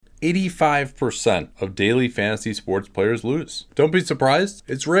85% of daily fantasy sports players lose. Don't be surprised,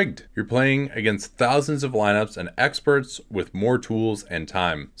 it's rigged. You're playing against thousands of lineups and experts with more tools and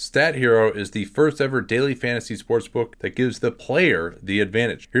time. Stat Hero is the first ever daily fantasy sportsbook that gives the player the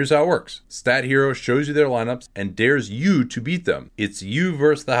advantage. Here's how it works. Stat Hero shows you their lineups and dares you to beat them. It's you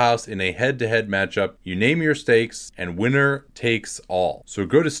versus the house in a head-to-head matchup. You name your stakes and winner takes all. So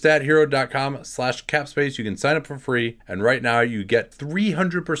go to stathero.com/capspace. You can sign up for free, and right now you get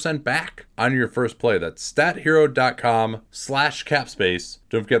 300% back on your first play. That's stathero.com/capspace.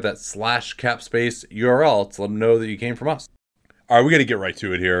 Don't forget that /capspace URL to let them know that you came from us. All right, we got to get right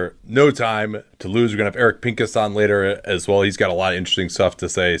to it here. No time to lose. We're going to have Eric Pincus on later as well. He's got a lot of interesting stuff to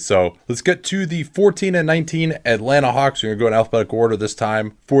say. So let's get to the 14-19 Atlanta Hawks. We're going to go in alphabetical order this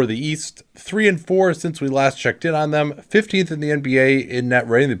time. For the East, 3-4 since we last checked in on them. 15th in the NBA in net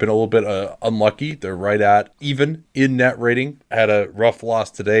rating. They've been a little bit unlucky. They're right at even in net rating. Had a rough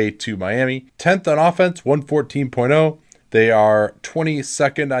loss today to Miami. 10th on offense, 114.0. They are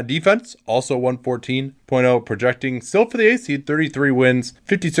 22nd on defense, also 114.0, projecting still for the A seed, 33 wins,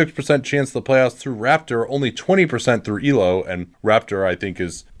 56% chance of the playoffs through Raptor, only 20% through ELO, and Raptor, I think,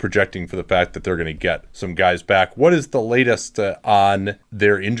 is projecting for the fact that they're going to get some guys back. What is the latest on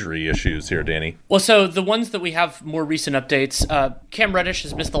their injury issues here, Danny? Well, so the ones that we have more recent updates, Cam Reddish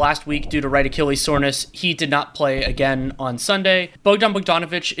has missed the last week due to right Achilles soreness. He did not play again on Sunday. Bogdan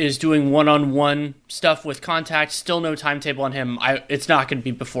Bogdanovic is doing one-on-one stuff with contact, still no timetable on him. It's not going to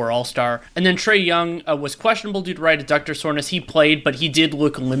be before All-Star. And then Trae Young was questionable due to right adductor soreness. He played, but he did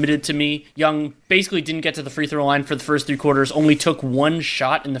look limited to me. Young basically didn't get to the free throw line for the first three quarters, only took one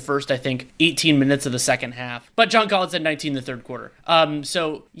shot in the first, I think, 18 minutes of the second half. But John Collins had 19 in the third quarter.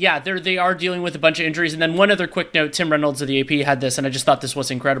 So yeah, they are dealing with a bunch of injuries. And then one other quick note, Tim Reynolds of the AP had this, and I just thought this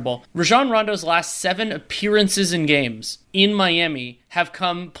was incredible. Rajon Rondo's last 7 appearances in games in Miami have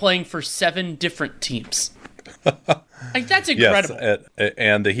come playing for 7 different teams. Like, that's incredible. Yes,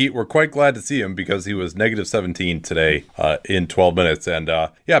 and the Heat were quite glad to see him because he was negative 17 today in 12 minutes. And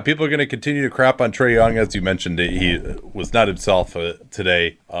yeah, people are going to continue to crap on Trae Young. As you mentioned, he was not himself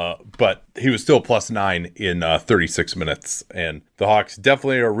today, but he was still +9 in 36 minutes. And the Hawks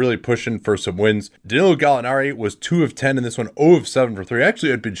definitely are really pushing for some wins. Danilo Gallinari was 2 of 10 in this one, 0 of 7 for 3. Actually,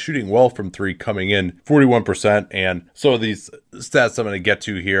 had been shooting well from 3 coming in, 41%. And some of these stats I'm going to get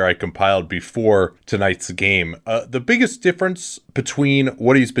to here I compiled before tonight's game. The biggest difference between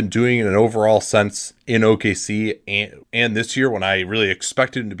what he's been doing in an overall sense in OKC and this year, when I really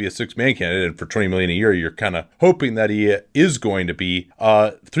expected him to be a 6-man candidate, and for $20 million a year, you're kind of hoping that he is going to be.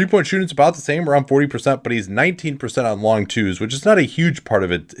 3-point shooting is about the same, around 40%, but he's 19% on long twos, which is not a huge part of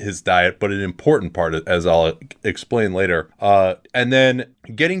his diet, but an important part, as I'll explain later. And then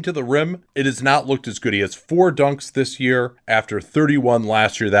getting to the rim, it has not looked as good. He has 4 dunks this year after 31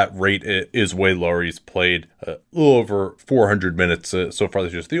 last year. That rate is way lower. He's played a little over 400 minutes so far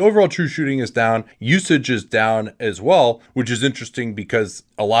this year. So the overall true shooting is down. Usage is down as well, which is interesting because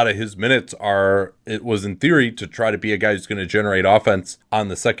a lot of his minutes it was in theory to try to be a guy who's going to generate offense on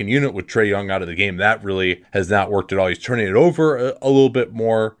the second unit with Trae Young out of the game. That really has not worked at all. He's turning it over a little bit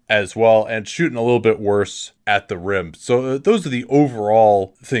more as well and shooting a little bit worse at the rim. So those are the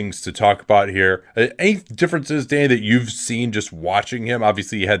overall things to talk about here. Any differences, Danny, that you've seen just watching him?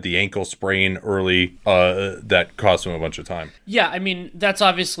 Obviously, he had the ankle sprain early that cost him a bunch of time. Yeah, I mean, that's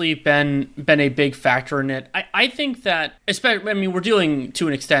obviously been a big factor in it. I think that, especially, we're dealing to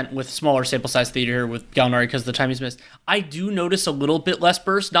an extent with smaller sample size theater here with Gallinari because of the time he's missed. I do notice a little bit less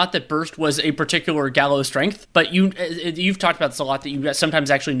burst. Not that burst was a particular Gallo strength, but you've talked about this a lot, that you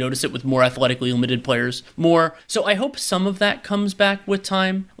sometimes actually notice it with more athletically limited players more. So I hope some of that comes back with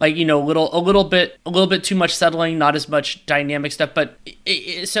time. Like, a little bit too much settling, not as much dynamic stuff. But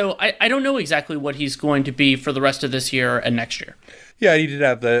so I don't know exactly what he's going to be for the rest of this year and next year. Yeah, he did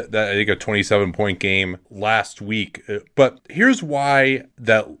have that I think a 27-point game last week. But here's why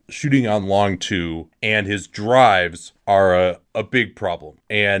that shooting on long two and his drives are a big problem.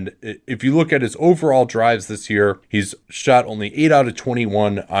 And if you look at his overall drives this year, he's shot only 8 out of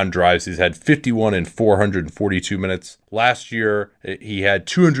 21 on drives. He's had 51 in 442 minutes. Last year, he had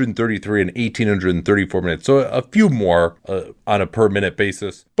 233 in 1,834 minutes. So a few more on a per minute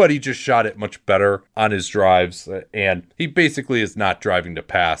basis, but he just shot it much better on his drives. And he basically is not driving to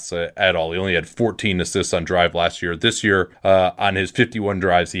pass at all. He only had 14 assists on drive last year. This year, on his 51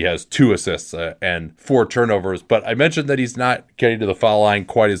 drives, he has 2 assists and 4 turnovers. But I mentioned that he's not getting to the foul line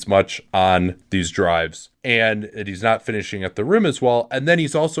quite as much on these drives. and he's not finishing at the rim as well. And then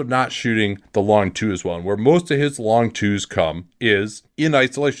he's also not shooting the long two as well. And where most of his long twos come is in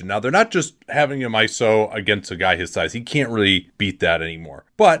isolation. Now, they're not just having him ISO against a guy his size. He can't really beat that anymore.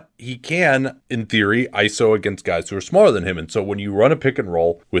 But he can, in theory, ISO against guys who are smaller than him. And so when you run a pick and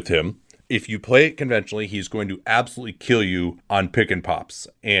roll with him, if you play it conventionally, he's going to absolutely kill you on pick and pops.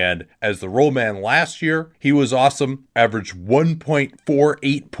 And as the roll man last year, he was awesome. Averaged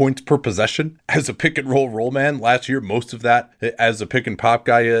 1.48 points per possession as a pick and roll man last year. Most of that as a pick and pop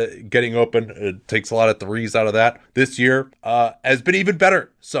guy getting open. Takes a lot of threes out of that. This year has been even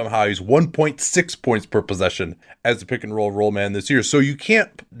better. Somehow he's 1.6 points per possession as a pick and roll man this year. So you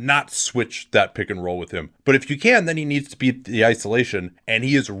can't not switch that pick and roll with him. But if you can, then he needs to beat the isolation. And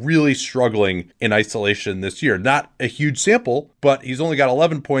he is really struggling in isolation this year. Not a huge sample, but he's only got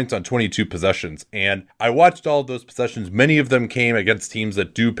 11 points on 22 possessions. And I watched all of those possessions. Many of them came against teams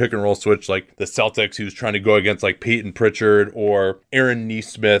that do pick and roll switch, like the Celtics, who's trying to go against like Peyton Pritchard or Aaron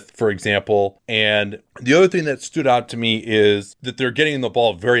Nesmith, for example. And the other thing that stood out to me is that they're getting the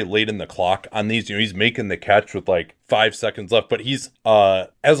ball very late in the clock on these. You know, he's making the catch with like 5 seconds left, but he's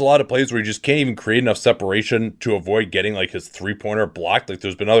has a lot of plays where he just can't even create enough separation to avoid getting like his 3-pointer blocked. Like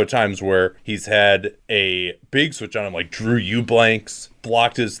there's been other times where he's had a big switch on him, like Drew Eubanks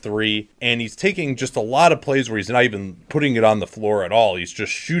blocked his 3, and he's taking just a lot of plays where he's not even putting it on the floor at all. He's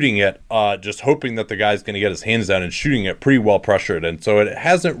just shooting it, just hoping that the guy's going to get his hands down and shooting it pretty well pressured. And so it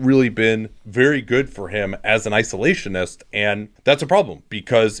hasn't really been very good for him as an isolationist. And that's a problem,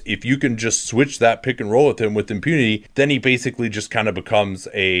 because if you can just switch that pick and roll with him with impunity, then he basically just kind of becomes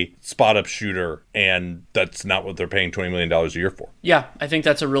a spot up shooter. And that's not what they're paying $20 million a year for. Yeah, I think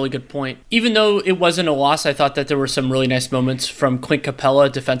that's a really good point. Even though it wasn't a loss, I thought that there were some really nice moments from Clint Capella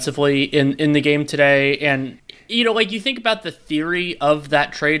defensively in the game today. And, you know, like you think about the theory of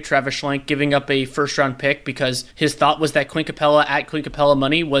that trade, Travis Schlenk giving up a first round pick because his thought was that Clint Capella at Clint Capella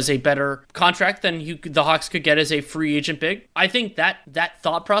money was a better contract than the Hawks could get as a free agent big. I think that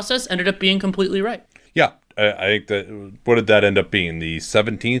thought process ended up being completely right. Yeah. I think that, what did that end up being? The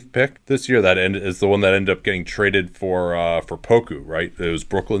 17th pick this year? That is the one that ended up getting traded for Poku, right? It was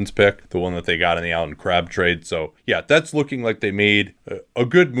Brooklyn's pick, the one that they got in the Allen Crabbe trade. So, yeah, that's looking like they made a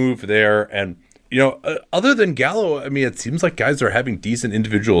good move there. And, you know, other than Gallo, I mean, it seems like guys are having decent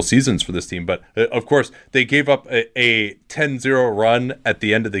individual seasons for this team. But, of course, they gave up a 10-0 run at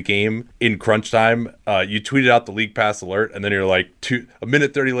the end of the game in crunch time. You tweeted out the league pass alert, and then you're like, a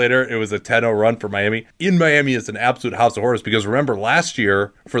minute 30 later, it was a 10-0 run for Miami. In Miami, it's an absolute house of horrors, because remember, last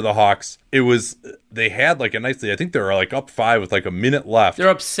year for the Hawks, they had like a nice lead. I think they were like up 5 with like a minute left. They're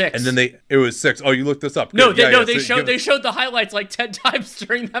up 6. And then it was 6. Oh, you looked this up. No, they showed the highlights like 10 times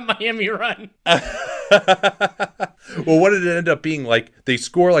during that Miami run. Well, what did it end up being? Like they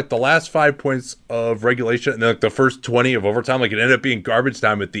score like the last 5 points of regulation and then like the first 20 of overtime. Like it ended up being garbage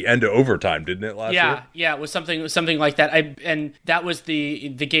time at the end of overtime, didn't it last year? Yeah, it was something like that. And that was the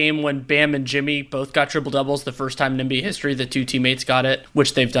game when Bam and Jimmy both got triple doubles, the first time in NBA history the two teammates got it,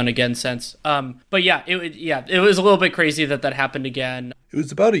 which they've done again since. But yeah, it was a little bit crazy that happened again. It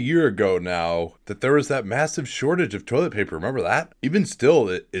was about a year ago now that there was that massive shortage of toilet paper. Remember that? Even still,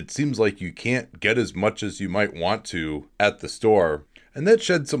 it seems like you can't get as much as you might want to at the store. And that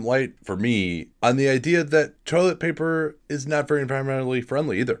shed some light for me on the idea that toilet paper is not very environmentally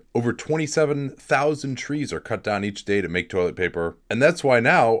friendly either. Over 27,000 trees are cut down each day to make toilet paper. And that's why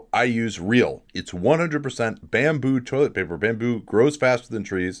now I use Real. It's 100% bamboo toilet paper. Bamboo grows faster than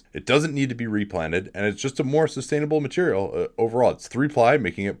trees. It doesn't need to be replanted. And it's just a more sustainable material overall. It's 3-ply,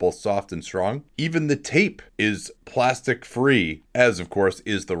 making it both soft and strong. Even the tape is plastic free, as of course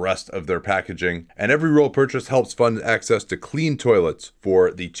is the rest of their packaging. And every roll purchase helps fund access to clean toilets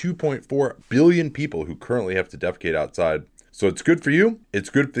for the 2.4 billion people who currently have to defecate outside. So it's good for you. It's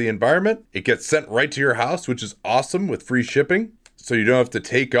good for the environment. It gets sent right to your house, which is awesome, with free shipping. So you don't have to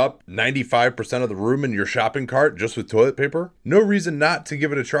take up 95% of the room in your shopping cart just with toilet paper. No reason not to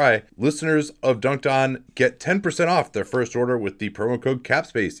give it a try. Listeners of Dunked On get 10% off their first order with the promo code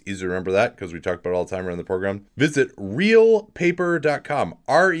CAPSPACE. Easy to remember that because we talk about it all the time around the program. Visit realpaper.com,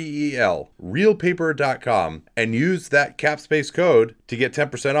 REEL, realpaper.com, and use that CAPSPACE code to get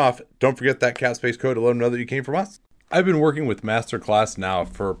 10% off. Don't forget that CAPSPACE code to let them know that you came from us. I've been working with Masterclass now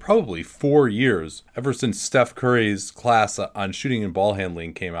for probably 4 years, ever since Steph Curry's class on shooting and ball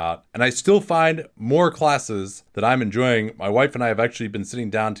handling came out. And I still find more classes that I'm enjoying. My wife and I have actually been sitting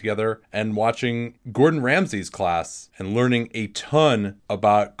down together and watching Gordon Ramsay's class and learning a ton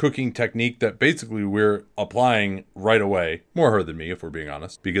about cooking technique that basically we're applying right away. More her than me, if we're being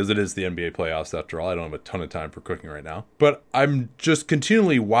honest, because it is the NBA playoffs after all. I don't have a ton of time for cooking right now. But I'm just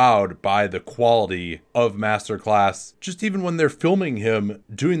continually wowed by the quality of Masterclass. Just even when they're filming him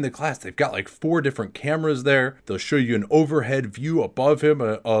doing the class, they've got like 4 different cameras there. They'll show you an overhead view above him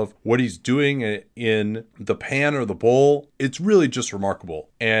of what he's doing in the pan or the bowl. It's really just remarkable.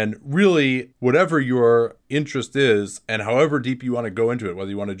 And really, whatever your interest is and however deep you want to go into it, whether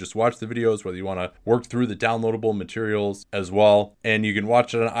you want to just watch the videos, whether you want to work through the downloadable materials as well. And you can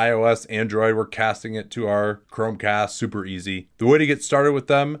watch it on iOS, Android. We're casting it to our Chromecast, super easy. The way to get started with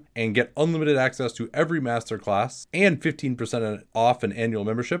them and get unlimited access to every masterclass and 15% off an annual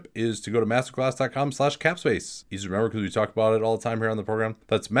membership is to go to masterclass.com/capspace. Easy to remember because we talk about it all the time here on the program.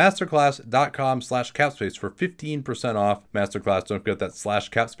 That's masterclass.com/capspace for 15% off Masterclass. Don't forget that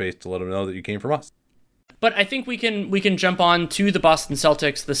 /capspace to let them know that you came from us. But I think we can jump on to the Boston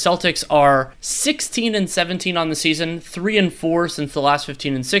Celtics. The Celtics are 16-17 on the season, 3-4 since the last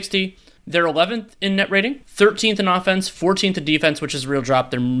 15 and 60. They're 11th in net rating, 13th in offense, 14th in defense, which is a real drop.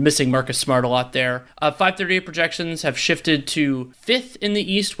 They're missing Marcus Smart a lot there. 538 projections have shifted to 5th in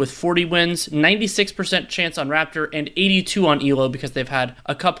the East with 40 wins, 96% chance on Raptor, and 82 on ELO because they've had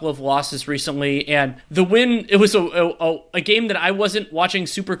a couple of losses recently. And the win, it was a game that I wasn't watching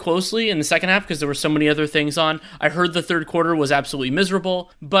super closely in the second half because there were so many other things on. I heard the third quarter was absolutely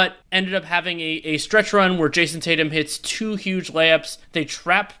miserable, but ended up having a stretch run where Jason Tatum hits 2 huge layups. They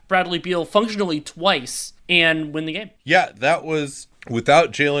trap Bradley Beal functionally twice and win the game. Yeah, that was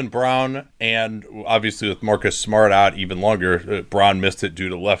without Jaylen Brown and obviously with Marcus Smart out even longer. Brown missed it due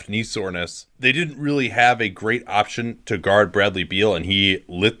to left knee soreness. They didn't really have a great option to guard Bradley Beal, and he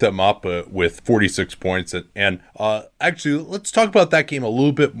lit them up with 46 points. And actually, let's talk about that game a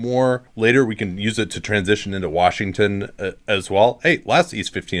little bit more later. We can use it to transition into Washington as well. Hey, last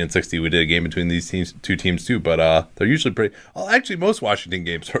East 15 and 60, we did a game between these two teams too, but they're usually pretty... Actually, most Washington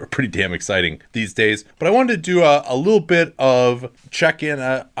games are pretty damn exciting these days. But I wanted to do a little bit of check-in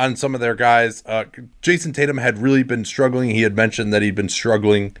on some of their guys. Jason Tatum had really been struggling. He had mentioned that he'd been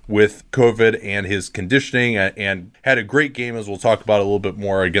struggling with COVID and his conditioning, and had a great game, as we'll talk about a little bit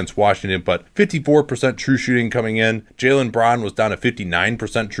more, against Washington. But 54% true shooting coming in. Jaylen Brown was down to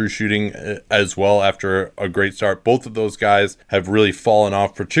 59% true shooting as well after a great start. Both of those guys have really fallen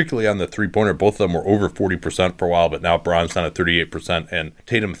off, particularly on the three-pointer. Both of them were over 40% for a while, but now Brown's down at 38% and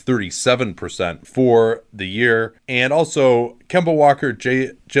Tatum 37% for the year. And also Kemba Walker,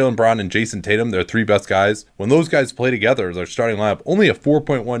 Jaylen Brown, and Jason Tatum, they're 3 best guys. When those guys play together, their starting lineup, only a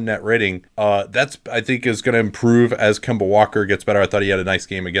 4.1 net rating. That's, I think, is going to improve as Kemba Walker gets better. I thought he had a nice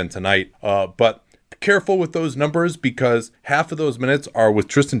game again tonight. But careful with those numbers because half of those minutes are with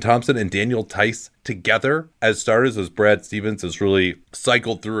Tristan Thompson and Daniel Tice together as starters, as Brad Stevens has really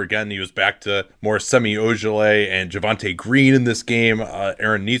cycled through again. He was back to more Semi Ojeleye and Javonte Green in this game.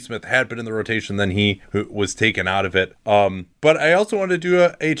 Aaron Nesmith had been in the rotation, then he was taken out of it. But I also wanted to do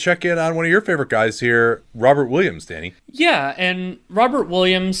a check-in on one of your favorite guys here, Robert Williams, Danny. Yeah, and Robert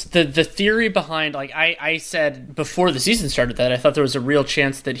Williams, the theory behind, like I said before the season started, that I thought there was a real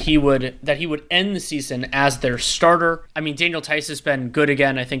chance that he would end the season as their starter. I mean, Daniel Tice has been good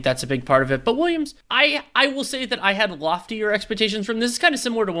again. I think that's a big part of it. But Williams, I will say that I had loftier expectations from this. Is kind of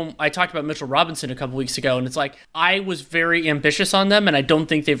similar to when I talked about Mitchell Robinson a couple weeks ago, and it's like I was very ambitious on them, and I don't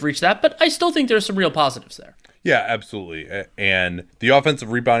think they've reached that, but I still think there's some real positives there. Yeah, absolutely. And the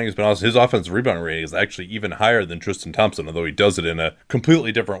offensive rebounding has been awesome. His offensive rebounding rating is actually even higher than Tristan Thompson, although he does it in a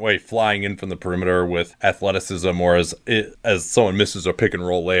completely different way, flying in from the perimeter with athleticism, or as someone misses a pick and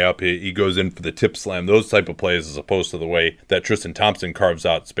roll layup, he goes in for the tip slam, those type of plays, as opposed to the way that Tristan Thompson carves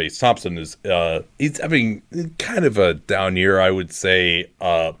out space. Thompson is he's having kind of a down year, I would say,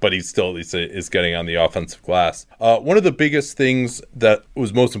 but he's still is getting on the offensive glass. One of the biggest things that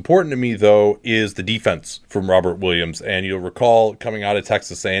was most important to me, though, is the defense from Robert Williams. And you'll recall coming out of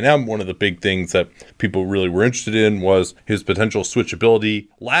Texas A&M, one of the big things that people really were interested in was his potential switchability.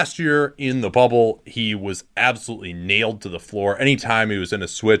 Last year in the bubble, he was absolutely nailed to the floor. Anytime he was in a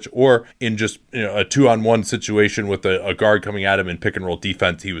switch or in just a 2-on-1 situation with a guard coming at him in pick and roll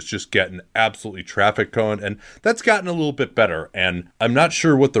defense, he was just getting absolutely traffic coned. And that's gotten a little bit better. And I'm not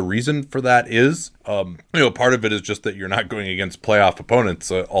sure what the reason for that is. Part of it is just that you're not going against playoff opponents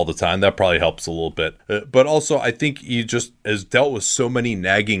all the time. That probably helps a little bit. But also also, I think he just has dealt with so many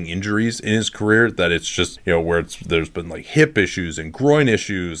nagging injuries in his career that it's just, where there's been like hip issues and groin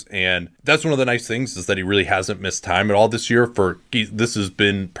issues. And that's one of the nice things is that he really hasn't missed time at all this year. This has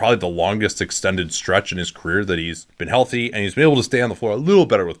been probably the longest extended stretch in his career that he's been healthy, and he's been able to stay on the floor a little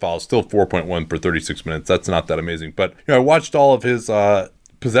better with fouls. Still 4.1 per 36 minutes. That's not that amazing. But I watched all of his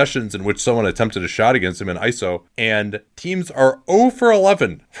possessions in which someone attempted a shot against him in ISO, and teams are 0 for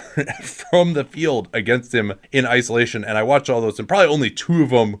 11 from the field against him in isolation. And I watched all those, and probably only 2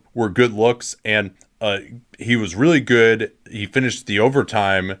 of them were good looks, and he was really good. He finished the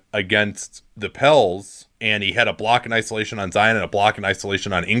overtime against the Pels, and he had a block in isolation on Zion and a block in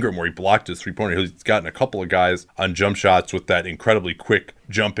isolation on Ingram where he blocked his three-pointer. He's gotten a couple of guys on jump shots with that incredibly quick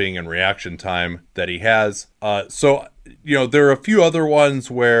jumping and reaction time that he has. So there are a few other ones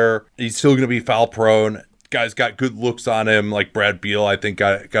where he's still going to be foul prone. Guys got good looks on him, like Brad Beal, I think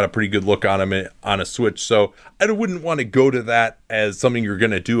got a pretty good look on him on a switch. So I wouldn't want to go to that as something you're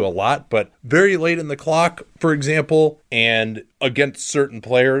going to do a lot, but very late in the clock, for example, and against certain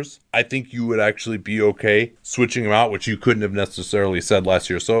players, I think you would actually be okay switching him out, which you couldn't have necessarily said last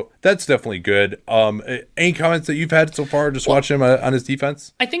year. So that's definitely good. Any comments that you've had so far just watching him on his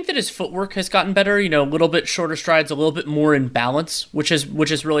defense? I think that his footwork has gotten better, a little bit shorter strides, a little bit more in balance, which has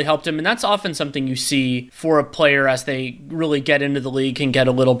really helped him. And that's often something you see for a player as they really get into the league, can get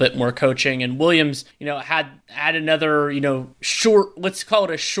a little bit more coaching. And Williams, had another, short, let's call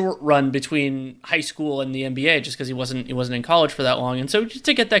it a short run between high school and the NBA, just because he wasn't in college for that long. And so just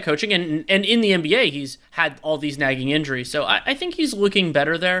to get that coaching, and in the NBA, he's had all these nagging injuries. So I think he's looking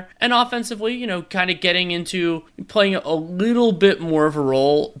better there. And offensively, kind of getting into playing a little bit more of a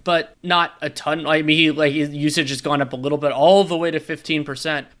role, but not a ton. I mean, his usage has gone up a little bit, all the way to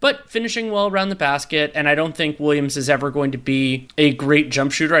 15%, but finishing well around the basket. And I don't think Williams is ever going to be a great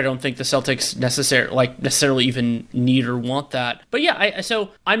jump shooter. I don't think the Celtics necessarily even need or want that. But yeah, so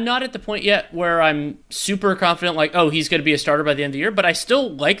I'm not at the point yet where I'm super confident, he's going to be a starter by the end of the year, but I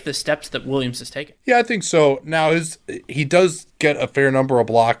still like the steps that Williams has taken. Yeah, I think so. Now he does get a fair number of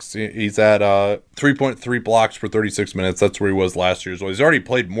blocks. He's at 3.3 blocks per 36 minutes. That's where he was last year. So he's already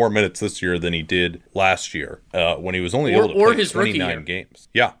played more minutes this year than he did last year when he was only able to play his 29 games.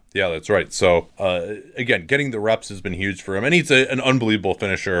 Yeah, that's right. So, again, getting the reps has been huge for him. And he's an unbelievable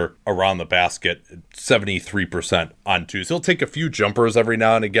finisher around the basket, 73% on twos. He'll take a few jumpers every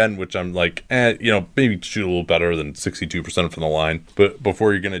now and again, which I'm like, maybe shoot a little better than 62% from the line. But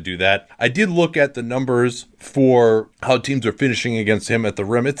before you're going to do that, I did look at the numbers for how teams are finishing against him at the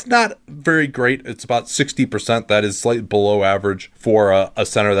rim. It's not very great. It's about 60%. That is slightly below average for a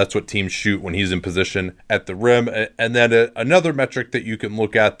center. That's what teams shoot when he's in position at the rim. And then another metric that you can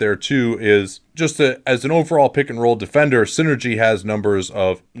look at there too is just as an overall pick and roll defender, Synergy has numbers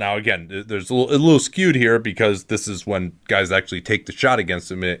of, now again, there's a little skewed here because this is when guys actually take the shot against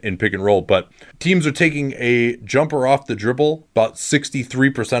him in pick and roll, but teams are taking a jumper off the dribble about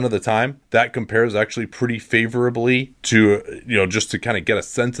 63% of the time. That compares actually pretty favorably to, just to kind of get a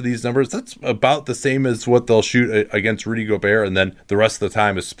sense of these numbers. That's about the same as what they'll shoot against Rudy Gobert, and then the rest of the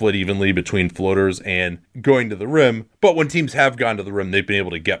time is split evenly between floaters and going to the rim. But when teams have gone to the rim, they've been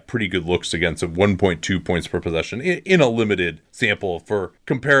able to get pretty good looks against him, 1.2 points per possession in a limited sample. For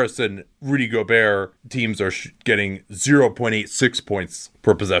comparison, Rudy Gobert teams are getting 0.86 points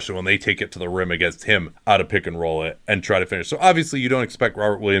per possession when they take it to the rim against him out of pick and roll and try to finish. So obviously you don't expect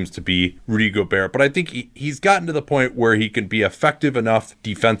Robert Williams to be Rudy Gobert, but I think he's gotten to the point where he can be effective enough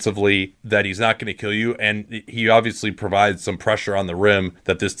defensively that he's not going to kill you. And he obviously provides some pressure on the rim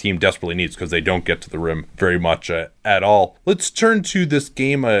that this team desperately needs because they don't get to the rim very much at all. Let's turn to this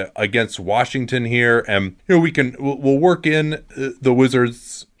game against Washington here. And we'll work in the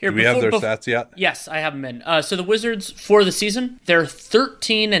Wizards. Do we have their stats yet? Yes, I have them in. So the Wizards for the season, they're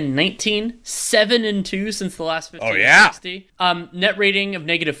 13-19, 7-2 since the last 50. Oh yeah. 60. Net rating of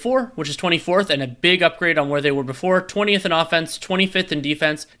 -4, which is 24th, and a big upgrade on where they were before. 20th in offense, 25th in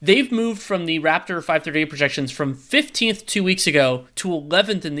defense. They've moved from the Raptor 538 projections from 15th 2 weeks ago to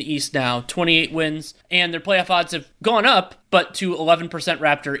 11th in the East now, 28 wins, and their playoff odds have gone up, but to 11%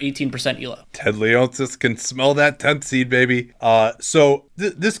 Raptor, 18% Elo. Ted Leonsis can smell that 10th seed, baby. So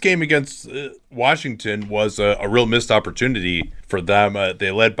this game against Washington was a real missed opportunity for them.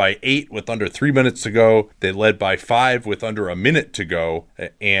 They led by 8 with under 3 minutes to go. They led by 5 with under a minute to go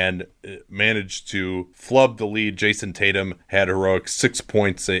and managed to flub the lead. Jason Tatum had heroic 6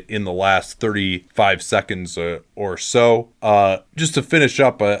 points in the last 35 seconds or so. Just to finish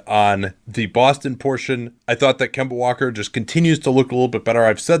up on the Boston portion, I thought that Kemba Walker just continues to look a little bit better.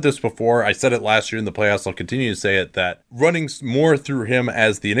 I've said this before. I said it last year in the playoffs. I'll continue to say it, that running more through him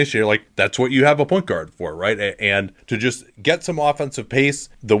as the initiator, like that's what you have a point guard for, right? And to just get some offensive pace,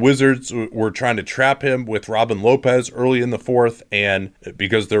 the Wizards were trying to trap him with Robin Lopez early in the fourth, and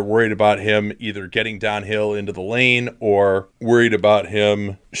because they're worried about him either getting downhill into the lane or worried about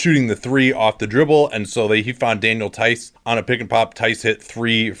him shooting the three off the dribble, and so he found Daniel Tice on a pick and pop. Tice hit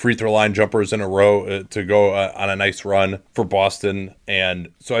 3 free throw line jumpers in a row to go on a nice run for Boston. And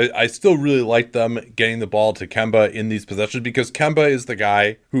so I still really like them getting the ball to Kemba in these possessions, because Kemba is the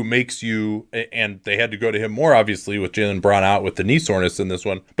guy who makes you, and they had to go to him more obviously with Jaylen Brown out with the knee soreness in this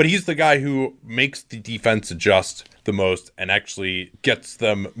one, but he's the guy who makes the defense adjust the most and actually gets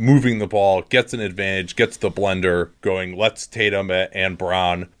them moving the ball, gets an advantage, gets the blender going, lets Tatum and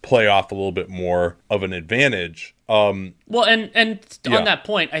Brown play off a little bit more of an advantage. Well, and on that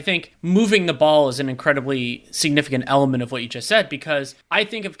point, I think moving the ball is an incredibly significant element of what you just said, because I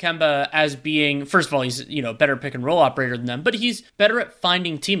think of Kemba as being, first of all, he's, a better pick and roll operator than them, but he's better at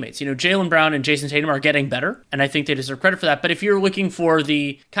finding teammates. Jaylen Brown and Jason Tatum are getting better, and I think they deserve credit for that. But if you're looking for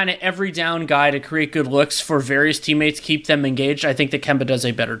the kind of every down guy to create good looks for various teammates, keep them engaged, I think that Kemba does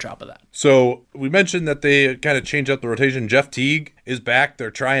a better job of that. So we mentioned that they kind of changed up the rotation. Jeff Teague is back.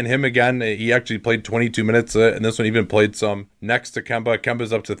 They're trying him again. He actually played 22 minutes, and this one even played some next to Kemba.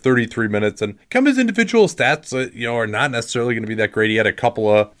 Kemba's up to 33 minutes, and Kemba's individual stats, are not necessarily going to be that great. He had a couple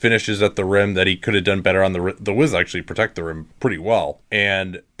of finishes at the rim that he could have done better on. The Wiz actually protect the rim pretty well,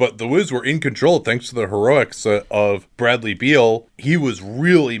 but the Wiz were in control thanks to the heroics of Bradley Beal. He was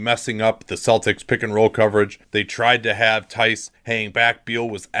really messing up the Celtics pick and roll coverage. They tried to have Tice hanging back. Beal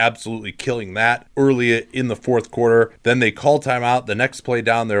was absolutely killing that early in the fourth quarter. Then they called timeout. The next play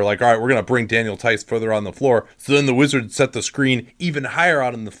down, they're like, all right, we're going to bring Daniel Tice further on the floor. So then the Wizards set the screen even higher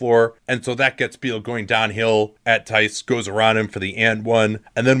out on the floor. And so that gets Beal going downhill at Tice, goes around him for the and one.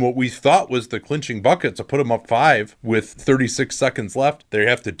 And then what we thought was the clinching bucket to put him up 5 with 36 seconds left, they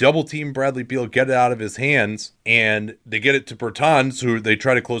have to double team Bradley Beal, get it out of his hands, and they get it to Bertans, who they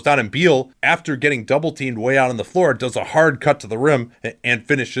try to close down. And Beal, after getting double teamed way out on the floor, does a hard cut to the rim and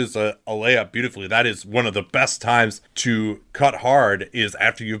finishes a layup beautifully. That is one of the best times to cut hard, is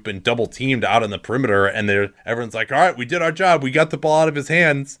after you've been double teamed out on the perimeter, and everyone's like, all right, we did our job, we got the ball out of his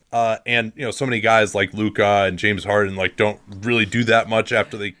hands. And so many guys like Luka and James Harden don't really do that much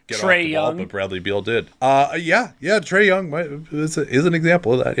after they get off the ball, but Bradley Beal did. Yeah, Trae Young is an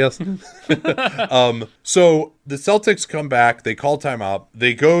example of that, yes. So the Celtics come back, they call timeout,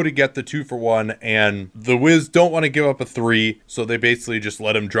 they go to get the 2-for-1, and the Wiz don't want to give up a 3, so they basically just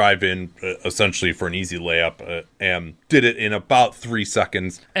let him drive in essentially for an easy layup, and did it in about 3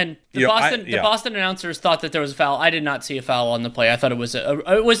 seconds. And the Boston announcers thought that there was a foul. I did not see a foul on the play. I thought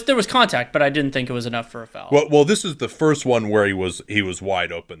there was contact, but I didn't think it was enough for a foul. Well, this is the first one where he was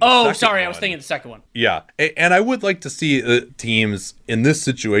wide open. Sorry, I was thinking the second one. Yeah, and I would like to see teams in this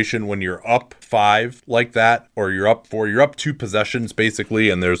situation when you're up 5 like that, or you're up 4, you're up 2 possessions basically,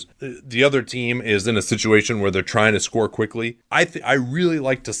 and there's the other team is in a situation where they're trying to score quickly. I really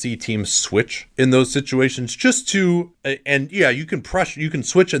like to see teams switch in those situations, just to, and yeah, you can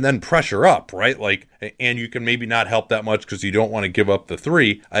switch and then pressure up, right? And you can maybe not help that much because you don't want to give up the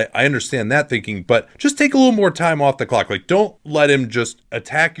 3. I understand that thinking, but just take a little more time off the clock. Don't let him just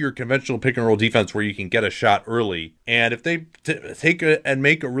attack your conventional pick and roll defense where you can get a shot early. And if they take and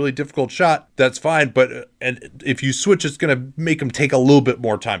make a really difficult shot, that's fine. But and if you switch, it's going to make them take a little bit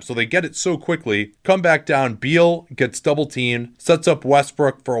more time. So they get it so quickly, come back down. Beal gets double teamed, sets up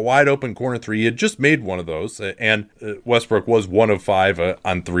Westbrook for a wide open corner 3. He had just made one of those, and Westbrook was 1 of 5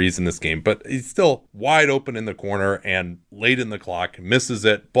 on threes in this game, but he's still wide open in the corner and late in the clock, misses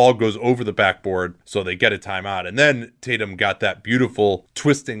it. Ball goes over the backboard, so they get a timeout. And then Tatum got that beautiful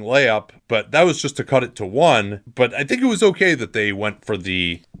twisting layup, but that was just to cut it to 1. But I think it was okay that they went for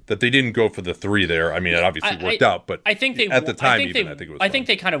that they didn't go for the 3 there. I mean, it obviously worked out, but I think at the time, I think it was. I think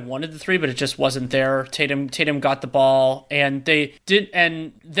they kind of wanted the 3, but it just wasn't there. Tatum got the ball, and they did.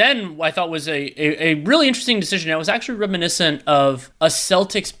 And then I thought was a really interesting decision. It was actually reminiscent of a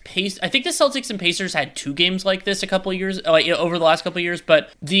Celtics pace. I think the Celtics and Pacers had 2 games like this a couple of years, over the last couple of years.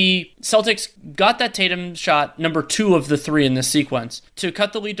 But the Celtics got that Tatum shot, number 2 of the 3 in this sequence, to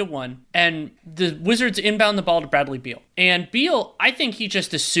cut the lead to 1, and the Wizards inbound the ball to Bradley Beal. And Beal, I think he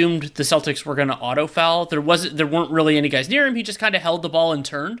just assumed the Celtics were going to auto foul. There weren't really any guys near him. He just kind of held the ball and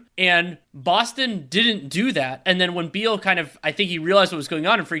turned. And Boston didn't do that. And then when Beal I think he realized what was going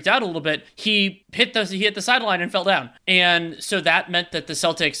on and freaked out a little bit, he hit the sideline and fell down. And so that meant that the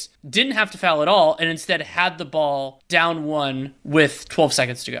Celtics didn't have to foul at all and instead had the ball down 1 with 12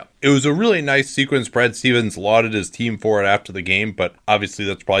 seconds to go. It was a really nice sequence. Brad Stevens lauded his team for it after the game, but obviously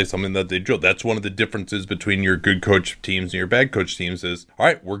that's probably something that they drilled. That's one of the differences between your good coach teams and your bad coach teams is, all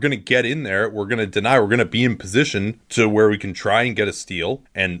right, we're going to get in there. We're going to deny. We're going to be in position to where we can try and get a steal.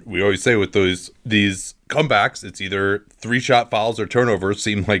 And we always say with these comebacks, it's either 3-shot fouls or turnovers,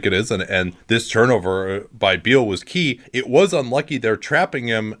 seem like it is, and this turnover by Beal was key. It was unlucky they're trapping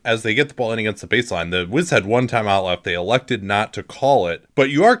him as they get the ball in against the baseline. The Wiz had one timeout left. They elected not to call it, but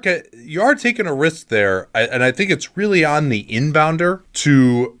you are taking a risk there, and I think it's really on the inbounder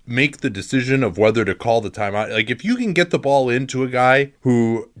to make the decision of whether to call the timeout. Like, if you can get the ball into a guy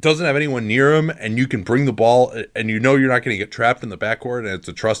who doesn't have anyone near him and you can bring the ball and you know you're not going to get trapped in the backcourt and it's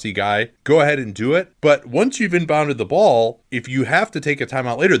a trusty guy, go ahead and do it. But once you've inbounded the ball, if you have to take a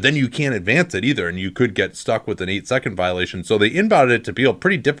timeout later, then you can't advance it either, and you could get stuck with an 8-second violation. So they inbounded it to be a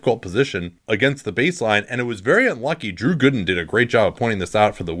pretty difficult position against the baseline, and it was very unlucky. Drew Gooden did a great job of pointing this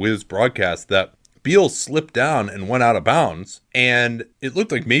out for the Wiz broadcast that Beal slipped down and went out of bounds, and it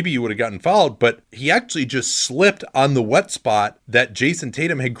looked like maybe he would have gotten fouled, but he actually just slipped on the wet spot that Jason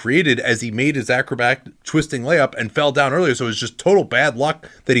Tatum had created as he made his acrobatic twisting layup and fell down earlier. So it was just total bad luck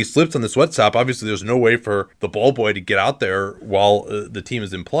that he slipped on the sweat stop. Obviously, there's no way for the ball boy to get out there while the team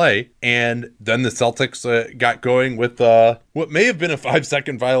is in play. And then the Celtics got going with what may have been a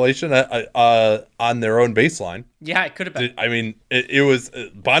 5-second violation on their own baseline. Yeah, it could have been. I mean, it was,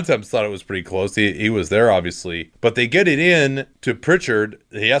 Bontemps thought it was pretty close. He was there, obviously. But they get it in to Pritchard.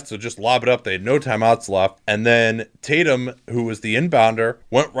 He has to just lob it up. They had no timeouts left. And then Tatum, who was the inbounder,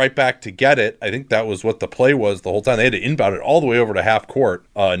 went right back to get it. I think that was what the play was the whole time. They had to inbound it all the way over to half court,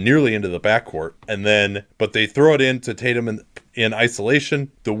 nearly into the backcourt. But they throw it into Tatum in isolation.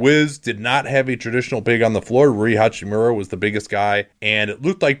 The Wiz did not have a traditional big on the floor. Rui Hachimura was the biggest guy, and it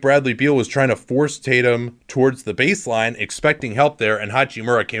looked like Bradley Beal was trying to force Tatum towards the baseline, expecting help there, and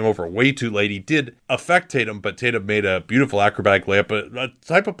Hachimura came over way too late. He did affect Tatum, but Tatum made a beautiful acrobatic layup, a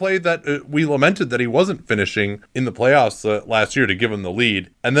type of play that we lamented that he wasn't finishing in the playoffs last year to give him the lead.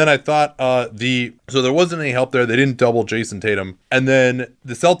 And then I thought so there wasn't any help there. They didn't double Jason Tatum. And then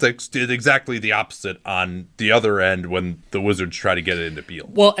the Celtics did exactly the opposite on the other end when the Wizards try to get it into Beal.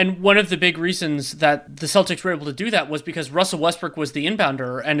 Well, and one of the big reasons that the Celtics were able to do that was because Russell Westbrook was the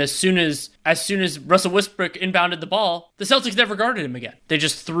inbounder, and as soon as Russell Westbrook inbounded the ball, the Celtics never guarded him again. They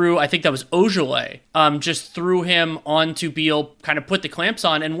just threw, I think that was Ojale, just threw him onto Beal, kind of put the clamps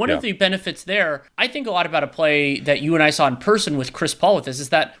on, and one of the benefits there, I think a lot about a play that you and I saw in person with Chris Paul with this, is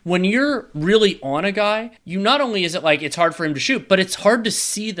that when you're really on a guy, you not only is it like it's hard for him to shoot, but it's hard to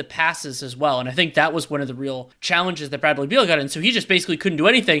see the passes as well, and I think that was one of the real challenges that Bradley Beal got in. So he just basically couldn't do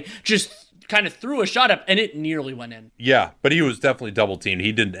anything, just kind of threw a shot up and it nearly went in. Yeah, but he was definitely double teamed.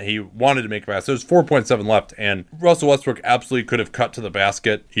 He wanted to make a pass. There was 4.7 left, and Russell Westbrook absolutely could have cut to the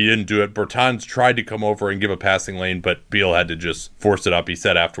basket. He didn't do it. Bertans tried to come over and give a passing lane, but Beal had to just force it up. He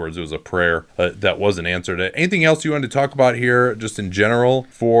said afterwards it was a prayer that wasn't answered. Anything else you wanted to talk about here, just in general,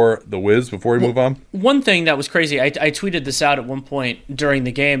 for the Wiz before we move on? One thing that was crazy, I tweeted this out at one point during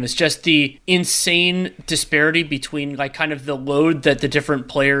the game, is just the insane disparity between like kind of the load that the different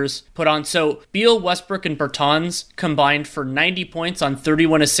players put on. So Beal, Westbrook, and Bertans combined for 90 points on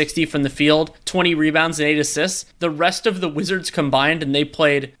 31 of 60 from the field, 20 rebounds and 8 assists. The rest of the Wizards combined, and they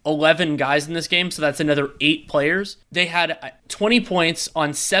played 11 guys in this game, so that's another 8 players. They had 20 points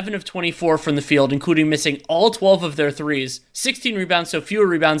on 7 of 24 from the field, including missing all 12 of their threes, 16 rebounds, so fewer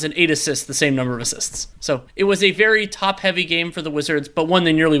rebounds, and 8 assists, the same number of assists. So it was a very top-heavy game for the Wizards, but one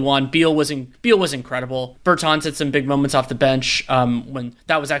they nearly won. Beal was incredible. Bertans had some big moments off the bench. When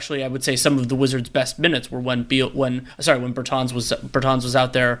that was actually, I would say, some of the Wizards' best minutes were when Bertans was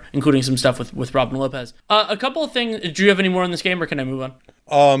out there, including some stuff with Robin Lopez. A couple of things. Do you have any more on this game, or can I move on?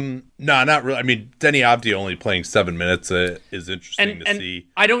 No, not really. I mean, Denny Avdia only playing 7 minutes is interesting to see.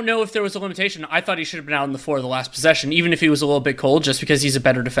 I don't know if there was a limitation. I thought he should have been out on the floor the last possession, even if he was a little bit cold, just because he's a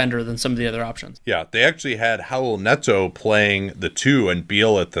better defender than some of the other options. Yeah, they actually had Raul Neto playing the 2 and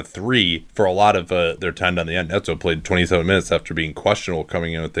Beal at the 3 for a lot of their time down the end. Neto played 27 minutes after being questionable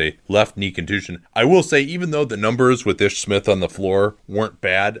coming in with a left knee contusion. I will say, even though the numbers with Ish Smith on the floor weren't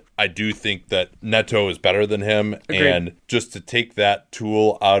bad, I do think that Neto is better than him. Agreed. And just to take that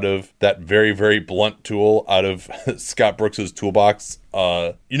tool out of that very, very blunt tool out of Scott Brooks's toolbox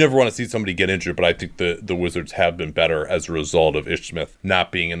you never want to see somebody get injured, but I think the Wizards have been better as a result of Ish Smith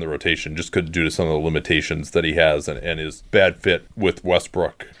not being in the rotation, just due to some of the limitations that he has and his bad fit with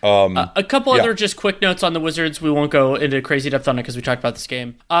Westbrook. A couple other just quick notes on the Wizards. We won't go into crazy depth on it because we talked about this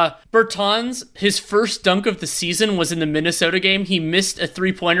game. Bertans, his first dunk of the season was in the Minnesota game. He missed a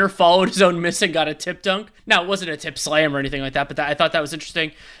three-pointer, followed his own miss, and got a tip dunk. Now, it wasn't a tip slam or anything like that, but I thought that was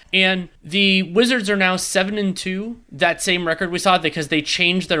interesting. And the Wizards are now 7-2, that same record we saw, because they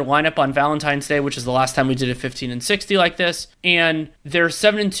changed their lineup on Valentine's Day, which is the last time we did a 15-60 like this. And they're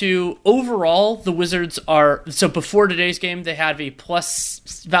 7-2. Overall, the Wizards are, so before today's game, they had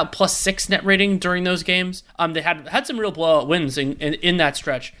about +6 net rating during those games. They had some real blowout wins in that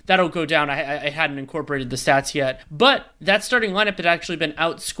stretch. That'll go down. I hadn't incorporated the stats yet. But that starting lineup had actually been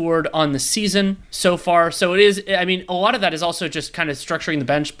outscored on the season so far. So it is, I mean, a lot of that is also just kind of structuring the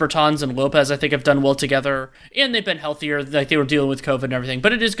bench. Bertans and Lopez, I think, have done well together, and they've been healthier, like they were dealing with COVID and everything,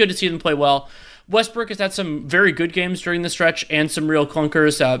 but it is good to see them play well. Westbrook has had some very good games during the stretch and some real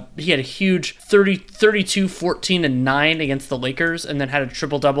clunkers. He had a huge 32, 14, and 9 against the Lakers, and then had a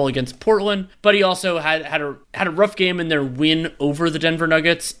triple-double against Portland. But he also had a rough game in their win over the Denver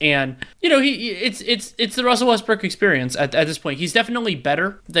Nuggets. And it's the Russell Westbrook experience at this point. He's definitely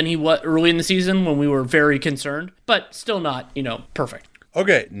better than he was early in the season when we were very concerned, but still not perfect.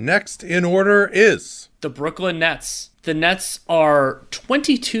 Okay, next in order is the Brooklyn Nets. The Nets are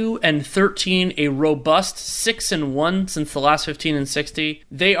 22-13, a robust 6-1 since the last 15-60.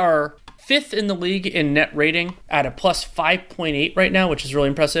 They are 5th in the league in net rating at a +5.8 right now, which is really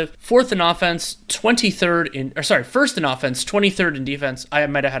impressive. 4th in offense, 1st in offense, 23rd in defense. I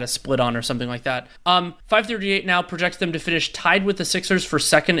might have had a split on or something like that. 538 now projects them to finish tied with the Sixers for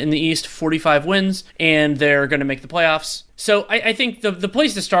 2nd in the East, 45 wins, and they're going to make the playoffs. So I think the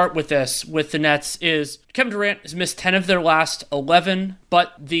place to start with the Nets is Kevin Durant has missed 10 of their last 11,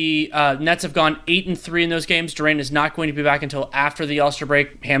 but the Nets have gone 8-3 in those games. Durant is not going to be back until after the All-Star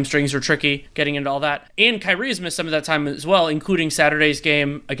break. Hamstrings are tricky, getting into all that. And Kyrie has missed some of that time as well, including Saturday's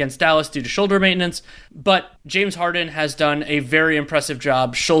game against Dallas due to shoulder maintenance. But James Harden has done a very impressive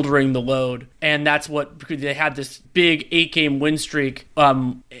job shouldering the load, and that's what they had this big 8-game win streak.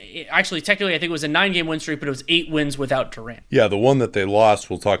 Actually, technically, I think it was a 9-game win streak, but it was 8 wins without Durant. Yeah, the one that they lost,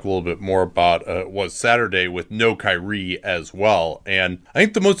 we'll talk a little bit more about, was Saturday with no Kyrie as well. And I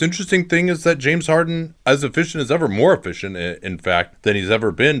think the most interesting thing is that James Harden, as efficient as ever, more efficient, in fact, than he's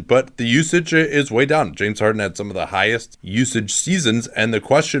ever been, but the usage is way down. James Harden had some of the highest usage seasons, and the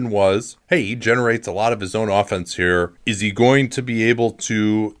question was, hey, he generates a lot of his own offense here. Is he going to be able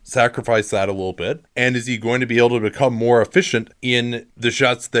to sacrifice that a little bit? And is he going to be able to become more efficient in the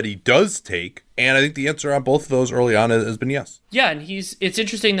shots that he does take? And I think the answer on both of those early on has been yes. Yeah, and it's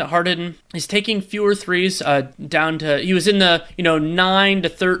interesting that Harden is taking fewer threes, down to, he was in the 9 to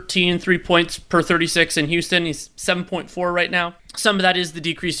 13 3 points per 36 in Houston. He's 7.4 right now. Some of that is the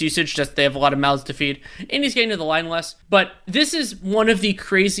decreased usage, just they have a lot of mouths to feed, and he's getting to the line less. But this is one of the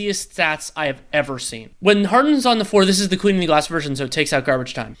craziest stats I have ever seen. When Harden's on the floor, this is the cleaning the glass version, so it takes out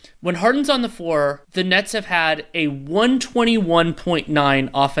garbage time. When Harden's on the floor, the Nets have had a 121.9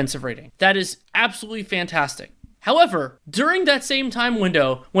 offensive rating. That is absolutely fantastic. However, during that same time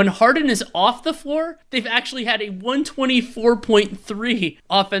window, when Harden is off the floor, they've actually had a 124.3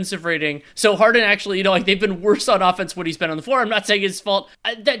 offensive rating. So Harden actually, they've been worse on offense when he's been on the floor. I'm not saying it's his fault.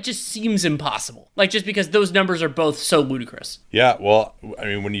 That just seems impossible. Just because those numbers are both so ludicrous. Yeah, well, I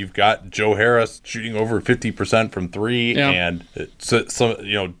mean, when you've got Joe Harris shooting over 50% from 3, and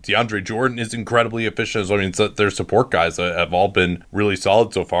DeAndre Jordan is incredibly efficient. So, I mean, their support guys have all been really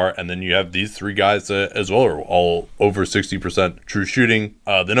solid so far. And then you have these 3 guys as well, are all over 60% true shooting.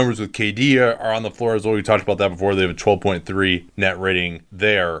 The numbers with KD are on the floor as well. We talked about that before. They have a 12.3 net rating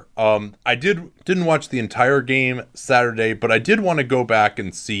there. I didn't watch the entire game Saturday, but I did want to go back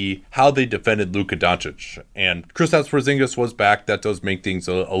and see how they defended Luka Doncic. And Kristaps Porzingis was back. That does make things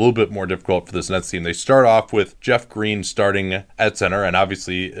a little bit more difficult for this Nets team. They start off with Jeff Green starting at center, and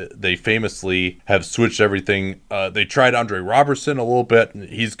obviously they famously have switched everything. They tried Andre Robertson a little bit.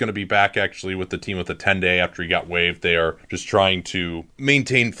 He's going to be back actually with the team with a 10-day after he got waived. They are just trying to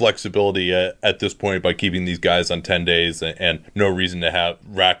maintain flexibility at this point by keeping these guys on 10 days and no reason to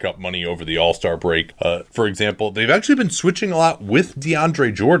rack up money over the All-Star break. For example, they've actually been switching a lot with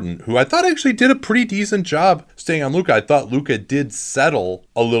DeAndre Jordan, who I thought actually did a pretty decent job staying on Luka. I thought Luka did settle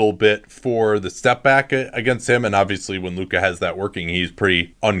a little bit for the step back against him, and obviously when Luka has that working, he's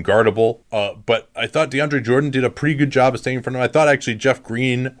pretty unguardable. But I thought DeAndre Jordan did a pretty good job of staying in front of him. I thought actually Jeff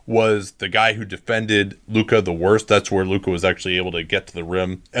Green was the guy who defended Luka the the worst. That's where Luka was actually able to get to the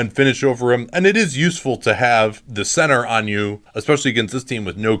rim and finish over him. And it is useful to have the center on you, especially against this team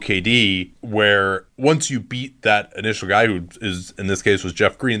with no KD, where once you beat that initial guy, who is in this case was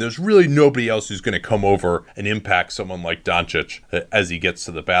Jeff Green, there's really nobody else who's going to come over and impact someone like Doncic as he gets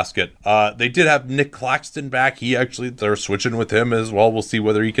to the basket. They did have Nick Claxton back. They're switching with him as well. We'll see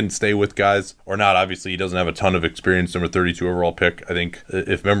whether he can stay with guys or not. Obviously, he doesn't have a ton of experience, number 32 overall pick, I think,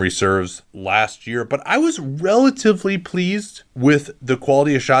 if memory serves, last year. But I was relatively pleased with the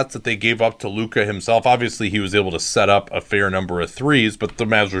quality of shots that they gave up to Luka himself. Obviously, he was able to set up a fair number of threes, but the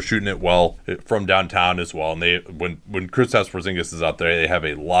Mavs were shooting it well from downtown as well. And when Kristaps Porzingis is out there, they have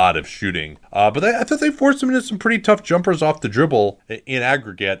a lot of shooting. But I thought they forced him into some pretty tough jumpers off the dribble in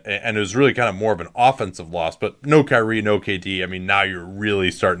aggregate, and it was really kind of more of an offensive loss. But no Kyrie, no KD. I mean, now you're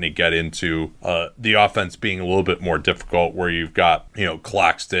really starting to get into the offense being a little bit more difficult, where you've got,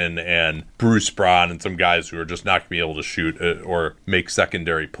 Claxton and Bruce Brown and some guys who are just not going to be able to shoot or make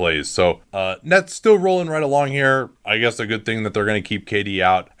secondary plays. So Nets still rolling right along here. I guess a good thing that they're going to keep KD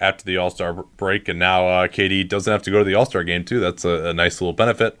out after the All-Star break, and now KD doesn't have to go to the All-Star game too. That's a nice little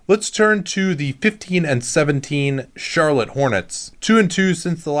benefit. Let's turn to the 15-17 Charlotte Hornets. 2-2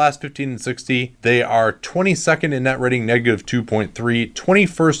 since the last 15-60. They are 22nd in net rating, -2.3,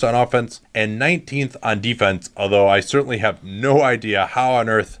 21st on offense, and 19th on defense, although I certainly have no idea how on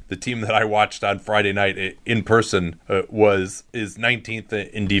earth the team that I watched on Friday night in person is 19th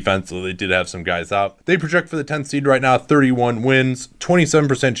in defense, so they did have some guys out. They project for the 10th seed right now, 31 wins,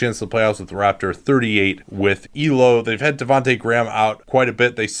 27% chance of the playoffs with the Raptor, 38 with Elo. They've had Devontae Graham out quite a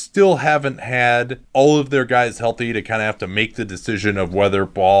bit. They still haven't had all of their guys healthy to kind of have to make the decision of whether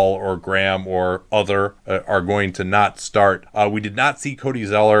Ball or Graham or other are going to not start. We did not see Cody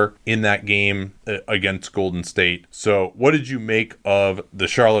Zeller in that game against Golden State. So what did you make of the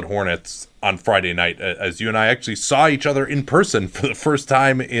Charlotte Hornets on Friday night, as you and I actually saw each other in person for the first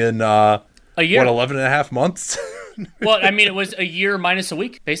time in a year? 11 and a half months? Well, I mean, it was a year minus a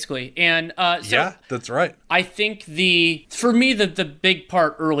week, basically. And yeah, that's right. I think for me, the big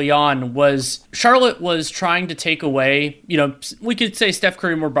part early on was Charlotte was trying to take away, we could say Steph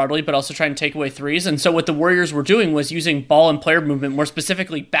Curry more broadly, but also trying to take away threes. And so what the Warriors were doing was using ball and player movement, more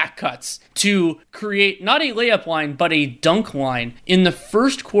specifically back cuts, to create not a layup line, but a dunk line. In the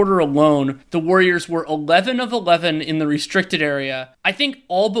first quarter alone, the Warriors were 11 of 11 in the restricted area. I think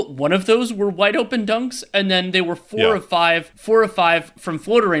all but one of those were wide open dunks, and then they were 4 of 5 from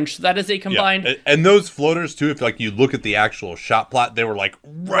floater range. So that is a combined. Yeah. And those floaters too, if you look at the actual shot plot, they were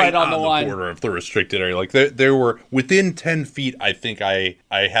right on the border of the restricted area. They were within 10 feet. I think I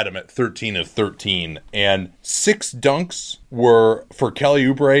had them at 13 of 13, and 6 dunks were for Kelly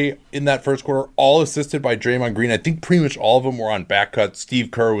Oubre in that first quarter, all assisted by Draymond Green. I think pretty much all of them were on back cuts.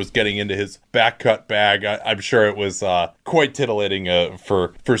 Steve Kerr was getting into his back cut bag. I'm sure it was quite titillating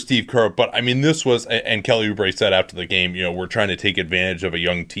for Steve Kerr. But I mean, this was, and Kelly Oubre said after the game, we're trying to take advantage of a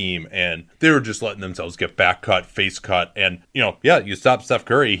young team, and they were just letting themselves get back cut, face cut, and you stop Steph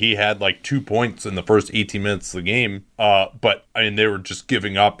Curry. He had 2 points in the first 18 minutes of the game. But I mean, they were just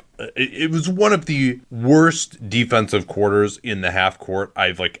giving up. It was one of the worst defensive quarters in the half court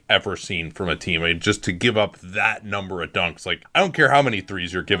I've ever seen from a team. I mean, just to give up that number of dunks, I don't care how many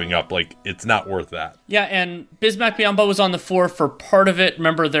threes you're giving up, it's not worth that. Yeah, and Bismack Biyombo was on the floor for part of it.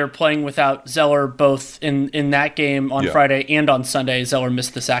 Remember, they're playing without Zeller both in that game on Friday and on Sunday. Zeller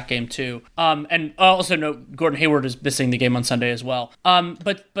missed the sack game too. And also note Gordon Hayward is missing the game on Sunday as well.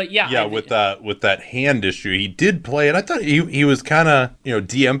 But yeah, with that hand issue, he did play, and I thought he was kind of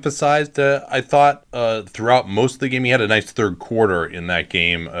de-emphasized. I thought throughout most of the game. He had a nice third quarter in that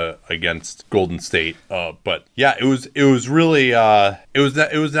game against Golden State. But yeah, it was really it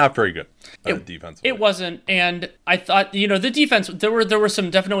was not very good. Defensively. It wasn't, and I thought, the defense, there were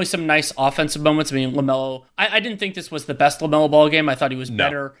definitely some nice offensive moments. I mean, LaMelo, I didn't think this was the best LaMelo ball game. I thought he was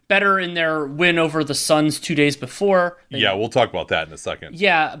better in their win over the Suns 2 days before. Yeah, we'll talk about that in a second.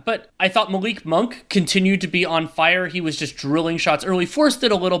 Yeah, but I thought Malik Monk continued to be on fire. He was just drilling shots early, forced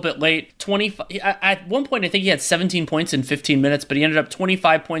it a little bit late. At one point, I think he had 17 points in 15 minutes, but he ended up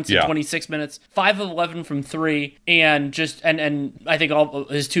 25 points in 26 minutes, 5 of 11 from 3, and I think all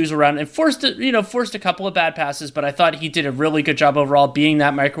his twos around, and forced a couple of bad passes, but I thought he did a really good job overall being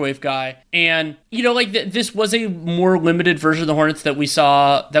that microwave guy. And this was a more limited version of the Hornets that we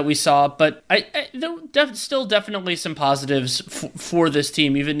saw, but there still definitely some positives for this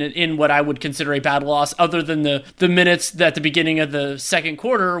team, even in what I would consider a bad loss, other than the minutes at the beginning of the second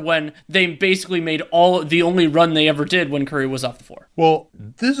quarter when they basically made the only run they ever did when Curry was off the floor. Well,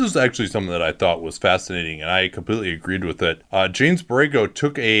 this is actually something that I thought was fascinating, and I completely agreed with it. James Borrego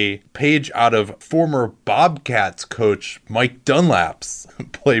took a page out of former Bobcats coach Mike Dunlap's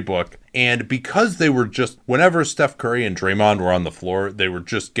playbook. And because they were just, whenever Steph Curry and Draymond were on the floor, they were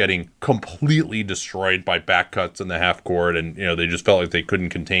just getting completely destroyed by back cuts in the half court. And, they just felt like they couldn't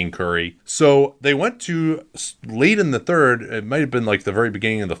contain Curry. So they went to late in the third. It might have been like the very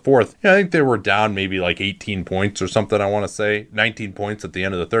beginning of the fourth. I think they were down maybe like 18 points or something, I want to say. 19 points at the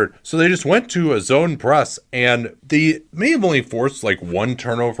end of the third. So they just went to a zone press, and they may have only forced like one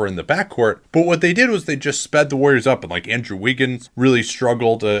turnover in the backcourt. But what they did was they just sped the Warriors up, and like Andrew Wiggins really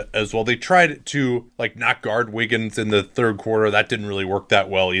struggled as well. They tried to like not guard Wiggins in the third quarter. That didn't really work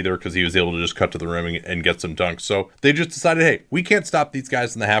that well either, because he was able to just cut to the rim and get some dunks. So they just decided, hey, we can't stop these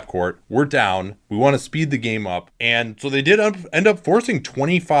guys in the half court. We're down. We want to speed the game up. And so they did end up forcing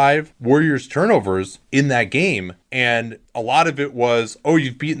 25 Warriors turnovers in that game. And a lot of it was, oh,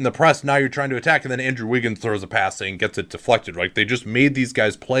 you've beaten the press, now you're trying to attack, and then Andrew Wiggins throws a pass and gets it deflected. Like, they just made these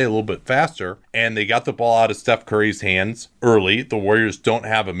guys play a little bit faster, and they got the ball out of Steph Curry's hands early. The Warriors don't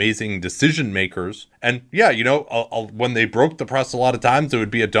have amazing decision makers. And yeah, when they broke the press a lot of times, it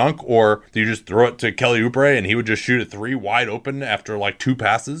would be a dunk, or you just throw it to Kelly Oubre and he would just shoot a three wide open after like two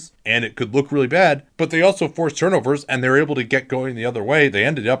passes, and it could look really bad. But they also forced turnovers, and they were able to get going the other way. They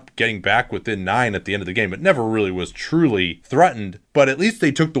ended up getting back within 9 at the end of the game. It never really was truly threatened, but at least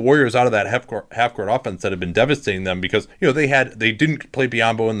they took the Warriors out of that half-court offense that had been devastating them, because they didn't play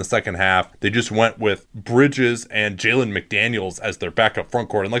Biyombo in the second half. They just went with Bridges and Jalen McDaniels as their backup front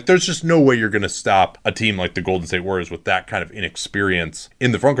court, and like there's just no way you're going to stop a team like the Golden State Warriors with that kind of inexperience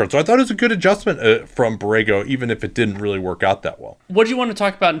in the front court. So I thought it was a good adjustment from Borrego, even if it didn't really work out that well. What do you want to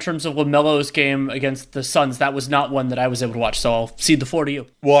talk about in terms of LaMelo's game against the Suns? That was not one that I was able to watch, so I'll cede the floor to you.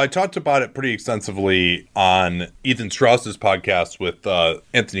 Well, I talked about it pretty extensively on Ethan Strauss's podcast with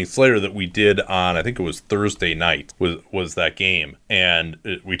Anthony Slater that we did on, I think it was Thursday night, was that game. And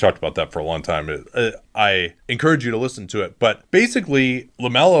we talked about that for a long time. I encourage you to listen to it. But basically,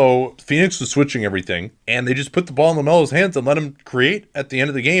 LaMelo, Phoenix was switching everything, and they just put the ball in LaMelo's hands and let him create at the end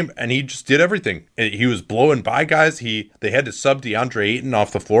of the game, and he just did everything. He was blowing by guys. They had to sub DeAndre Ayton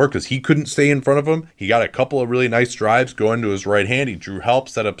off the floor because he couldn't stay in front of him. He got a couple of really nice drives going to his right hand. He drew help,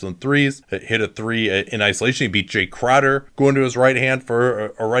 set up some threes, hit a three in isolation. He beat Jay Crowder going to his right hand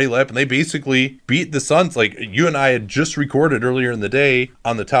for a right layup, and they basically beat the Suns. Like, you and I had just recorded earlier in the day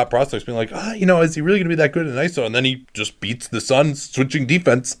on the top prospects being like, is he really going to be that good in ISO? And then he just beats the Suns switching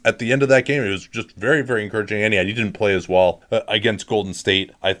defense at the end of that game. It was just very, very encouraging. And yeah, he didn't play as well against Golden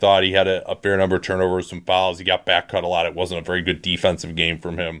State. I thought he had a fair number of turnovers, some fouls. He got back cut a lot. It wasn't a very good defensive game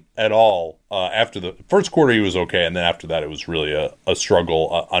from him at all. After the first quarter, he was okay, and then after that, it was really a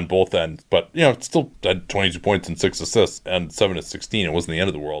struggle on both ends. But, it still had 22 points and 6 assists and 7 to 16. It wasn't the end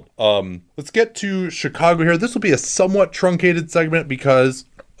of the world. Let's get to Chicago here. This will be a somewhat truncated segment because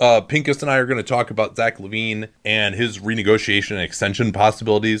Pincus and I are going to talk about Zach LaVine and his renegotiation and extension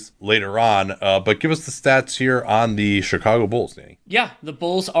possibilities later on. But give us the stats here on the Chicago Bulls, Danny. Yeah, the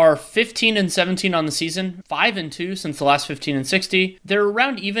Bulls are 15-17 on the season, 5-2 since the last 15 and 60. They're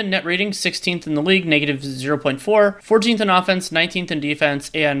around even net rating, 16th in the league, negative 0.4, 14th in offense, 19th in defense,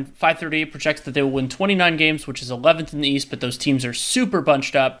 and 538 projects that they will win 29 games, which is 11th in the East, but those teams are super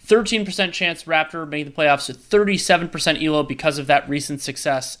bunched up. 13% chance Raptor making the playoffs at 37% ELO because of that recent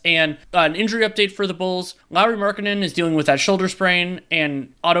success. And an injury update for the Bulls. Lauri Markkanen is dealing with that shoulder sprain,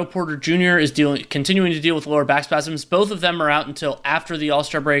 and Otto Porter Jr. is continuing to deal with lower back spasms. Both of them are out until after the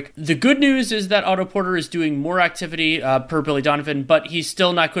All-Star break. The good news is that Otto Porter is doing more activity per Billy Donovan, but he's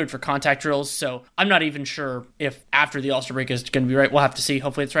still not good for contact drills, so I'm not even sure if after the All-Star break is going to be right. We'll have to see.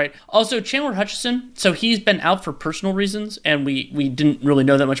 Hopefully it's right. Also, Chandler Hutchison, so he's been out for personal reasons, and we didn't really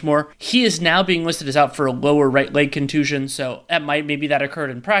know that much more. He is now being listed as out for a lower right leg contusion, so maybe that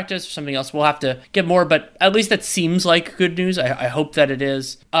occurred in practice or something else. We'll have to get more, but at least that seems like good news. I hope that it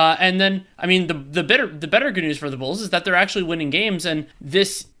is. And then, the better good news for the Bulls is that they're actually winning games, and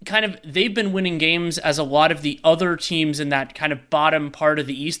they've been winning games as a lot of the other teams in that kind of bottom part of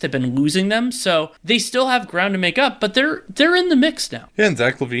the East have been losing them. So they still have ground to make up, but they're in the mix now. Yeah, and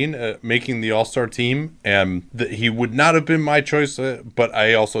Zach LaVine making the All-Star team, and he would not have been my choice, but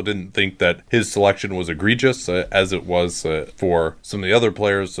I also didn't think that his selection was egregious as it was for some of the other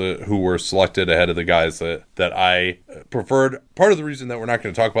players who were selected ahead of the guys that I preferred. Part of the reason that we're not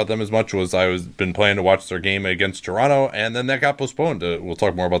going to talk about them as much was I was been planning to watch their game against Toronto, and then that got postponed. We'll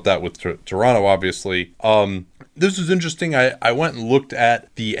talk more about that with Toronto, obviously. this is interesting. I went and looked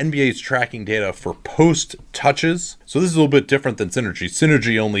at the NBA's tracking data for post touches. So this is a little bit different than Synergy.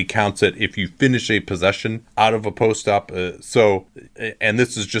 Synergy only counts it if you finish a possession out of a post up. And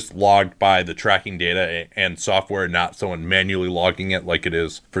this is just logged by the tracking data and software, not someone manually logging it like it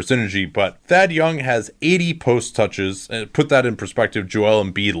is for Synergy. But Thad Young has 80 post touches. Put that in perspective, Joel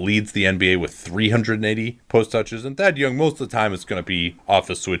Embiid leads the NBA with 380 post touches. And Thad Young, most of the time, is going to be off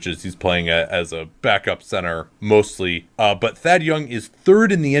the switches. He's playing as a backup center mostly. But Thad Young is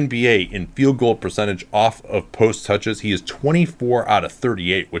third in the NBA in field goal percentage off of post touches. He is 24 out of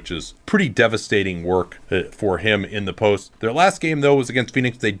 38, which is pretty devastating work for him in the post. Their last game, though, was against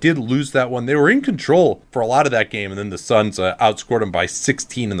Phoenix. They did lose that one. They were in control for a lot of that game, and then the Suns outscored them by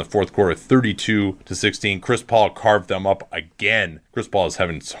 16 in the fourth quarter, 32-16. Chris Paul carved them up again. Chris Paul is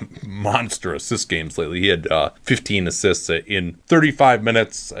having some monster assist games lately. He had 15 assists in 35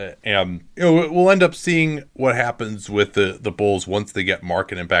 minutes. And we'll end up seeing what happens with the Bulls once they get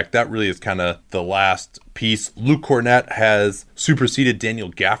Markkanen back. That really is kind of the last piece. Luke Cornett has superseded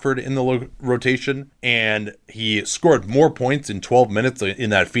Daniel Gafford in the rotation, and he scored more points in 12 minutes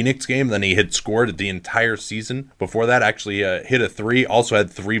in that Phoenix game than he had scored the entire season before that. Actually hit a three, also had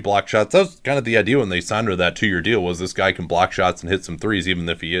 3 block shots. That was kind of the idea when they signed her that 2-year deal, was this guy can block shots and hit some threes, even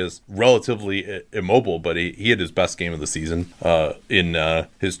if he is relatively immobile. But he had his best game of the season in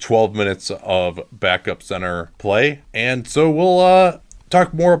his 12 minutes of backup center play. And so we'll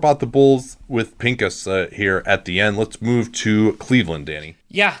talk more about the Bulls with Pincus here at the end. Let's move to Cleveland, Danny.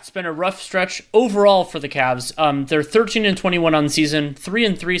 Yeah, it's been a rough stretch overall for the Cavs. They're 13-21 on the season,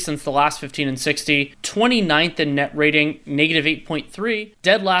 3-3 since the last 15-60, 29th in net rating, negative 8.3,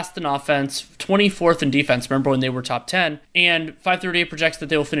 dead last in offense, 24th in defense. Remember when they were top 10? And 538 projects that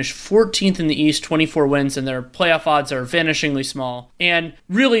they will finish 14th in the East, 24 wins, and their playoff odds are vanishingly small. And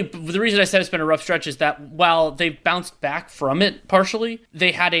really, the reason I said it's been a rough stretch is that while they've bounced back from it partially,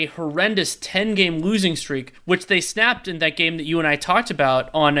 they had a horrendous 10-game losing streak, which they snapped in that game that you and I talked about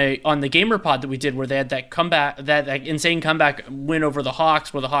on the Gamer Pod that we did, where they had that comeback, that insane comeback win over the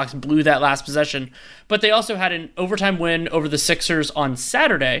Hawks, where the Hawks blew that last possession. But they also had an overtime win over the Sixers on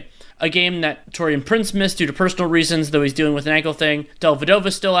Saturday, a game that Taurean Prince missed due to personal reasons, though he's dealing with an ankle thing.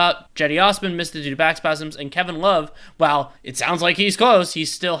 Dellavedova's still out. Jetty Osman missed it due to back spasms. And Kevin Love, while it sounds like he's close, he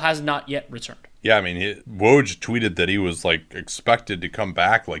still has not yet returned. Yeah, I mean, Woj tweeted that he was expected to come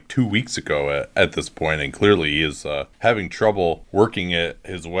back 2 weeks ago at this point, and clearly he is having trouble working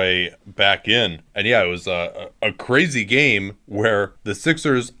his way back in. And yeah, it was a crazy game where the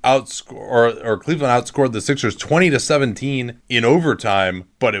Sixers or Cleveland outscored the Sixers 20-17 in overtime,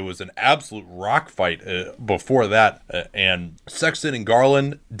 but it was an absolute rock fight before that. And Sexton and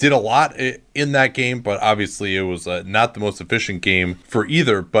Garland did a lot in that game, but obviously it was not the most efficient game for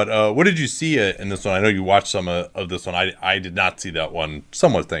either. But what did you see in this one? I know you watched some of this one. I did not see that one,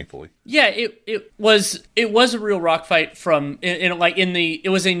 somewhat thankfully. Yeah, it was a real rock fight it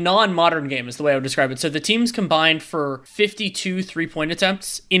was a non-modern game is the way I would describe it. So the teams combined for 52 3-point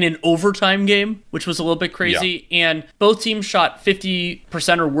attempts in an overtime game, which was a little bit crazy. Yeah. And both teams shot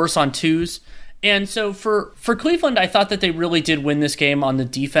 50% or worse on twos. And so for Cleveland, I thought that they really did win this game on the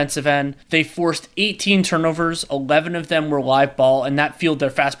defensive end. They forced 18 turnovers, 11 of them were live ball, and that fueled their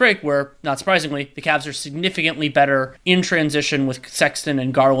fast break where, not surprisingly, the Cavs are significantly better in transition with Sexton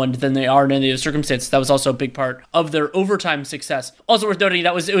and Garland than they are in any other circumstances. That was also a big part of their overtime success. Also worth noting,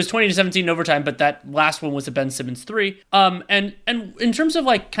 it was 20-17 in overtime, but that last one was a Ben Simmons 3. And in terms of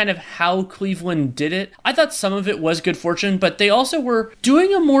kind of how Cleveland did it, I thought some of it was good fortune, but they also were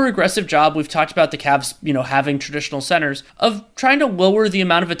doing a more aggressive job. We've talked about the Cavs, having traditional centers, of trying to lower the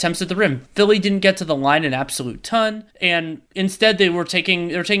amount of attempts at the rim. Philly didn't get to the line an absolute ton, and instead they were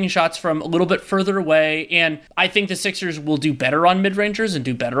taking shots from a little bit further away. And I think the Sixers will do better on mid-rangers and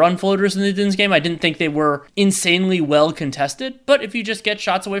do better on floaters than they did in this game. I didn't think they were insanely well contested, but if you just get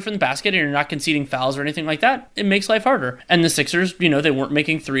shots away from the basket and you're not conceding fouls or anything like that, it makes life harder. And the Sixers, they weren't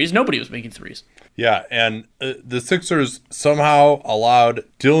making threes. Nobody was making threes. Yeah, and the Sixers somehow allowed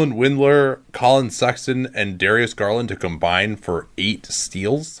Dylan Windler, Colin Sexton, and Darius Garland to combine for 8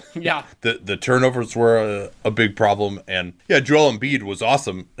 steals. Yeah. The turnovers were a big problem. And yeah, Joel Embiid was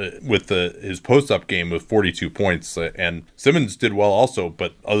awesome with his post-up game with 42 points. And Simmons did well also,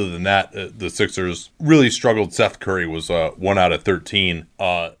 but other than that, the Sixers really struggled. Seth Curry was 1 out of 13.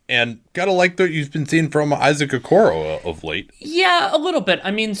 And gotta like what you've been seeing from Isaac Okoro of late. Yeah, a little bit. I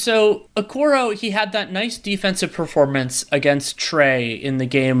mean, so Okoro, he had that nice defensive performance against Trey in the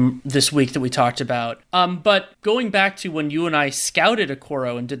game this week that we talked about. But going back to when you and I scouted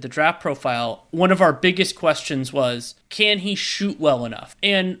Okoro and did the draft profile, one of our biggest questions was, can he shoot well enough?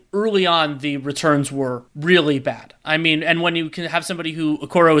 And early on, the returns were really bad. I mean, and when you can have somebody who,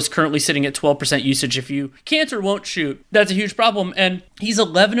 Okoro is currently sitting at 12% usage, if you can't or won't shoot, that's a huge problem. And he's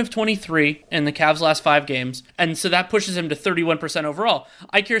 11 of 23 in the Cavs' last 5 games. And so that pushes him to 31% overall.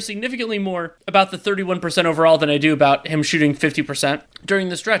 I care significantly more about the 31% overall than I do about him shooting 50% during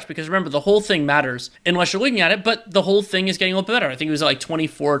the stretch, because remember, the whole thing matters unless you're looking at it, but the whole thing is getting a little bit better. I think it was like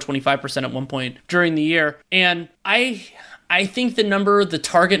 24 or 25% at one point during the year. And I think the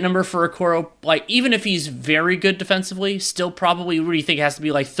target number for Okoro, like, even if he's very good defensively, still probably, what do you think, it has to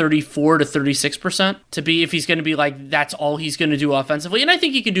be like 34 to 36% to be, if he's going to be like, that's all he's going to do offensively. And I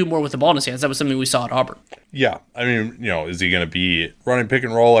think he can do more with the ball in his hands. That was something we saw at Auburn. Yeah. I mean, is he going to be running pick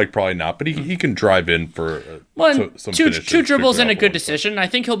and roll? Like, probably not, but he can drive in for some two finishes, dribbles and a good decision. I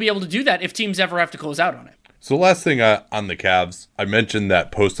think he'll be able to do that if teams ever have to close out on it. So last thing on the Cavs, I mentioned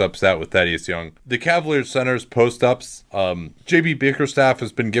that post-up stat with Thaddeus Young. The Cavaliers centers post-ups, JB Bickerstaff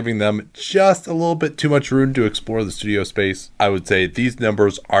has been giving them just a little bit too much room to explore the studio space. I would say these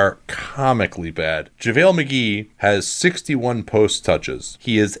numbers are comically bad. JaVale McGee has 61 post touches.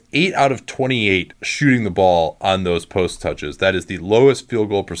 He is 8 out of 28 shooting the ball on those post touches. That is the lowest field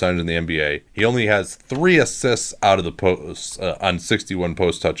goal percentage in the NBA. He only has 3 assists out of the posts on 61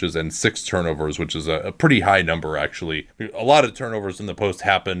 post touches and 6 turnovers, which is a pretty high number, actually. A lot of turnovers in the post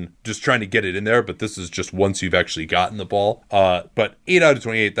happen just trying to get it in there, but this is just once you've actually gotten the ball. But 8 out of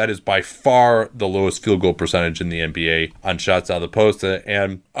 28, that is by far the lowest field goal percentage in the NBA on shots out of the post.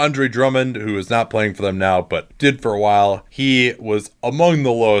 And Andre Drummond, who is not playing for them now, but did for a while, he was among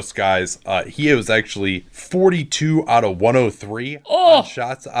the lowest guys. He was actually 42 out of 103 on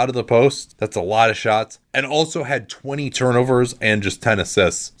shots out of the post. That's a lot of shots. And also had 20 turnovers and just 10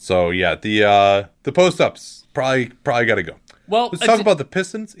 assists. So yeah, the post-ups probably got to go. Well, let's talk about the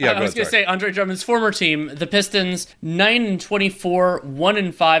Pistons. Yeah, I was going to say, Andre Drummond's former team, the Pistons, 9-24,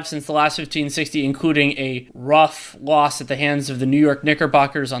 1-5 since the last 15-60, including a rough loss at the hands of the New York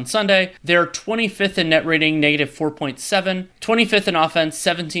Knickerbockers on Sunday. They're 25th in net rating, negative 4.7, 25th in offense,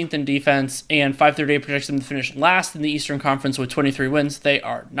 17th in defense, and 538 projects them to finish last in the Eastern Conference with 23 wins. They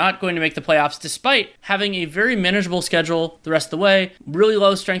are not going to make the playoffs, despite having a very manageable schedule the rest of the way, really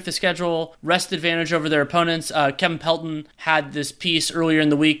low strength of schedule, rest advantage over their opponents. Kevin Pelton had this piece earlier in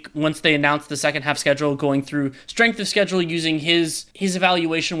the week once they announced the second half schedule, going through strength of schedule using his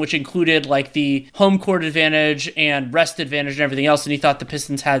evaluation, which included like the home court advantage and rest advantage and everything else. And he thought the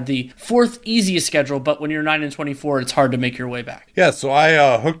Pistons had the 4th easiest schedule, but when you're 9-24, it's hard to make your way back. Yeah, so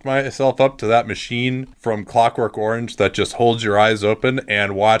I hooked myself up to that machine from Clockwork Orange that just holds your eyes open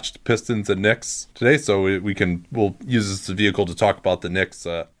and watched Pistons and Knicks today. So we'll use this as a vehicle to talk about the Knicks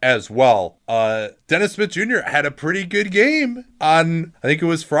as well. Dennis Smith Jr. had a pretty good game on, I think it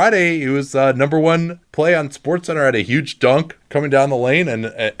was Friday. He was number 1 play on SportsCenter, had a huge dunk coming down the lane. And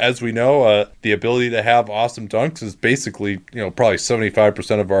as we know, the ability to have awesome dunks is basically, probably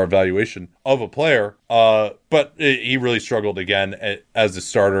 75% of our evaluation of a player. But he really struggled again as a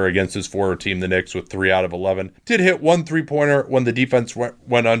starter against his former team, the Knicks, with 3 out of 11. Did hit 1 3-pointer when the defense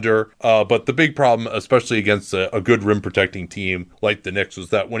went under. But the big problem, especially against a good rim protecting team like the Knicks, was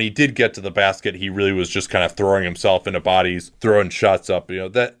that when he did get to the basket, he really was just kind of throwing himself into bodies, throwing shots up.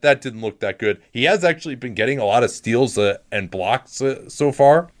 That didn't look that good. He has actually been getting a lot of steals and blocks so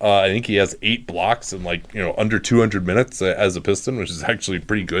far. I think he has 8 blocks in under 200 minutes as a Piston, which is actually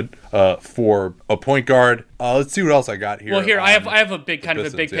pretty good for a point guard. Let's see what else I got here. Well, here I have a big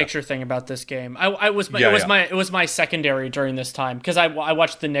picture thing about this game. It was my secondary during this time, because I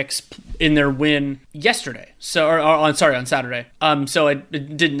watched the Knicks in their win yesterday. So on Saturday. So I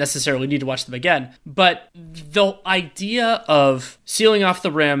didn't necessarily need to watch them again. But the idea of sealing off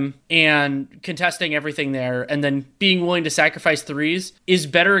the rim and contesting everything there, and then being willing to sacrifice threes, is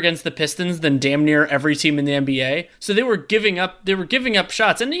better against the Pistons than damn near every team in the NBA. So they were giving up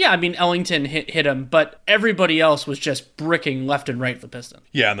shots, and yeah, I mean Ellington hit him, but everybody else was just bricking left and right for the Pistons.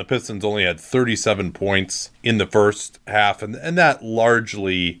 Yeah, and the Pistons only had 37 points in the first half, and that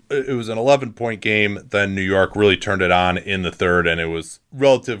largely, it was an 11-point game. Then New York really turned it on in the third, and it was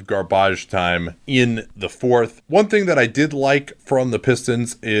relative garbage time in the fourth. One thing that I did like from the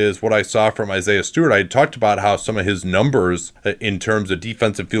Pistons is what I saw from Isaiah Stewart. I had talked about how some of his numbers in terms of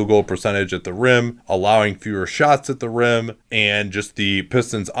defensive field goal percentage at the rim, allowing fewer shots at the rim, and just the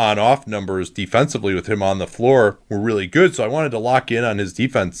Pistons on-off numbers defensively with him on the floor were really good. So I wanted to lock in on his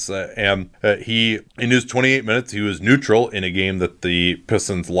defense. And he, in his 28 minutes, he was neutral in a game that the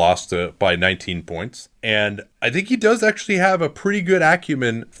Pistons lost by 19 points. And I think he does actually have a pretty good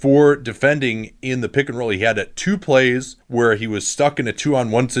acumen for defending in the pick and roll. He had 2 plays where he was stuck in a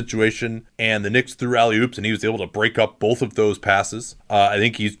 2-on-1 situation and the Knicks threw alley-oops and he was able to break up both of those passes. I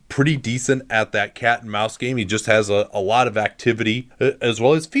think he's pretty decent at that cat and mouse game. He just has a lot of activity as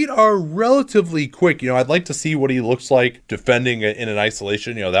well. His feet are relatively quick. I'd like to see what he looks like defending in an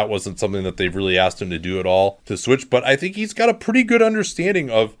isolation. That wasn't something that they've really asked him to do at all to switch, but I think he's got a pretty good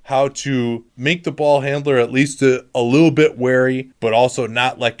understanding of how to make the ball handler at least a little bit wary, but also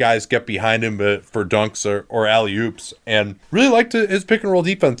not let guys get behind him for dunks or alley-oops. And really liked his pick and roll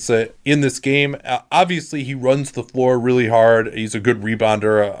defense in this game. Obviously, he runs the floor really hard. He's a good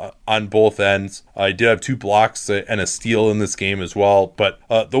rebounder on both ends. He did have 2 blocks and a steal in this game as well. But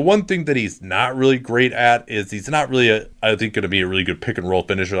the one thing that he's not really great at is he's not really, I think, going to be a really good pick and roll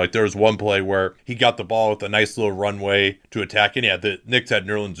finisher. Like there was one play where he got the ball with a nice little runway to attack. And yeah, the Knicks had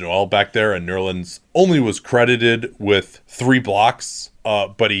Nerlens Noel back there, and Nerlens only was credited with 3 blocks.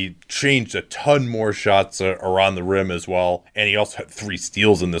 But he changed a ton more shots around the rim as well. And he also had 3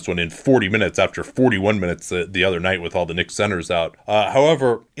 steals in this one in 40 minutes after 41 minutes the other night with all the Knicks centers out.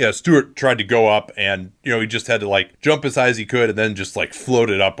 However, Stewart tried to go up and, he just had to jump as high as he could and then just float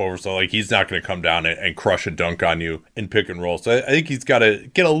it up over. So he's not going to come down and crush a dunk on you in pick and roll. So I think he's got to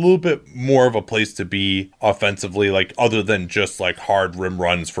get a little bit more of a place to be offensively, other than just hard rim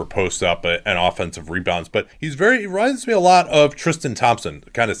runs for post up and offensive rebounds. But he reminds me a lot of Tristan Thompson,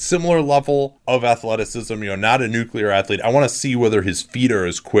 kind of similar level of athleticism, not a nuclear athlete. I want to see whether his feet are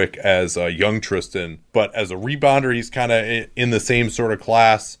as quick as young Tristan, but as a rebounder, he's kind of in the same sort of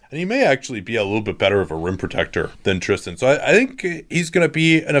class, and he may actually be a little bit better of a rim protector than Tristan. So I think he's going to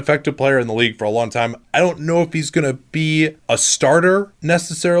be an effective player in the league for a long time. I don't know if he's going to be a starter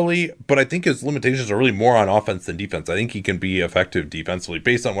necessarily, but I think his limitations are really more on offense than defense. I think he can be effective defensively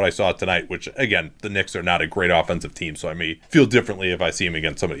based on what I saw tonight, which again, the Knicks are not a great offensive team, so I may feel differently if I see him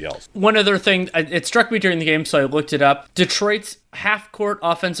against somebody else. One other thing, it struck me during the game, so I looked it up. Detroit's half-court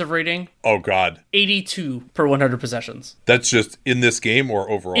offensive rating. Oh, God. 82 per 100 possessions. That's just in this game or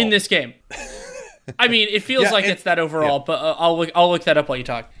overall? In this game. I mean, it feels it's that overall, but I'll look that up while you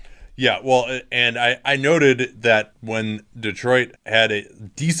talk. Yeah, well, and I noted that when Detroit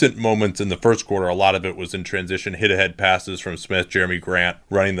had decent moments in the first quarter, a lot of it was in transition, hit-ahead passes from Smith, Jeremy Grant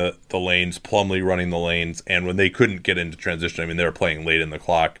running the lanes, Plumlee running the lanes, and when they couldn't get into transition, they were playing late in the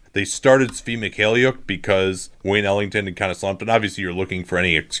clock. They started Svi Mikhailiuk because Wayne Ellington had kind of slumped, and obviously you're looking for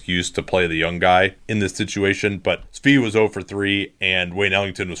any excuse to play the young guy in this situation, but Svi was 0 for 3, and Wayne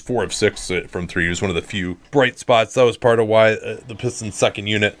Ellington was 4 of 6 from 3. He was one of the few bright spots. That was part of why the Pistons' second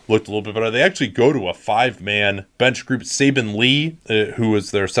unit looked a little bit better. They actually go to a 5-man bench group. Saban Lee, who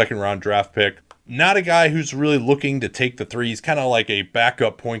was their second-round draft pick, not a guy who's really looking to take the three. He's kind of like a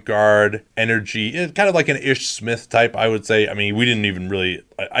backup point guard, energy, kind of like an Ish Smith type, I would say. I mean, we didn't even really,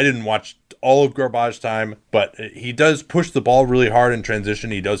 I didn't watch all of garbage time, but he does push the ball really hard in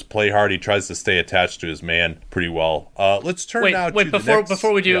transition. He does play hard. He tries to stay attached to his man pretty well. Let's turn now to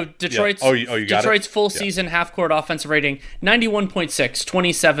before we do, Detroit's Detroit's full season half-court offensive rating, 91.6,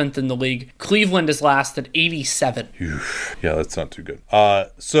 27th in the league. Cleveland is last at 87. Yeah, that's not too good.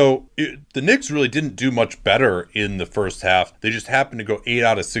 The Knicks really didn't do much better in the first half. They just happened to go 8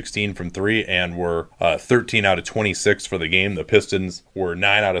 out of 16 from 3 and were 13 out of 26 for the game. The Pistons were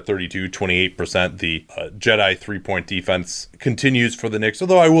 9 out of 32, 28%. The Jedi three-point defense continues for the Knicks,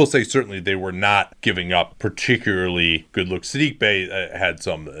 although I will say certainly they were not giving up particularly good looks. Sadiq Bey had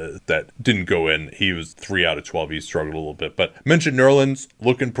some that didn't go in. He was 3 out of 12. He struggled a little bit. But mentioned Nerlens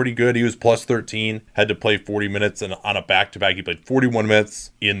looking pretty good. He was plus 13, had to play 40 minutes, and on a back-to-back he played 41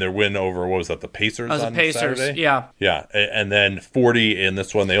 minutes in their win over, what was that, the Pacers on Saturday? Yeah. Yeah, and then 40 in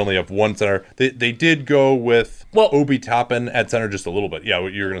this one. They only have one center. They did go with Obi Toppin at center just a little bit. Yeah,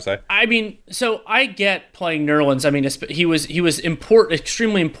 what you were going to say? I mean, so I get playing Nerlens. I mean, he was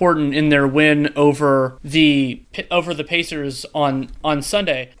extremely important in their win over the Pacers on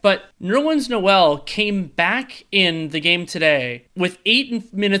Sunday. But Nerlens Noel came back in the game today with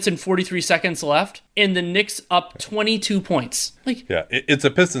 8 minutes and 43 seconds left and the Knicks up 22 points. Yeah, it's a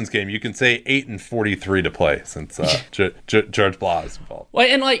Pistons game. You can say 8-43 to play since George Blah is involved. Well,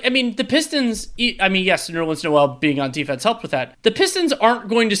 and the Pistons, yes, Nerlens Noel being on defense helped with that. The Pistons aren't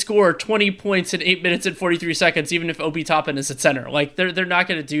going to score 20 points in 8 minutes and 43 seconds, even if Obi Toppin is at center. They're not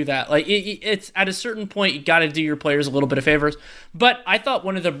going to do that. It's at a certain point, you got to do your players a little bit of favors. But I thought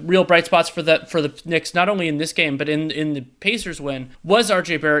one of the real bright spots for the Knicks, not only in this game, but in the Pacers win, was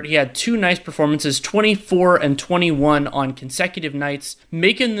RJ Barrett. He had two nice performances, 24 and 21 on consecutive nights,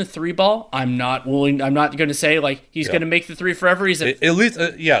 making the three ball. I'm not going to say he's going to make the three forever. He's at least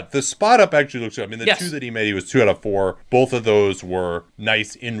the spot up actually looks good. I mean, the two that he made, he was 2 out of 4. Both of those were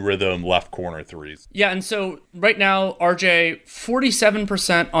nice in rhythm left corner threes. Yeah, and so right now RJ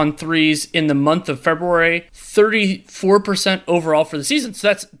 47% on threes in the month of February, 34% overall for the season.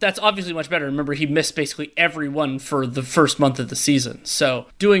 So that's obviously much better. Remember, he missed basically every one for the first month of the season. So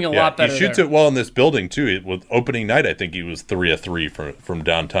doing a lot better. He shoots it well in this building too. With opening night, I think he was 3 of 3 from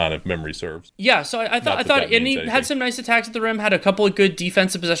downtown, if memory serves. Yeah, so I thought, and he had some nice attacks at the rim. Had a couple of good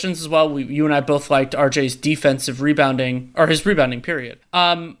defensive possessions as well. You and I both liked RJ's defensive rebounding, or his rebounding period.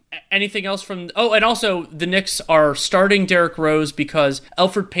 Anything else from... Oh, and also the Knicks are starting Derrick Rose because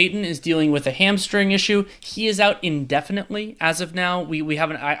Elfrid Payton is dealing with a hamstring issue. He is out indefinitely as of now. We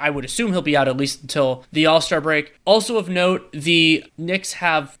haven't... I would assume he'll be out at least until the All-Star break. Also of note, the Knicks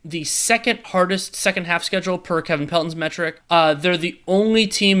have the second hardest second half schedule per Kevin Pelton's metric. They're the only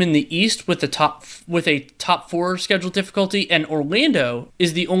team in the East with a top 4 schedule difficulty, and Orlando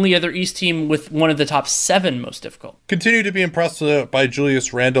is the only other East team with one of the top 7 most difficult. Continue to be impressed by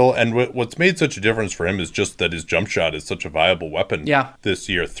Julius Randle, and what's made such a difference for him is just that his jump shot is such a viable weapon this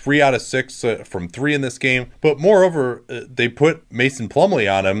year. 3 out of 6 from 3 in this game, but moreover, they put Mason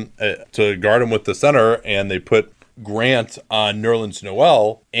Plumlee on him to guard him with the center, and they put Grant on Nerlens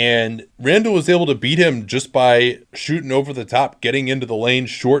Noel, and Randall was able to beat him just by shooting over the top, getting into the lane,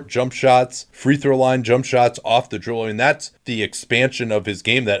 short jump shots, free throw line jump shots off the dribble. I mean, that's the expansion of his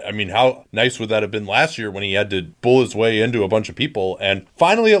game. How nice would that have been last year when he had to bull his way into a bunch of people? And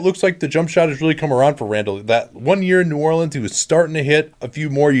finally, it looks like the jump shot has really come around for Randall. That one year in New Orleans, he was starting to hit a few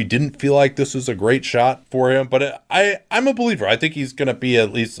more. You didn't feel like this was a great shot for him, but I'm a believer. I think he's going to be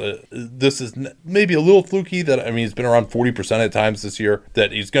at least, this is maybe a little fluky he's been around 40% at times this year,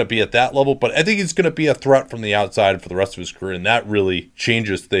 that he's going to be at that level, but I think he's going to be a threat from the outside for the rest of his career, and that really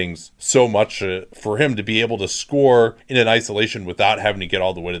changes things so much for him to be able to score in an isolation without having to get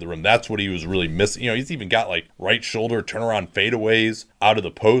all the way to the rim. That's what he was really missing. He's even got right shoulder turnaround fadeaways out of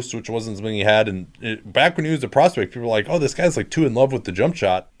the post, which wasn't something he had. And back when he was a prospect, people were like, oh, this guy's too in love with the jump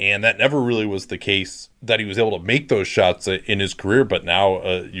shot, and that never really was the case, that he was able to make those shots in his career. But now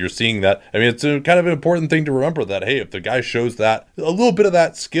you're seeing that. It's a kind of an important thing to remember, that hey, if the guy shows that a little bit of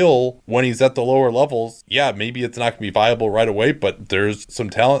that skill when he's at the lower levels, maybe it's not going to be viable right away, but there's some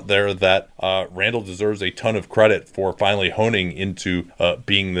talent there that Randall deserves a ton of credit for finally honing into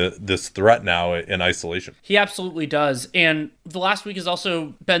being this threat now in isolation. He absolutely does. And the last week has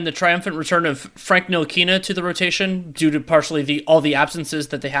also been the triumphant return of Frank Ntilikina to the rotation due to partially all the absences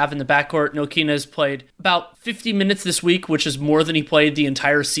that they have in the backcourt. Ntilikina has played about 50 minutes this week, which is more than he played the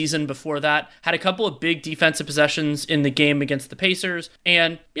entire season before that. Had a couple of big defensive possessions in the game against the Pacers.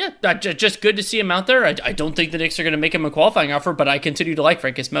 And just good to see him out there. I don't think the Knicks are going to make him a qualifying offer, but I continue to like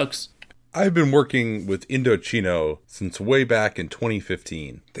Frankie Smokes. I've been working with Indochino since way back in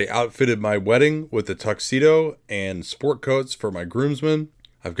 2015. They outfitted my wedding with a tuxedo and sport coats for my groomsmen.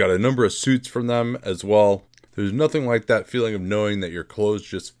 I've got a number of suits from them as well. There's nothing like that feeling of knowing that your clothes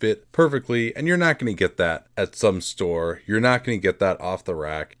just fit perfectly, and you're not going to get that at some store. You're not going to get that off the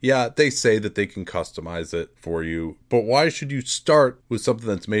rack. Yeah, they say that they can customize it for you, but why should you start with something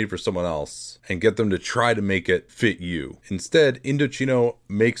that's made for someone else and get them to try to make it fit you? Instead, Indochino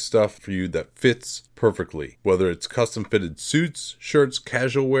makes stuff for you that fits perfectly. Whether it's custom fitted suits, shirts,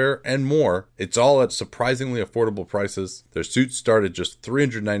 casual wear, and more, it's all at surprisingly affordable prices. Their suits start at just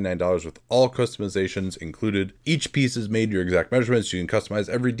 $399 with all customizations included. Each piece is made to your exact measurements. You can customize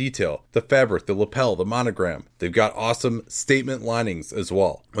every detail, the fabric, the lapel, the monogram. They've got awesome statement linings as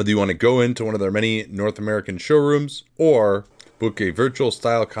well. Whether you want to go into one of their many North American showrooms or book a virtual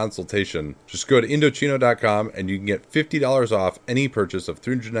style consultation, just go to Indochino.com and you can get $50 off any purchase of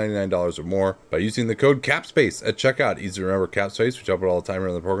 $399 or more by using the code CAPSPACE at checkout. Easy to remember, CAPSPACE, which I put all the time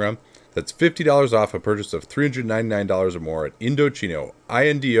around the program. That's $50 off a purchase of $399 or more at Indochino,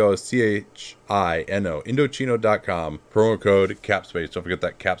 Indochino.com. Indochino.com, promo code CAPSPACE. Don't forget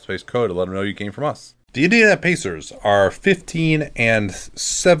that CAPSPACE code to let them know you came from us. The Indiana Pacers are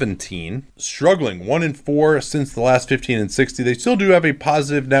 15-17, struggling 1-4 since the last 15-60. They still do have a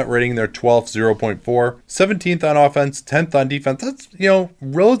positive net rating. They're 12th, 0.4, 17th on offense, 10th on defense. That's,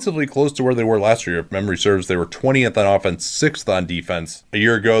 relatively close to where they were last year. If memory serves, they were 20th on offense, 6th on defense. A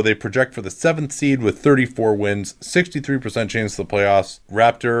year ago, they project for the 7th seed with 34 wins, 63% chance of the playoffs.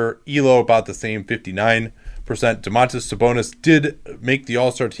 Raptor, Elo about the same, 59%. Domantas Sabonis did make the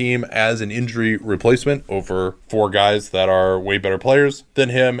All-Star team as an injury replacement over 4 guys that are way better players than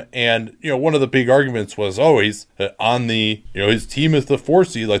him. And, one of the big arguments was, he's on the, his team is the 4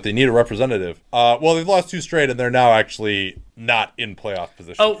 seed, like they need a representative. Well, they've lost 2 straight and they're now actually not in playoff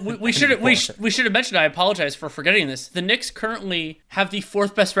position. Oh, we should have mentioned, I apologize for forgetting this. The Knicks currently have the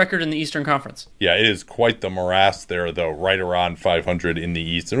 4th best record in the Eastern Conference. Yeah, it is quite the morass there, though, right around 500 in the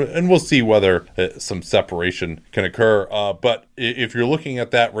East. And we'll see whether some separation can occur. But if you're looking at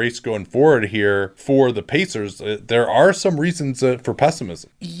that race going forward here for the Pacers, there are some reasons for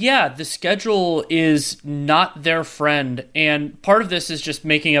pessimism. Yeah, the schedule is not their friend. And part of this is just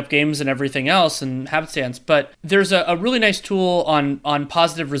making up games and everything else and happenstance. But there's a really nice tool on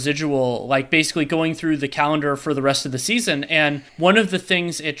positive residual, like basically going through the calendar for the rest of the season. And one of the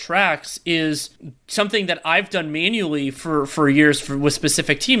things it tracks is something that I've done manually for years with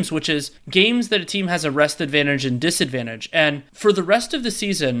specific teams, which is games that a team has a rest advantage and disadvantage. And for the rest of the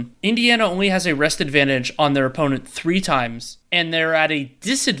season, Indiana only has a rest advantage on their opponent 3 times. And they're at a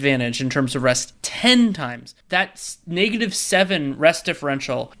disadvantage in terms of rest 10 times. That -7 rest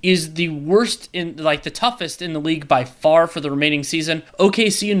differential is the worst the toughest in the league by far for the remaining season.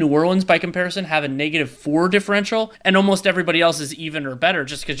 OKC and New Orleans, by comparison, have a -4 differential, and almost everybody else is even or better,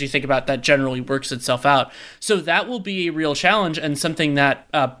 just because you think about that generally works itself out. So that will be a real challenge, and something that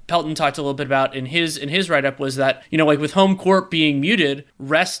Pelton talked a little bit about in his write-up was that, with home court being muted,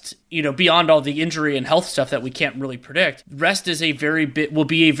 rest, beyond all the injury and health stuff that we can't really predict, rest is will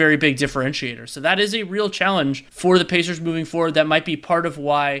be a very big differentiator. So that is a real challenge for the Pacers moving forward. That might be part of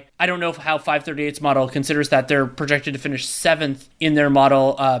why, I don't know how 538's model considers that they're projected to finish 7th in their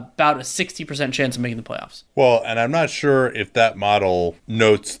model, about a 60% chance of making the playoffs. Well, and I'm not sure if that model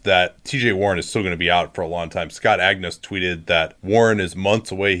notes that TJ Warren is still going to be out for a long time. Scott Agnes tweeted that Warren is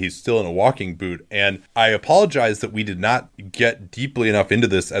months away. He's still in a walking boot. And I apologize that we did not get deeply enough into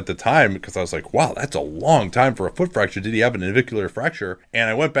this at the time, because I was like, wow, that's a long time for a foot fracture. Did he have a navicular fracture? And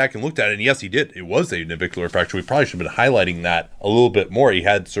I went back and looked at it, and yes, he did. It was a navicular fracture. We probably should have been highlighting that a little bit more. He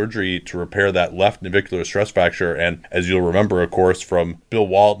had surgery to repair that left navicular stress fracture, and as you'll remember, of course, from Bill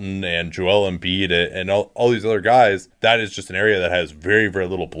Walton and Joel Embiid and all these other guys, that is just an area that has very, very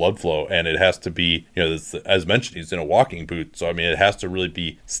little blood flow, and it has to be, as mentioned, he's in a walking boot, so it has to really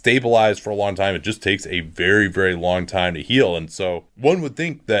be stabilized for a long time. It just takes a very, very long time to heal, and so one would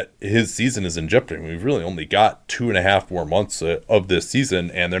think that his season is in jeopardy. We've really only got 2.5 more months of this season,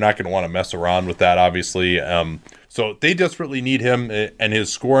 and they're not going to want to mess around with that, obviously. So they desperately need him, and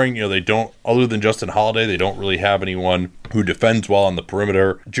his scoring, they don't, other than Justin Holiday, they don't really have anyone who defends well on the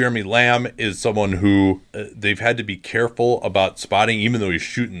perimeter. Jeremy Lamb is someone who they've had to be careful about spotting, even though he's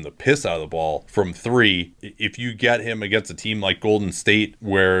shooting the piss out of the ball from 3. If you get him against a team like Golden State,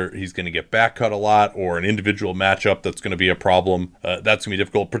 where he's going to get back cut a lot, or an individual matchup that's going to be a problem, that's going to be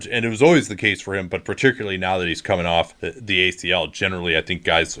difficult. And it was always the case for him, but particularly now that he's coming off the ACL, generally I think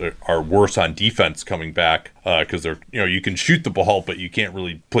guys are worse on defense coming back, because they're, you can shoot the ball, but you can't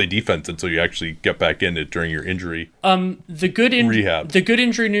really play defense until you actually get back in it during your injury. The good rehab. The good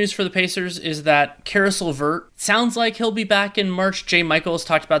injury news for the Pacers is that Karis LeVert sounds like he'll be back in March. Jay Michaels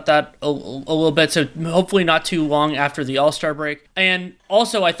talked about that a little bit, so hopefully not too long after the All-Star break. And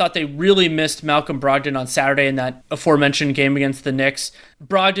also, I thought they really missed Malcolm Brogdon on Saturday in that aforementioned game against the Knicks.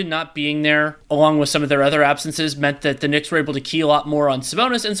 Brogdon not being there, along with some of their other absences, meant that the Knicks were able to key a lot more on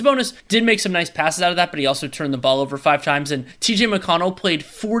Sabonis, and Sabonis did make some nice passes out of that, but he also turned the ball over 5 times, and TJ McConnell played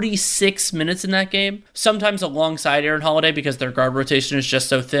 46 minutes in that game, sometimes alongside Aaron Holiday because their guard rotation is just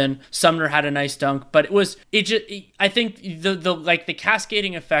so thin. Sumner had a nice dunk, but I think the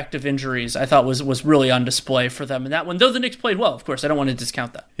cascading effect of injuries I thought was really on display for them in that one, though the Knicks played well, of course. I don't want to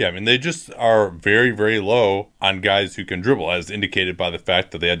discount that. Yeah, they just are very, very low on guys who can dribble, as indicated by the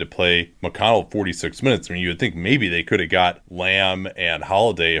fact that they had to play McConnell 46 minutes. You would think maybe they could have got Lamb and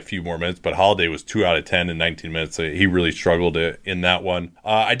Holiday a few more minutes, but Holiday was 2 out of 10 in 19 minutes. He really struggled in that one.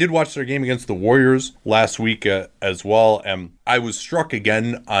 I did watch their game against the Warriors last week as well, and I was struck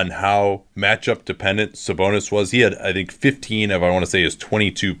again on how matchup dependent Sabonis was. He had, I think, 15 of, I want to say, his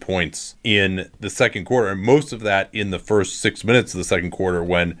 22 points in the second quarter. And most of that in the first 6 minutes of the second quarter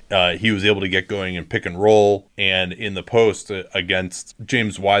when he was able to get going in pick and roll and in the post against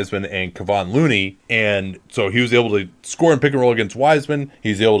James Wiseman and Kevon Looney. And so he was able to score in pick and roll against Wiseman.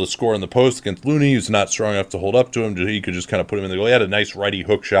 He was able to score in the post against Looney, who's not strong enough to hold up to him. He could just kind of put him in the goal. He had a nice righty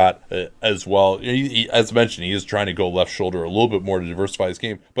hook shot as well. As mentioned, he is trying to go left shoulder a little bit more to diversify his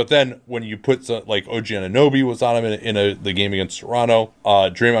game. But then when you put like OG Anunoby was on him in the game against Toronto,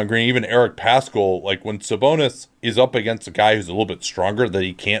 Draymond Green, even Eric Paschall, like when Sabonis is up against a guy who's a little bit stronger, that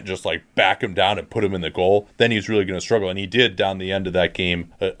he can't just like back him down and put him in the goal, then he's really going to struggle. And he did down the end of that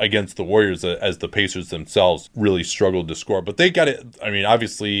game against the Warriors as the Pacers themselves really struggled to score. But they got it. I mean,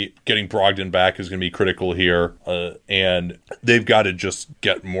 obviously getting Brogdon back is going to be critical here. And they've got to just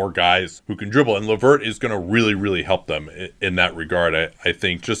get more guys who can dribble. And LeVert is going to really, really help them in that regard, I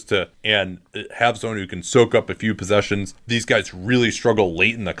think, just to and have someone who can soak up a few possessions. These guys really struggle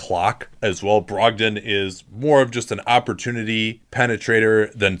late in the clock as well. Brogdon is more of just an opportunity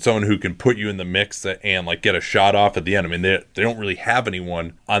penetrator than someone who can put you in the mix and like get a shot off at the end. I mean, they don't really have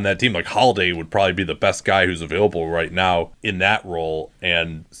anyone on that team. Like Holiday would probably be the best guy who's available right now in that role.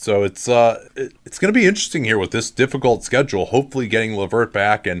 And so it's going to be interesting here with this difficult schedule. Hopefully getting LeVert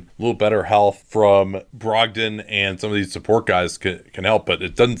back and a little better health from Brogdon and some of these support guys can help. But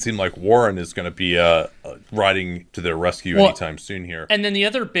it doesn't seem like Warren is going to be riding to their rescue anytime soon here. And then the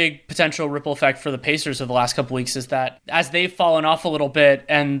other big potential ripple effect for the Pacers of the last couple weeks is that as they've fallen off a little bit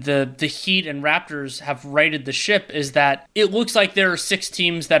and the Heat and Raptors have righted the ship, is that it looks like there are 6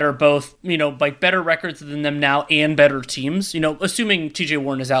 teams that are both, like better records than them now and better teams, assuming TJ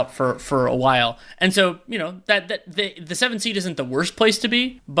Warren is out for a while. And so, that the 7 seed isn't the worst place to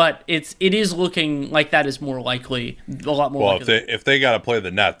be, but it is looking like that is more likely, a lot more likely. Well, if they got to play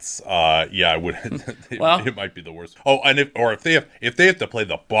the Nets, I would. It might be the worst. Oh, and if they have to play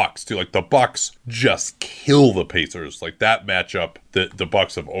the Bucks too, like the Bucks just kill the Pacers, like that matchup. The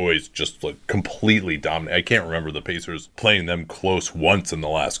Bucks have always just like completely dominated. I can't remember the Pacers playing them close once in the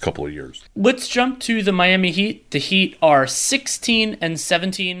last couple of years. Let's jump to the Miami Heat. The Heat are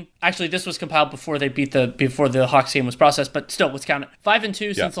 16-17. Actually, this was compiled before the Hawks game was processed, but still, let's count it.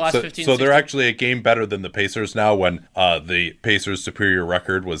 5-2 since the last 15. So they're actually a game better than the Pacers now. When the Pacers' superior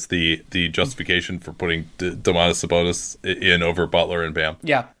record was the justification for putting Domantas Sabonis in over Butler and Bam.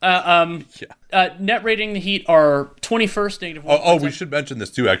 Yeah. Net rating, the Heat are 21st, negative 1. We should mention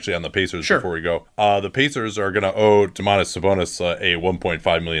this too, actually, on the Pacers before we go. The Pacers are going to owe Domantas Sabonis a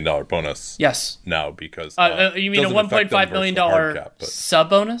 $1.5 million bonus. Yes. Now, because you mean a $1.5 million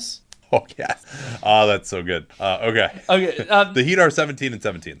sub bonus? Oh, yeah. That's so good. Okay. The Heat are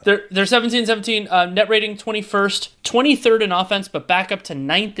 17-17. They're 17-17. Net rating 21st, 23rd in offense, but back up to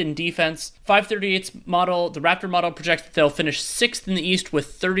 9th in defense. 538's model, the Raptor model projects that they'll finish 6th in the East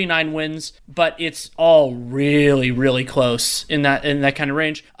with 39 wins, but it's all really, really close in that kind of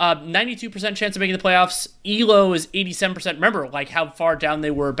range. 92% chance of making the playoffs. ELO is 87%. Remember, like how far down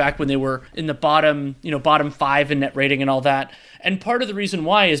they were back when they were in the bottom 5 in net rating and all that. And part of the reason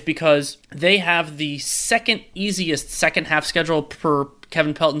why is because they have the second easiest second half schedule per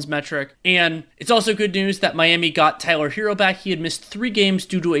Kevin Pelton's metric. And it's also good news that Miami got Tyler Hero back. He had missed 3 games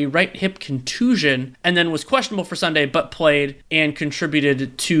due to a right hip contusion and then was questionable for Sunday, but played and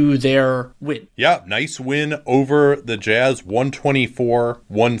contributed to their win. Yeah, nice win over the Jazz,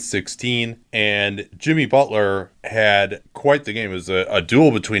 124-116. And Jimmy Butler had quite the game. It was a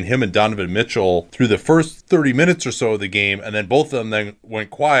duel between him and Donovan Mitchell through the first 30 minutes or so of the game, and then both of them then went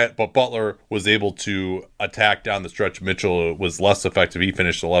quiet, but Butler was able to attack down the stretch. Mitchell was less effective. He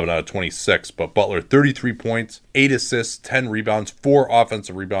finished 11 out of 26, but Butler 33 points, 8 assists, 10 rebounds, 4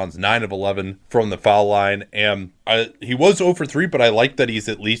 offensive rebounds, 9 of 11 from the foul line. And he was 0 for 3, but I like that he's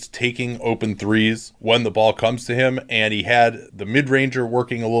at least taking open threes when the ball comes to him. And he had the mid-ranger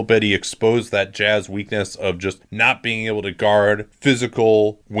working a little bit. He exposed that Jazz weakness of just not being able to guard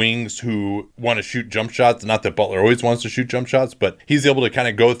physical wings who want to shoot jump shots. Not that Butler always wants to shoot jump shots, but he's able to kind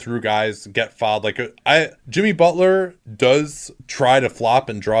of go through guys, get fouled. Jimmy Butler does try to flop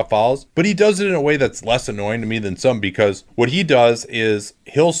and draw fouls, but he does it in a way that's less annoying to me than some, because what he does is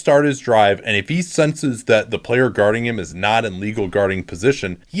he'll start his drive, and if he senses that the player guarding him is not in legal guarding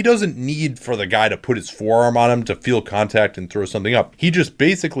position, he doesn't need for the guy to put his forearm on him to feel contact and throw something up. He just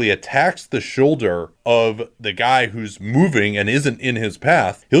basically attacks the shoulder of the guy who's moving and isn't in his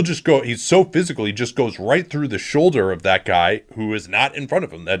path. He'll just go, he's so physical, he just goes right through the shoulder of that guy who is not in front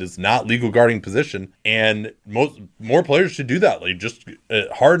of him. That is not legal guarding position. And more players should do that. Like just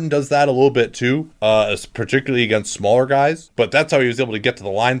Harden does that a little bit too, particularly against smaller guys. But that's how he was able to get to the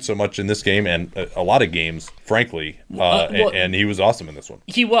line so much in this game and a lot of games, frankly. And he was awesome in this one.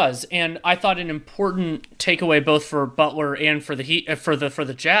 He was, and I thought an important takeaway both for Butler and for the Heat, for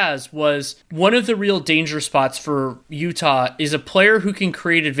the Jazz, was one of the real danger spots for Utah is a player who can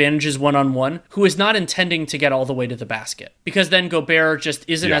create advantages one-on-one who is not intending to get all the way to the basket, because then Gobert just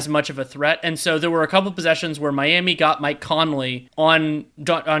isn't as much of a threat. And so there were a couple possessions where Miami got Mike Conley on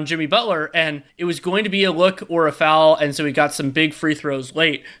Jimmy Butler, and it was going to be a look or a foul, and so he got some big free throws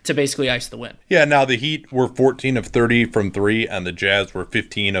late to basically ice the win. Yeah, now the Heat were 14 of 30 from three, and the Jazz were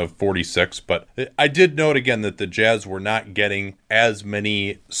 15 of 46, but I did note again that the Jazz were not getting as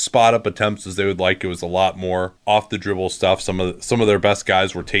many spot-up attempts as they would like. It was a lot more off-the-dribble stuff. Some of their best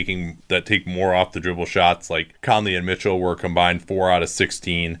guys were take more off-the-dribble shots, like Conley and Mitchell were combined 4 out of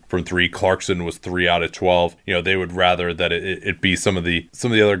 16 from three. Clarkson was 3 out of 12. You know, they would rather that it be some of the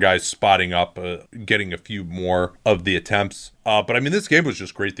other guys spotting up, getting a few more of the attempts. But I mean, this game was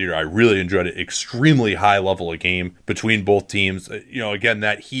just great theater. I really enjoyed it. Extremely high level of game between both teams. Again,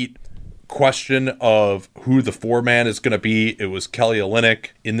 that Heat question of who the four-man is going to be. It was Kelly Olynyk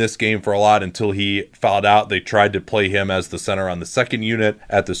in this game for a lot until he fouled out. They tried to play him as the center on the second unit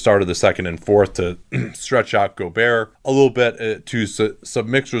at the start of the second and fourth to stretch out Gobert a little bit to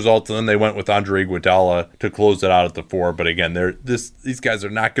some mixed results, and then they went with Andre Iguodala to close it out at the four. But again, these guys are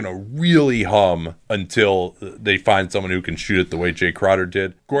not going to really hum until they find someone who can shoot it the way Jay Crowder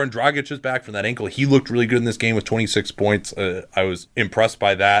did. Goran Dragic is back from that ankle. He looked really good in this game with 26 points. I was impressed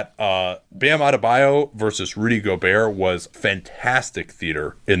by that. Bam Adebayo versus Rudy Gobert was fantastic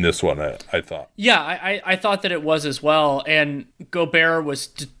theater in this one, I thought. Yeah, I thought that it was as well. And Gobert was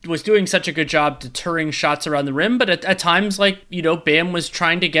doing such a good job deterring shots around the rim, but at times, Bam was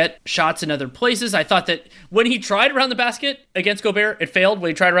trying to get shots in other places. I thought that when he tried around the basket against Gobert, it failed. When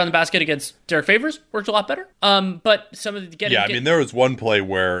he tried around the basket against Derek Favors, worked a lot better. But some of the there was one play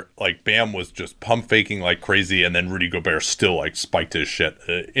where Bam was just pump faking like crazy, and then Rudy Gobert still spiked his shit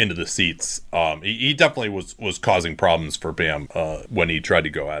into the seats. He definitely was causing problems for Bam when he tried to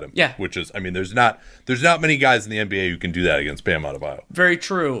go at him. Yeah, which is, there's not many guys in the NBA who can do that against Bam Adebayo. Very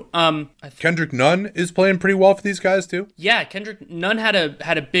true. Kendrick Nunn is playing pretty well for these guys too. Yeah, Kendrick Nunn had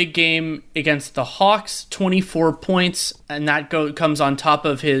a big game against the Hawks, 24 points, and that comes on top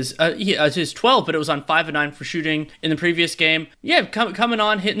of his 12, but it was on 5 of 9 for shooting in the previous game. Yeah, coming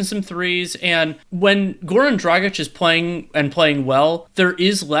on, hitting some threes, and when Goran Dragic is playing well, there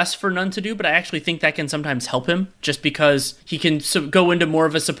is less for Nunn to do, but I actually think that can sometimes help him just because he can go into more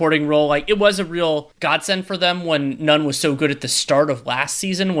of a supporting role. It was a real godsend for them when Nunn was so good at the start of last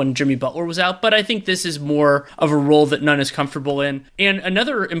season when Jimmy Butler was out, but I think this is more of a role that Nunn is comfortable in. And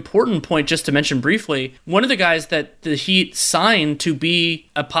another important point just to mention briefly, one of the guys that the Heat signed to be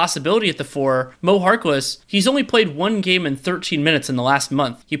a possibility at the four, Mo Harkless, he's only played one game in 13 minutes in the last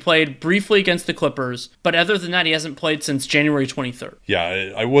month. He played briefly against the Clippers, but other than that, he hasn't played since January 23rd.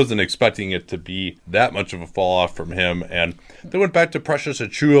 Yeah, I wasn't expecting it to be that much of a fall off from him, and they went back to Precious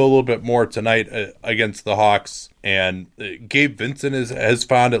Achiuwa a little bit more tonight against the Hawks. And Gabe Vincent has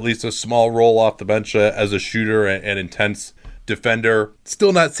found at least a small role off the bench as a shooter and intense defender.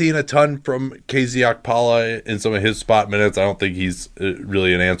 Still not seeing a ton from KZ Okpala in some of his spot minutes. I don't think he's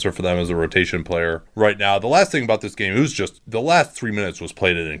really an answer for them as a rotation player right now. The last thing about this game, it was just the last 3 minutes was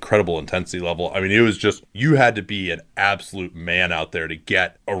played at an incredible intensity level. It was just, you had to be an absolute man out there to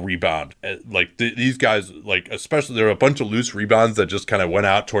get a rebound. These guys, especially there were a bunch of loose rebounds that just kind of went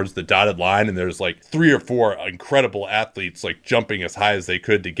out towards the dotted line, and there's 3 or 4 incredible athletes jumping as high as they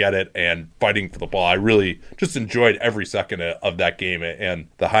could to get it and fighting for the ball. I really just enjoyed every second of that game and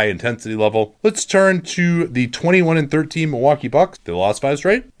the high intensity level. Let's turn to the 21-13 Milwaukee Bucks. They lost 5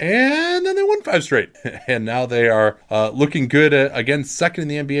 straight, and then they won 5 straight. And now they are looking good again,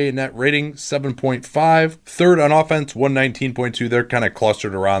 second in the NBA in net rating, 7.5. Third on offense, 119.2. They're kind of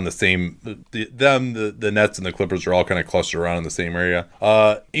clustered around the same. The Nets and the Clippers are all kind of clustered around in the same area.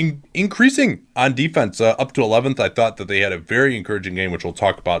 Increasing on defense, up to 11th. I thought that they had a very encouraging game, which we'll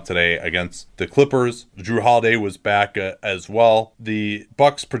talk about today against the Clippers. Drew Holiday was back as as well. The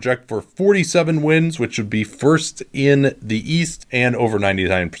Bucks project for 47 wins, which would be first in the East and over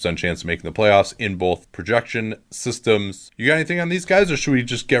 99% chance of making the playoffs in both projection systems. You got anything on these guys, or should we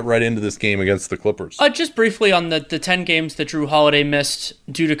just get right into this game against the Clippers? Just briefly on the 10 games that Drew Holiday missed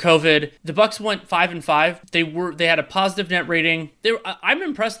due to COVID. The Bucks went 5-5. They had a positive net rating. I'm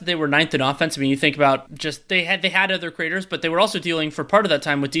impressed that they were ninth in offense. I mean, you think about just they had other creators, but they were also dealing for part of that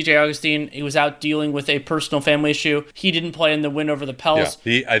time with DJ Augustine. He was out dealing with a personal family issue. He didn't play in the win over the Pels.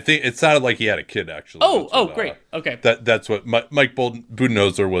 Yeah, I think it sounded like he had a kid, actually. Great. Okay. That's what Mike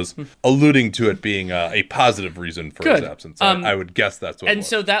Budenholzer was alluding to, it being a positive reason for his absence. I would guess that's what it was. And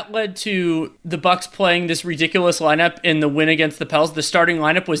so that led to the Bucks playing this ridiculous lineup in the win against the Pels. The starting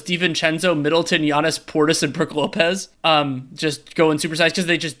lineup was DiVincenzo, Middleton, Giannis, Portis, and Brook Lopez. Just going supersized because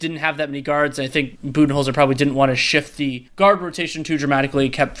they just didn't have that many guards. I think Budenholzer probably didn't want to shift the guard rotation too dramatically,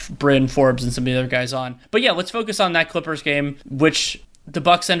 kept Bryn, Forbes, and some of the other guys on. But yeah, let's focus on that Clippers game, which the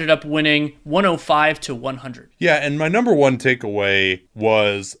Bucks ended up winning 105-100. Yeah, and my number one takeaway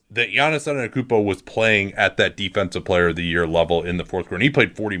was that Giannis Antetokounmpo was playing at that defensive player of the year level in the fourth quarter. And he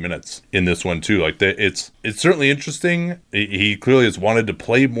played 40 minutes in this one too. Like it's certainly interesting. He clearly has wanted to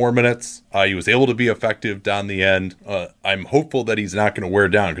play more minutes. He was able to be effective down the end. I'm hopeful that he's not going to wear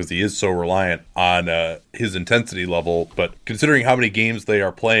down because he is so reliant on his intensity level. But considering how many games they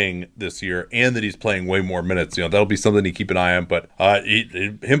are playing this year and that he's playing way more minutes, that'll be something to keep an eye on. But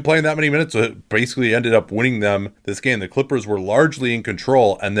him playing that many minutes basically ended up winning them this game. The Clippers were largely in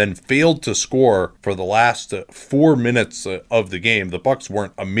control and then failed to score for the last 4 minutes of the game. The Bucks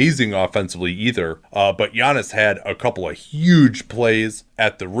weren't amazing offensively either, but Giannis had a couple of huge plays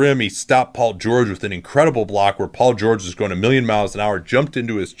at the rim. He stopped Paul George with an incredible block where Paul George was going a million miles an hour, jumped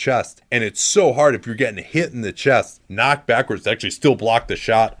into his chest, and it's so hard if you're getting hit in the chest, knocked backwards, to actually still block the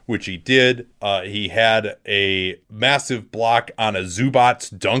shot, which he did. He had a massive block on a Zubac's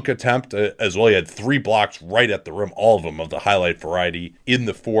dunk attempt as well. He had 3 blocks right at the rim, all of them of the highlight variety in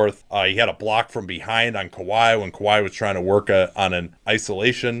the fourth. He had a block from behind on Kawhi when Kawhi was trying to work on an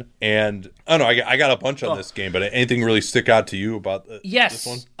isolation. And I don't know, I got a bunch on this game, but anything really stick out to you about this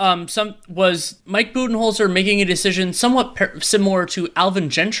one? Some was Mike Budenholzer making a decision somewhat similar to Alvin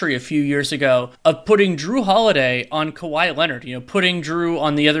Gentry a few years ago of putting Drew Holiday on Kawhi Leonard, putting Drew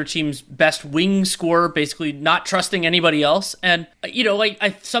on the other team's best wing scorer, basically not trusting anybody else. And,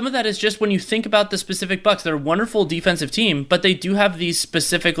 some of that is just when you think about the specific Bucks, they're a wonderful defensive team, but they do have these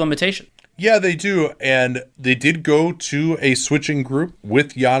specific limitations. Yeah, they do. And they did go to a switching group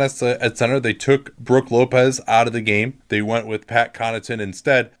with Giannis at center. They took Brook Lopez out of the game. They went with Pat Connaughton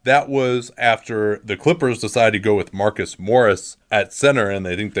instead. That was after the Clippers decided to go with Marcus Morris at center, and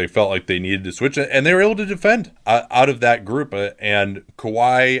I think they felt like they needed to switch it, and they were able to defend out of that group. And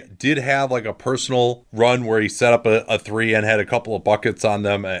Kawhi did have like a personal run where he set up a 3 and had a couple of buckets on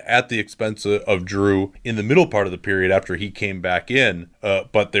them at the expense of Drew in the middle part of the period after he came back in,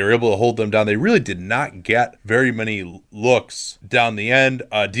 but they were able to hold them down. They really did not get very many looks down the end.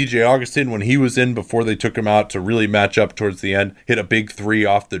 DJ Augustine, when he was in before they took him out to really match up towards the end, hit a big 3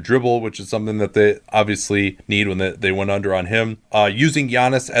 off the dribble, which is something that they obviously need when they went under on him. Using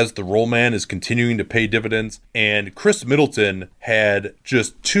Giannis as the roll man is continuing to pay dividends, and Chris Middleton had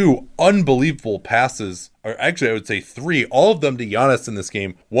just 2 unbelievable passes, or actually I would say 3, all of them to Giannis in this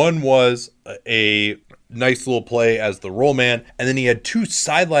game. One was a nice little play as the roll man, and then he had 2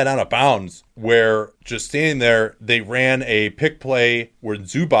 sideline out of bounds where just standing there, they ran a pick play where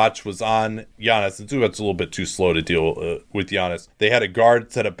Zubac was on Giannis, and Zubac's a little bit too slow to deal with Giannis. They had a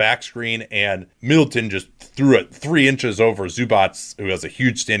guard set a back screen, and Middleton just threw it 3 inches over Zubac, who has a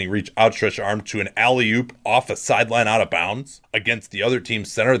huge standing reach, outstretched arm, to an alley-oop off a sideline out of bounds against the other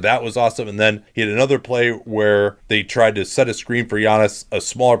team's center. That was awesome. And then he had another play where they tried to set a screen for Giannis. A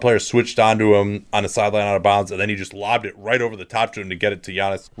smaller player switched onto him on a sideline out of bounds, and then he just lobbed it right over the top to him to get it to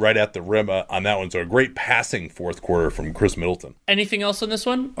Giannis right at the rim on that one. So a great passing fourth quarter from Chris Middleton. Anything else on this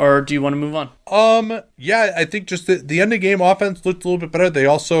one, or do you want to move on? Yeah, I think just the end of game offense looked a little bit better. They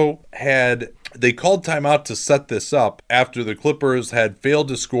also they called timeout to set this up after the Clippers had failed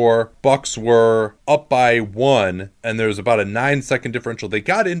to score. Bucks were up by 1, and there was about a 9-second differential. They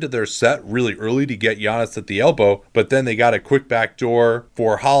got into their set really early to get Giannis at the elbow, but then they got a quick backdoor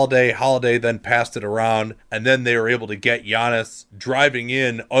for Holiday. Holiday then passed it around, and then they were able to get Giannis driving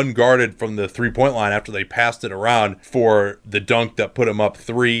in unguarded from the three-point line after they passed it around for the dunk that put him up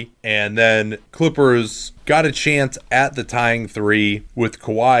 3. And then Clippers got a chance at the tying 3 with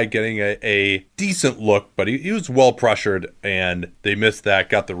Kawhi getting a decent look, but he was well pressured, and they missed that,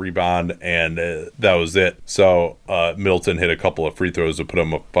 got the rebound, and that was it. So Middleton hit a couple of free throws to put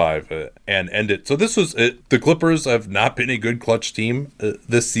him up 5 and end it. So this was it. The Clippers have not been a good clutch team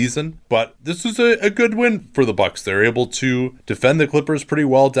this season, but this was a good win for the Bucks. They're able to defend the Clippers pretty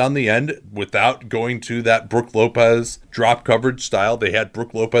well down the end without going to that Brook Lopez drop coverage style. They had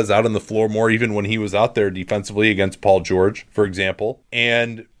Brook Lopez out on the floor more even when he was out there defensively against Paul George, for example.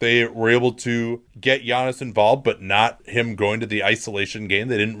 And they were able to get Giannis involved, but not him going to the isolation game.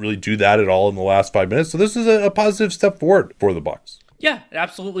 They didn't really do that at all in the last 5 minutes. So this is a positive step forward for the Bucks. Yeah, it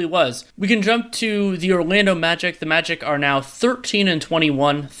absolutely was. We can jump to the Orlando Magic. The Magic are now 13-21,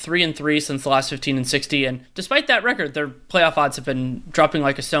 3-3 since the last 15 and 60. And despite that record, their playoff odds have been dropping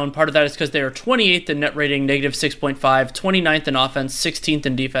like a stone. Part of that is because they are 28th in net rating, negative 6.5, 29th in offense, 16th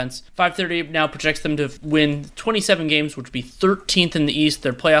in defense. 530 now projects them to win 27 games, which would be 13th in the East.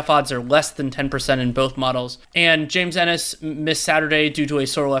 Their playoff odds are less than 10% in both models. And James Ennis missed Saturday due to a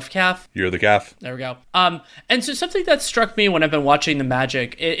sore left calf. You're the calf. There we go. And so something that struck me when I've been watching the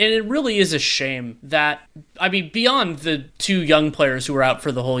Magic, and it really is a shame that, I mean, beyond the 2 young players who were out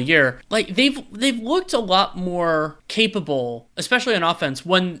for the whole year, like they've looked a lot more capable, especially on offense,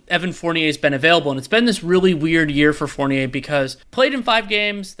 when Evan Fournier's been available. And it's been this really weird year for Fournier because played in 5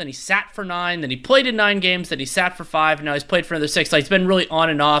 games, then he sat for 9, then he played in 9 games, then he sat for 5, and now he's played for another 6. Like, it's been really on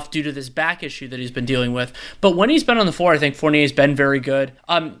and off due to this back issue that he's been dealing with. But when he's been on the floor, I think Fournier's been very good.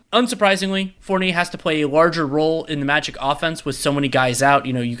 Unsurprisingly, Fournier has to play a larger role in the Magic offense with so many guys out.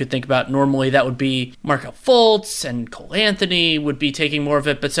 You know, you could think about normally that would be Markelle Fultz and Cole Anthony would be taking more of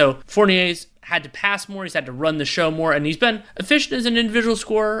it. But so Fournier's had to pass more, he's had to run the show more, and he's been efficient as an individual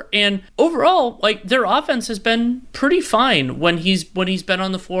scorer. And overall, like, their offense has been pretty fine when he's been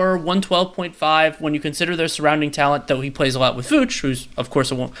on the floor. 112.5 when you consider their surrounding talent, though he plays a lot with Vooch, who's of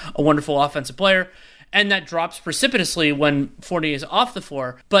course a wonderful offensive player. And that drops precipitously when Fournier is off the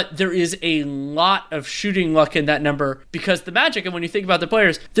floor. But there is a lot of shooting luck in that number because the Magic, and when you think about the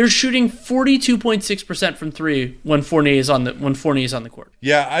players, they're shooting 42.6% from 3 when Fournier is on the court.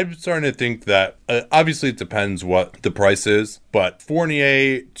 Yeah, I'm starting to think that obviously it depends what the price is, but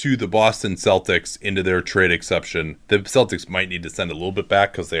Fournier to the Boston Celtics into their trade exception, the Celtics might need to send a little bit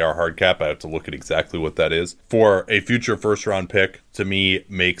back because they are hard cap. I have to look at exactly what that is. For a future first round pick, to me,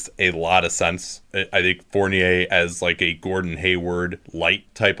 makes a lot of sense. I think Fournier as like a Gordon Hayward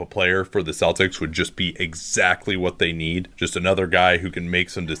light type of player for the Celtics would just be exactly what they need. Just another guy who can make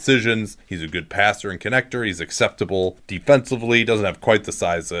some decisions. He's a good passer and connector. He's acceptable defensively. Doesn't have quite the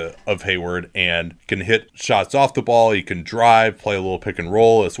size of Hayward and can hit shots off the ball. He can drive, play a little pick and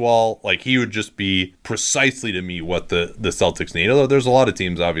roll as well. Like, he would just be precisely to me what the Celtics need. Although there's a lot of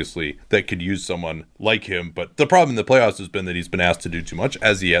teams obviously that could use someone like him. But the problem in the playoffs has been that he's been asked to do too much,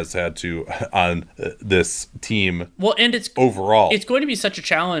 as he has had to on this team. Well, and it's overall, it's going to be such a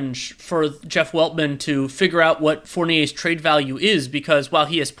challenge for Jeff Weltman to figure out what Fournier's trade value is, because while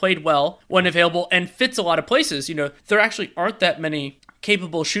he has played well when available and fits a lot of places, you know, there actually aren't that many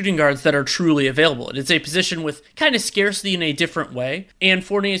capable shooting guards that are truly available. It's a position with kind of scarcity in a different way, and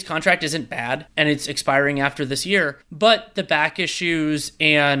Fournier's contract isn't bad, and it's expiring after this year, but the back issues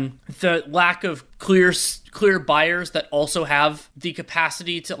and the lack of clear buyers that also have the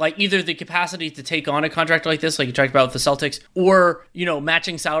capacity to, like, either the capacity to take on a contract like this, like you talked about with the Celtics, or, you know,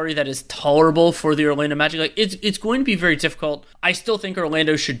 matching salary that is tolerable for the Orlando Magic. Like, it's going to be very difficult. I still think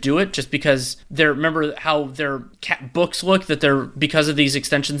Orlando should do it just because remember how their books look, that they're, because of these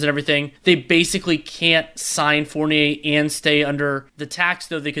extensions and everything, they basically can't sign Fournier and stay under the tax,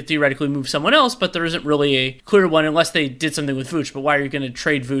 though they could theoretically move someone else, but there isn't really a clear one unless they did something with Vooch. But why are you going to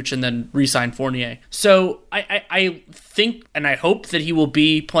trade Vooch and then re-sign Fournier? So I think and I hope that he will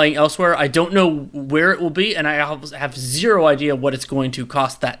be playing elsewhere. I don't know where it will be, and I have zero idea what it's going to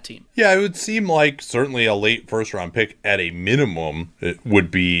cost that team. Yeah, it would seem like certainly a late first-round pick at a minimum. It would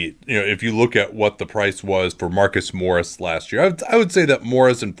be, you know, if you look at what the price was for Marcus Morris last year, I would say that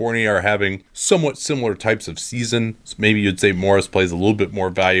Morris and Fournier are having somewhat similar types of season. So maybe you'd say Morris plays a little bit more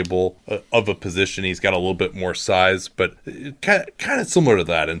valuable of a position. He's got a little bit more size, but kind of similar to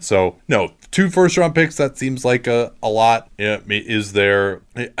that. And so, no, 2 first-round picks, that seems like a lot. You know, is there?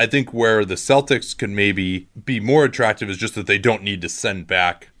 I think where the Celtics can maybe be more attractive is just that they don't need to send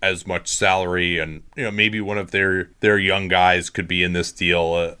back as much salary, and, you know, maybe one of their young guys could be in this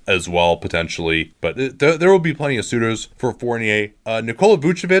deal as well, potentially. But there will be plenty of suitors for Fournier. Nikola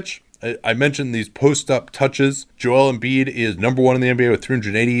Vucevic I mentioned these post-up touches. Joel Embiid is number 1 in the NBA with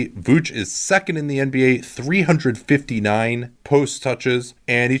 380. Vooch is second in the NBA, 359 post touches,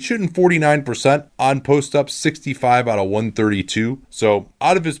 and he's shooting 49% on post-ups, 65 out of 132. So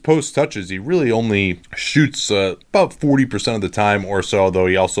out of his post touches, he really only shoots about 40% of the time or so, though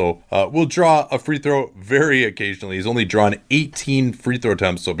he also will draw a free throw very occasionally. He's only drawn 18 free throw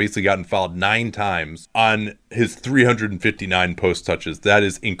attempts, so basically gotten fouled 9 times on his 359 post touches. That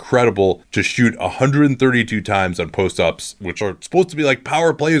is incredible to shoot 132 times on post-ups, which are supposed to be like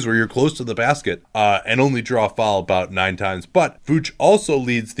power plays where you're close to the basket, and only draw a foul about 9 times. But Vooch also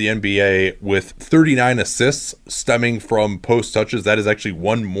leads the NBA with 39 assists stemming from post touches. That is actually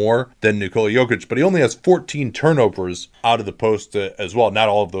one more than Nikola Jokic, but he only has 14 turnovers out of the post as well. Not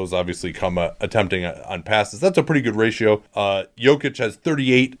all of those obviously come attempting on passes. That's a pretty good ratio. Jokic has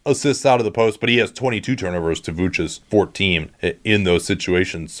 38 assists out of the post, but he has 22 turnovers to Vooch's 14 in those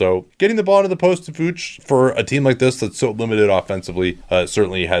situations. So getting the ball into the post to Vooch for a team like this that's so limited offensively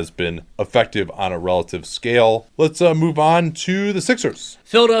certainly has been effective on a relative scale. Let's move on to the Sixers.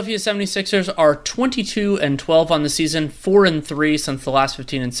 Philadelphia 76ers are 22-12 on the season, 4-3 since the last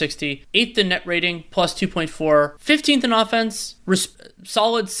 15 and 60, 8th in net rating, plus 2.4, 15th in offense,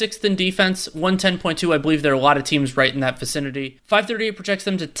 solid 6th in defense, 110.2. I believe there are a lot of teams right in that vicinity. 538 projects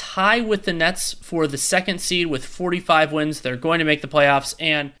them to tie with the Nets for the second seed with 45 wins. They're going to make the playoffs.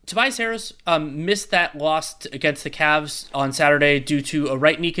 And Tobias Harris missed that loss against the Cavs on Saturday due to a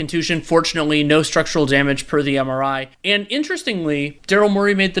right knee contusion. Fortunately, no structural damage per the MRI. And interestingly, Daryl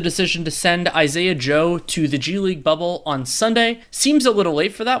Morey made the decision to send Isaiah Joe to the G League bubble on Sunday. Seems a little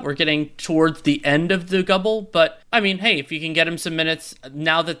late for that. We're getting towards the end of the bubble, but I mean, hey, if you can get him some minutes,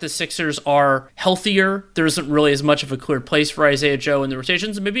 now that the Sixers are healthier, there isn't really as much of a clear place for Isaiah Joe in the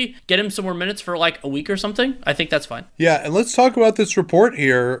rotations. Maybe get him some more minutes for like a week or something. I think that's fine. Yeah, and let's talk about this report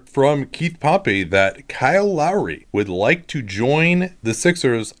here from Keith Pompey that Kyle Lowry would like to join the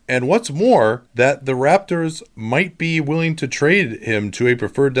Sixers, and what's more, that the Raptors might be willing to trade him to a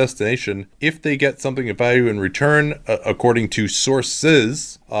preferred destination if they get something of value in return, according to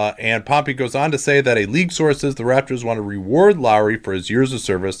sources. And Pompey goes on to say that a league source says the Raptors want to reward Lowry for his years of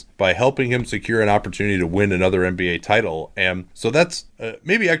service by helping him secure an opportunity to win another NBA title. And so that's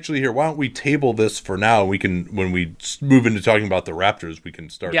maybe actually here, why don't we table this for now? We can, when we move into talking about the Raptors, we can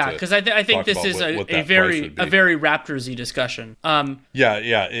start. Yeah, because I think this is a very Raptors-y discussion.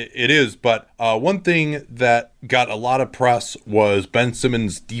 It is. But one thing that got a lot of press was Ben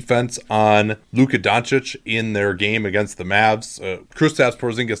Simmons' defense on Luka Doncic in their game against the Mavs. Kristaps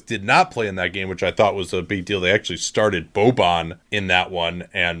Porzingis did not play in that game, which I thought was a big deal. They actually started Boban in that one,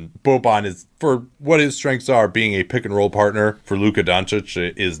 and Boban is, for what his strengths are, being a pick and roll partner for Luka Doncic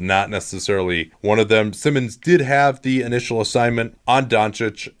is not necessarily one of them. Simmons did have the initial assignment on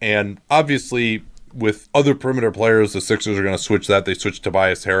Doncic, and obviously with other perimeter players, the Sixers are going to switch that. They switched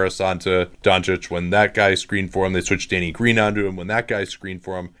Tobias Harris onto Doncic when that guy screened for him. They switched Danny Green onto him when that guy screened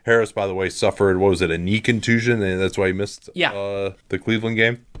for him. Harris, by the way, suffered, a knee contusion, and that's why he missed the Cleveland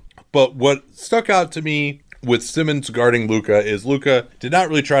game. But what stuck out to me with Simmons guarding Luka is Luka did not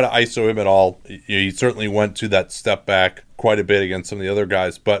really try to ISO him at all. He certainly went to that step back quite a bit against some of the other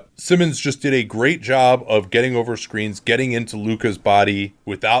guys, but Simmons just did a great job of getting over screens, getting into Luka's body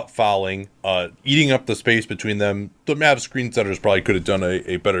without fouling, eating up the space between them. The Mavs screen setters probably could have done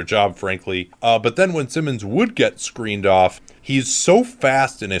a better job, frankly. But then when Simmons would get screened off, he's so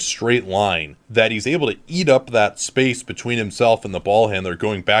fast in a straight line that he's able to eat up that space between himself and the ball handler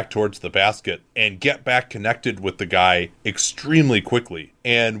going back towards the basket and get back connected with the guy extremely quickly.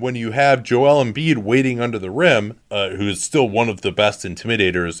 And when you have Joel Embiid waiting under the rim, who is still one of the best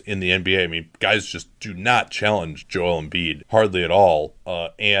intimidators in the NBA. I mean, guys just do not challenge Joel Embiid hardly at all.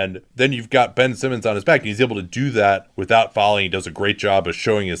 And then you've got Ben Simmons on his back, and he's able to do that without fouling. He does a great job of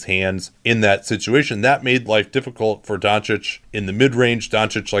showing his hands in that situation. That made life difficult for Doncic in the mid-range.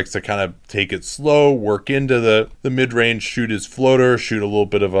 Doncic likes to kind of take it slow, work into the mid-range, shoot his floater, shoot a little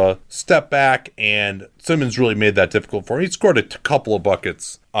bit of a step back, and Simmons really made that difficult for him. He scored a couple of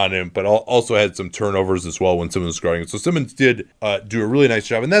buckets on him, but also had some turnovers as well when Simmons was guarding. So Simmons did do a really nice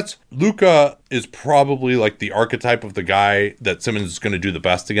job. And that's, Luka is probably like the archetype of the guy that Simmons is going to do the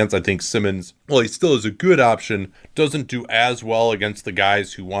best against. I think Simmons, well, he still is a good option, doesn't do as well against the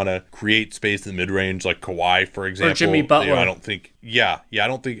guys who want to create space in the mid-range, like Kawhi, for example. Or Jimmy Butler. I don't think,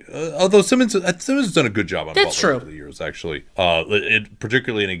 although Simmons has done a good job on That's Butler true. over the years, actually.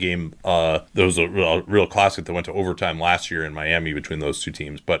 Particularly in a game, there was a real classic that went to overtime last year in Miami between those two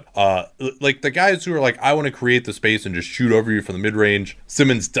teams. But like the guys who are like, I want to create the space and just shoot over you from the mid-range,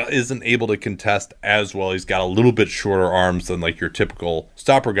 Simmons isn't able to contest as well. He's got a little bit shorter arms than like your typical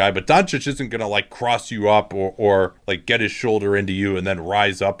stopper guy, but Doncic isn't going to like cross you up or like get his shoulder into you and then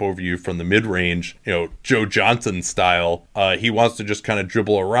rise up over you from the mid-range, Joe Johnson style. He wants to just kind of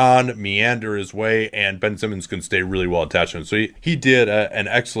dribble around, meander his way, and Ben Simmons can stay really well attached to him. So he did an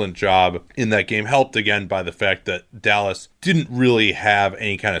excellent job in that game, helped again by the fact that Dallas didn't really have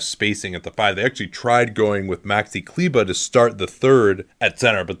any kind of spacing at the 5. They actually tried going with Maxi Kleba to start the third at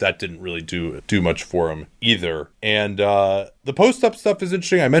center, but that didn't really do much for him either. And the post-up stuff is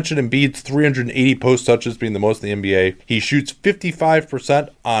interesting. I mentioned Embiid's 380 post touches being the most in the NBA. He shoots 55%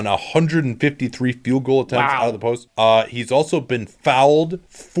 on 153 field goal attempts out of the post. He's also been fouled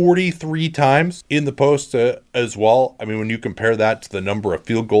 43 times in the post as well. I mean, when you compare that to the number of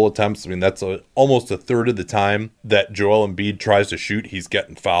field goal attempts, I mean, that's almost a third of the time that Joel Embiid tries to shoot, he's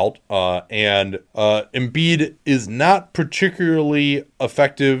getting fouled. And Embiid is not particularly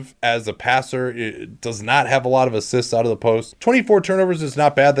effective as a passer. It does not have a lot of assists out of the post. 24 turnovers is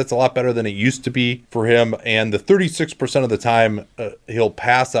not bad. That's a lot better than it used to be for him. And the 36% of the time he'll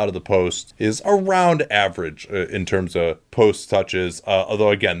pass out of the post is around average in terms of post touches. Although,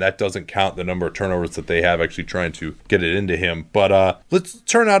 again, that doesn't count the number of turnovers that they have actually trying to get it into him. But let's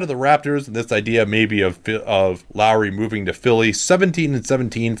turn out of the Raptors and this idea maybe of Lowry moving to Philly.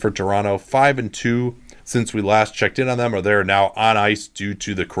 17-17 for Toronto, 5-2 since we last checked in on them, or they're now on ice due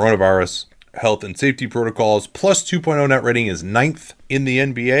to the coronavirus health and safety protocols. Plus 2.0 net rating is 9th in the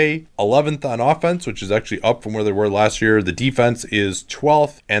NBA, 11th on offense, which is actually up from where they were last year. The defense is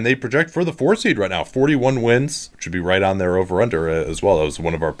 12th, and they project for the 4 seed right now, 41 wins, which would be right on their over-under as well. That was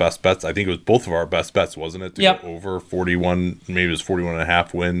one of our best bets. I think it was both of our best bets, wasn't it? To go over 41, maybe it was 41 and a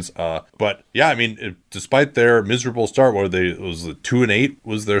half wins. But yeah, I mean, despite their miserable start, it was 2-8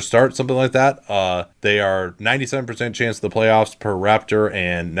 was their start, something like that. They are 97% chance of the playoffs per Raptor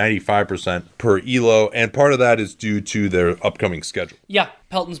and 95% per ELO, and part of that is due to their upcoming schedule. Yeah,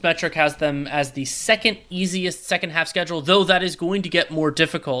 Pelton's metric has them as the second easiest second half schedule, though that is going to get more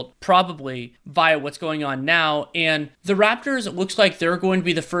difficult, probably via what's going on now. And the Raptors, it looks like they're going to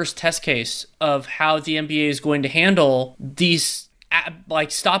be the first test case of how the NBA is going to handle these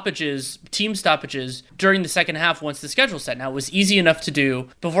team stoppages during the second half once the schedule's set. Now, it was easy enough to do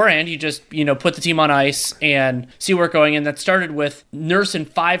beforehand. You just, put the team on ice and see where it's going. And that started with Nurse and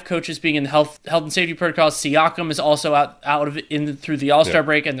 5 coaches being in the health and safety protocols. Siakam is also out of it through the All-Star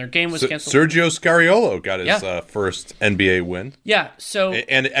break, and their game was canceled. Sergio Scariolo got his first NBA win. Yeah, so...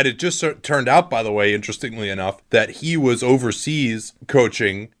 And it just turned out, by the way, interestingly enough, that he was overseas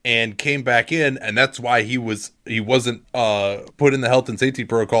coaching and came back in, and that's why he wasn't put in the health and safety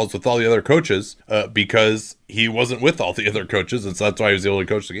protocols with all the other coaches because he wasn't with all the other coaches, and so that's why he was able to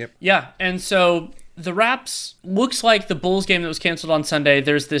coach the game. Yeah, and so the Raps, looks like the Bulls game that was canceled on Sunday,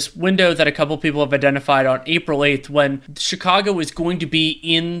 there's this window that a couple people have identified on April 8th when Chicago is going to be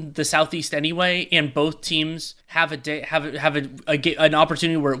in the Southeast anyway, and both teams have an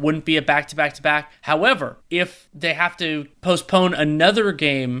opportunity where it wouldn't be a back-to-back-to-back. However, if they have to postpone another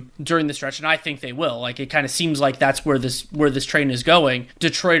game during the stretch, and I think they will, it kind of seems like that's where this train is going,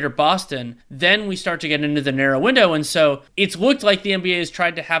 Detroit or Boston, then we start to get into the narrow window. And so it's looked like the NBA has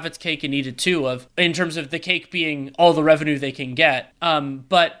tried to have its cake and eat it too, in terms of the cake being all the revenue they can get.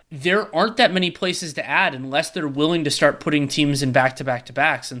 But there aren't that many places to add unless they're willing to start putting teams in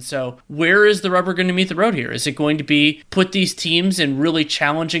back-to-back-to-backs. And so where is the rubber going to meet the road here? Is it going to be put these teams in really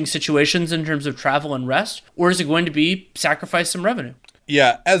challenging situations in terms of travel and rest, or is it going to be sacrifice some revenue?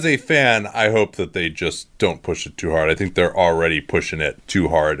 Yeah, as a fan, I hope that they just don't push it too hard. I think they're already pushing it too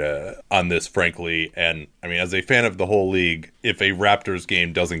hard on this, frankly. And I mean, as a fan of the whole league, if a Raptors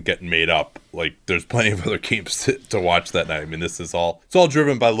game doesn't get made up, there's plenty of other games to watch that night. I mean, it's all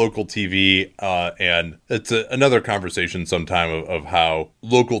driven by local TV, and it's another conversation sometime of how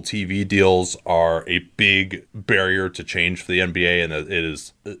local TV deals are a big barrier to change for the NBA, and it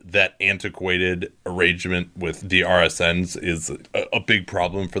is that antiquated arrangement with the RSNs is a big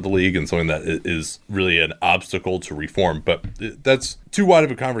problem for the league and something that is really an obstacle to reform. But that's too wide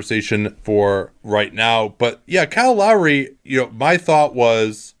of a conversation for right now. But yeah, Kyle Lowry, my thought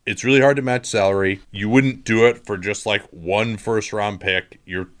was it's really hard to match salary. You wouldn't do it for just one first round pick.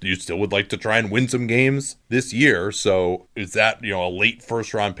 You still would like to try and win some games this year. So is that, a late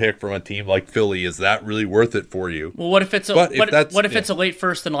first round pick from a team like Philly? Is that really worth it for you? Well, what if it's it's a late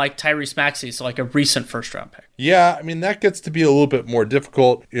first and Tyrese Maxey, so a recent first round pick? Yeah, I mean, that gets to be a little bit more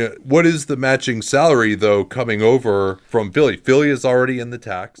difficult. What is the matching salary, though, coming over from Philly? Philly is already in the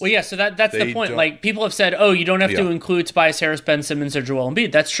tax. Well, yeah, so that's the point. People have said, you don't have to include Tobias Harris, Ben Simmons, or Joel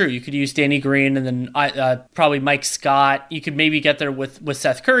Embiid. That's that's true. You could use Danny Green and then probably Mike Scott. You could maybe get there with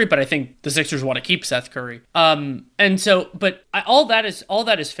Seth Curry, but I think the Sixers want to keep Seth Curry. And so, but all that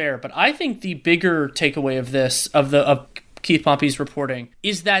is fair. But I think the bigger takeaway of this, of Keith Pompey's reporting,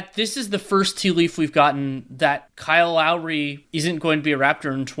 is that this is the first tea leaf we've gotten that Kyle Lowry isn't going to be a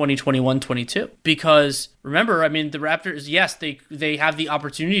Raptor in 2021-22. Because remember, I mean, the Raptors, yes, they have the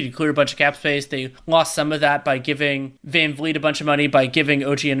opportunity to clear a bunch of cap space. They lost some of that by giving Van Vliet a bunch of money, by giving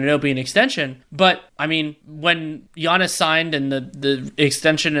OG Anunoby an extension. But, I mean, when Giannis signed and the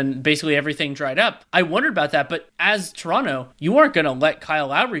extension and basically everything dried up, I wondered about that. But as Toronto, you aren't going to let Kyle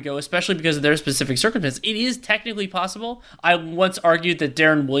Lowry go, especially because of their specific circumstance. It is technically possible. I once argued that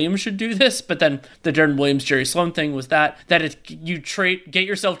Darren Williams should do this, but then the Darren Williams, Jerry Sloan thing was that you get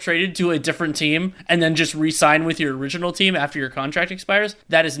yourself traded to a different team and then just re-sign with your original team after your contract expires.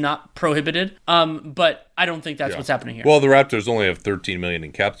 That is not prohibited. But I don't think that's what's happening here. Well, the Raptors only have $13 million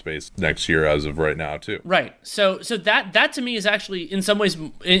in cap space next year as of right now, too. Right. So that to me is actually in some ways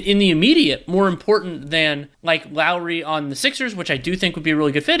in the immediate more important than like Lowry on the Sixers, which I do think would be a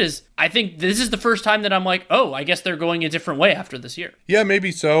really good fit. Is I think this is the first time that I'm like, oh, I guess they're going a different way after this year. Yeah,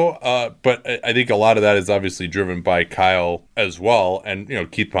 maybe so. But I think a lot of that is obviously driven by Kyle as well. And,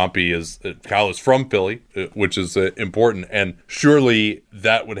 Keith Pompey Kyle is from Philly, which is important. And surely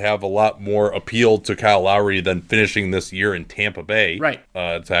that would have a lot more appeal to Kyle Lowry than finishing this year in Tampa Bay. Right.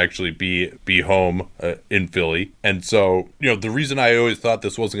 To actually be home in Philly. And so, the reason I always thought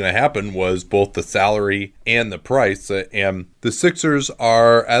this wasn't going to happen was both the salary and the price. And the Sixers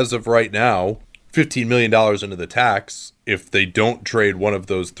are, as of right now, $15 million into the tax if they don't trade one of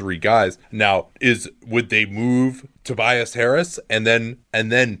those three guys. Now, would they move Tobias Harris and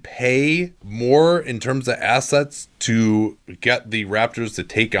then pay more in terms of assets to get the Raptors to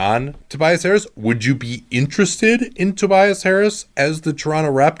take on Tobias Harris? Would you be interested in Tobias Harris as the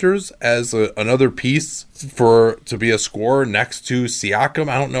Toronto Raptors as another piece to be a scorer next to Siakam?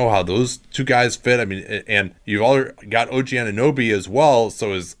 I don't know how those two guys fit. I mean, and you've all got OG Anunoby as well.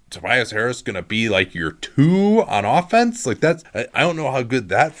 So is Tobias Harris going to be like your two on offense? Like I don't know how good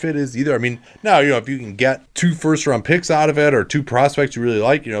that fit is either. I mean, now, if you can get 2 first-round picks out of it or 2 prospects you really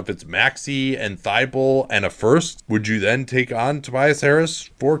like, if it's Maxey and Thibault and a first, would you then take on Tobias Harris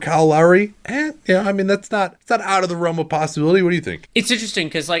for Kyle Lowry? I mean, it's not out of the realm of possibility. What do you think? It's interesting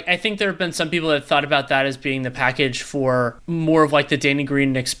because, I think there have been some people that thought about that as being the package for more of the Danny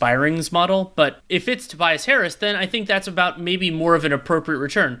Green expirings model. But if it's Tobias Harris, then I think that's about maybe more of an appropriate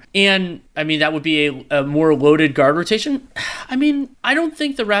return. And, I mean, that would be a more loaded guard rotation. I mean, I don't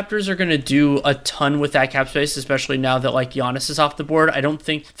think the Raptors are going to do a ton with that cap space, especially now that, Giannis is off the board. I don't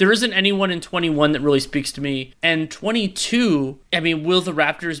think there isn't anyone in 21 that really speaks to me. And 22, I mean, will the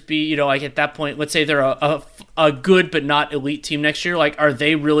Raptors be, at that point, let's say they're a good but not elite team next year, are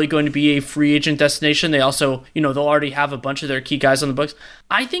they really going to be a free agent destination? They also, they'll already have a bunch of their key guys on the books.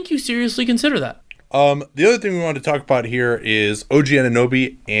 I think you seriously consider that. The other thing we want to talk about here is OG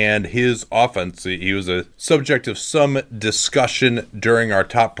Anunoby and his offense. He was a subject of some discussion during our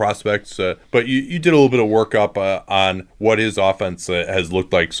top prospects, but you did a little bit of workup on what his offense has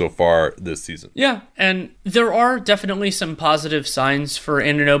looked like so far this season. Yeah, and there are definitely some positive signs for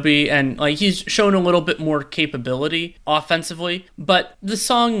Anunoby, and he's shown a little bit more capability offensively, but the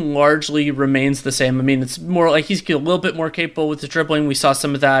song largely remains the same. I mean, it's more he's a little bit more capable with the dribbling. We saw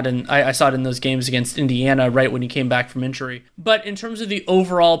some of that, and I saw it in those games against Indiana right when he came back from injury. But in terms of the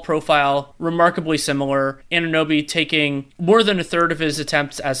overall profile, remarkably similar. Anunoby taking more than a third of his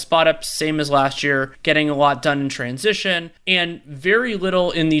attempts as spot-ups, same as last year, getting a lot done in transition, and very little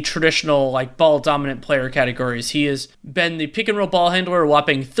in the traditional ball-dominant player categories. He has been the pick-and-roll ball handler a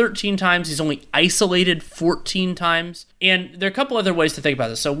whopping 13 times. He's only isolated 14 times. And there are a couple other ways to think about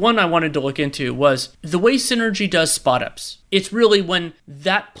this. So one I wanted to look into was the way Synergy does spot-ups. It's really when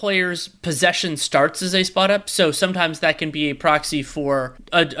that player's possession starts as a spot up. So sometimes that can be a proxy for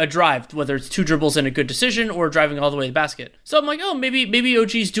a drive, whether it's 2 dribbles and a good decision or driving all the way to the basket. So I'm like, oh, maybe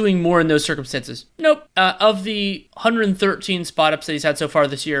OG's doing more in those circumstances. Nope. Of the 113 spot ups that he's had so far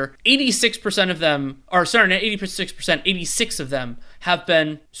this year, 86% of them, or sorry, not 86%, 86 of them have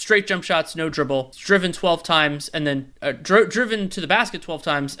been straight jump shots, no dribble, driven 12 times, and then driven to the basket 12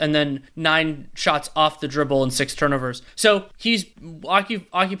 times, and then 9 shots off the dribble and 6 turnovers. So he's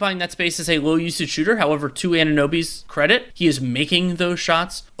occupying that space as a low usage shooter. However, to Anunoby's credit, he is making those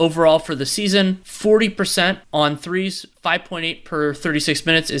shots. Overall for the season, 40% on threes, 5.8 per 36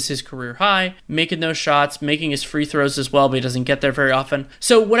 minutes is his career high, making those shots, making his free throws as well, but he doesn't get there very often.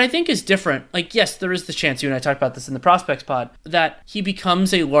 So what I think is different, like, yes, there is the chance, you and I talked about this in the prospects pod, that he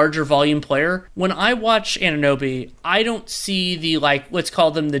becomes a larger volume player. When I watch Anunoby, I don't see the, like, let's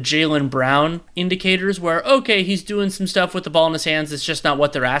call them the Jaylen Brown indicators where, okay, he's doing some stuff with the ball in his hands, it's just not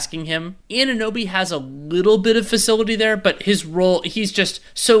what they're asking him. Anunoby has a little bit of facility there, but his role, he's just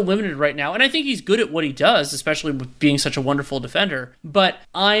so limited right now. And I think he's good at what he does, especially with being such a wonderful defender. But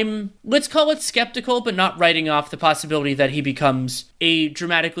I'm, let's call it skeptical, but not writing off the possibility that he becomes a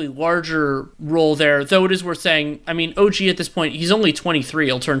dramatically larger role there, though it is worth saying, I mean, OG at this point, he's only 23.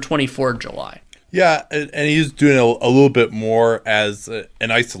 He'll turn 24 in July. Yeah, and he's doing a little bit more as an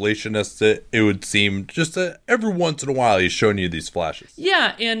isolationist, it would seem. Just every once in a while, he's showing you these flashes.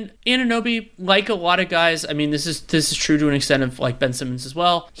 Yeah, and Anunoby, like a lot of guys, I mean, this is true to an extent of like Ben Simmons as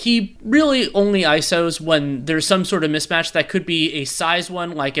well. He really only ISOs when there's some sort of mismatch that could be a size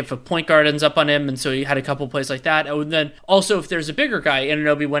one, like if a point guard ends up on him, and so he had a couple plays like that. And then also if there's a bigger guy,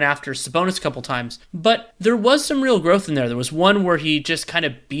 Anunoby went after Sabonis a couple times. But there was some real growth in there. There was one where he just kind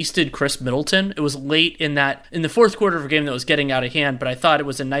of beasted Chris Middleton. It was late in the fourth quarter of a game that was getting out of hand, but I thought it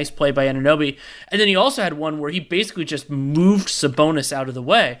was a nice play by Anunoby. And then he also had one where he basically just moved Sabonis out of the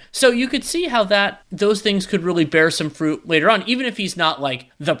way. So you could see how those things could really bear some fruit later on, even if he's not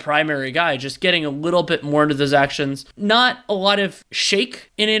like the primary guy, just getting a little bit more into those actions. Not a lot of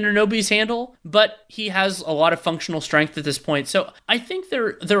shake in Anunoby's handle, but he has a lot of functional strength at this point. So I think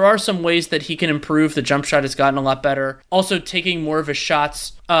there are some ways that he can improve. The jump shot has gotten a lot better. Also taking more of his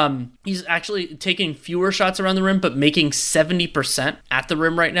shots. He's actually taking fewer shots around the rim, but making 70% at the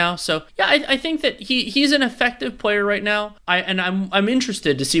rim right now. So yeah, I think that he's an effective player right now. I'm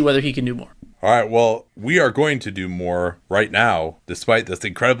interested to see whether he can do more. All right, well, we are going to do more right now. Despite this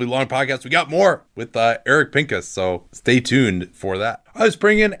incredibly long podcast, we got more with Eric Pincus, so stay tuned for that. I was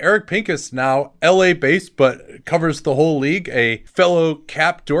bringing in Eric Pincus, now LA-based, but covers the whole league, a fellow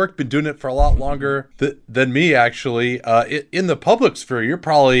Cap dork, been doing it for a lot longer than me, actually. In the public sphere, you're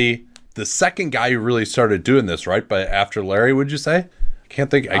probably the second guy who really started doing this, right? But after Larry, would you say? I can't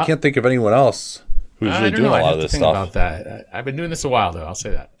think of anyone else who's really doing a lot of this stuff. About that. I've been doing this a while, though. I'll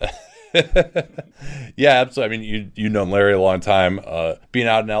say that. Yeah, absolutely. I mean, you've known Larry a long time. Being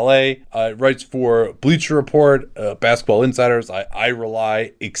out in LA, writes for Bleacher Report, Basketball Insiders. I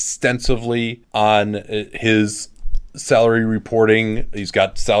rely extensively on his salary reporting. He's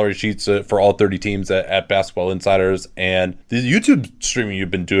got salary sheets for all 30 teams at Basketball Insiders, and the YouTube streaming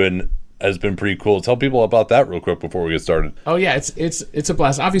you've been doing has been pretty cool. Tell people about that real quick before we get started. Oh yeah, it's a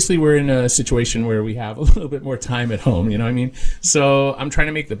blast. Obviously, we're in a situation where we have a little bit more time at home, you know what I mean? So I'm trying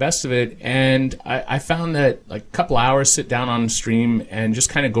to make the best of it, and I found that like a couple hours, sit down on stream and just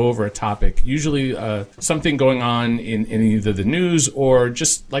kind of go over a topic, usually something going on in either the news or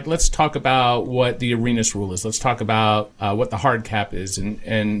just like, let's talk about what the arenas rule is. Let's talk about what the hard cap is,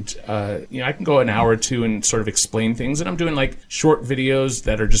 and I can go an hour or two and sort of explain things, and I'm doing like short videos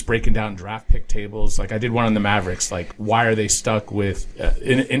that are just breaking down draft pick tables. Like I did one on the Mavericks, like why are they stuck with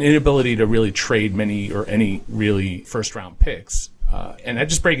an inability to really trade many or any really first round picks, and I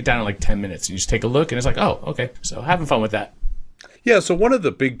just break it down in like 10 minutes. You just take a look and it's like, oh, okay. So having fun with that. Yeah, so one of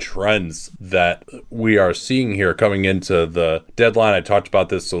the big trends that we are seeing here coming into the deadline, I talked about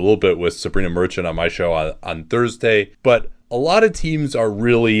this a little bit with Sabrina Merchant on my show on Thursday, but a lot of teams are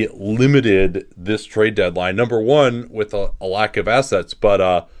really limited this trade deadline. Number one, with a lack of assets,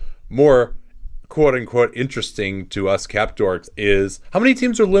 but more quote-unquote interesting to us cap dorks is how many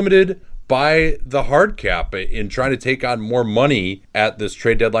teams are limited by the hard cap in trying to take on more money at this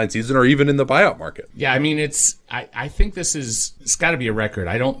trade deadline season or even in the buyout market. Yeah, I mean, I think it's got to be a record.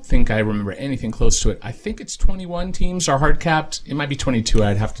 I don't think I remember anything close to it. I think it's 21 teams are hard capped. It might be 22.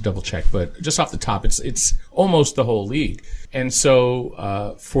 I'd have to double check, but just off the top, it's almost the whole league. And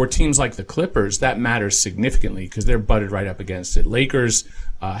so for teams like the Clippers, that matters significantly because they're butted right up against it. Lakers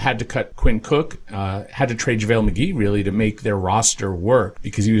had to cut Quinn Cook, had to trade JaVale McGee really to make their roster work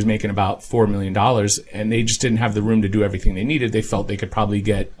because he was making about $4 million and they just didn't have the room to do everything they needed. They felt they could probably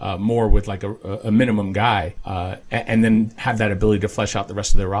get more with like a minimum guy and then have that ability to flesh out the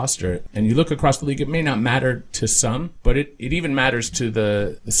rest of their roster. And you look across the league, it may not matter to some, but it even matters to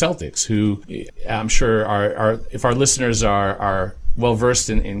the Celtics, who I'm sure are if our listeners are well versed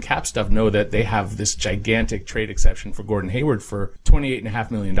in cap stuff know that they have this gigantic trade exception for Gordon Hayward for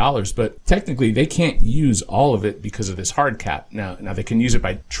 $28.5 million. But technically, they can't use all of it because of this hard cap. Now they can use it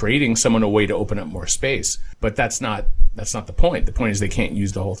by trading someone away to open up more space, but that's not the point. The point is they can't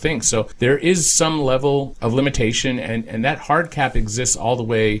use the whole thing. So there is some level of limitation, and that hard cap exists all the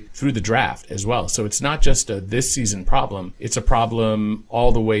way through the draft as well. So it's not just a this season problem. It's a problem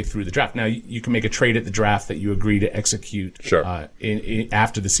all the way through the draft. Now, you can make a trade at the draft that you agree to execute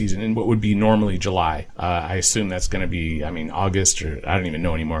after the season in what would be normally July. I assume that's going to be, August, or I don't even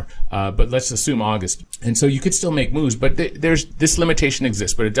know anymore. But let's assume August. And so you could still make moves, but there's this limitation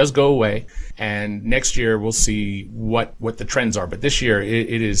exists, but it does go away. And next year we'll see what the trends are. But this year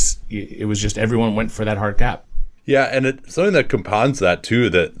it was just everyone went for that hard cap. Yeah, and it's something that compounds that too.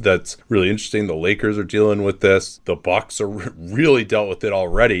 That's really interesting. The Lakers are dealing with this. The Bucks are really dealt with it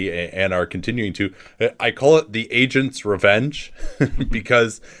already and are continuing to. I call it the agent's revenge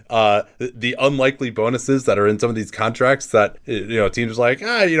because the unlikely bonuses that are in some of these contracts that teams are like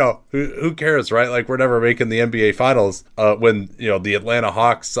who cares, right? Like, we're never making the NBA Finals. When the Atlanta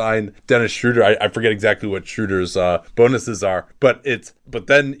Hawks sign Dennis Schroeder, I forget exactly what Schroeder's bonuses are, but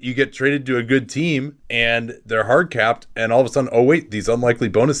then you get traded to a good team and they're hard capped, and all of a sudden, oh wait, these unlikely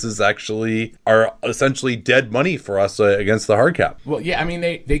bonuses actually are essentially dead money for us against the hard cap. Well, yeah,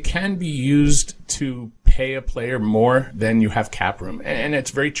 they can be used to pay a player more than you have cap room, and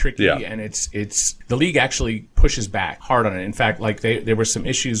it's very tricky. Yeah. And it's the league actually pushes back hard on it. In fact, like there were some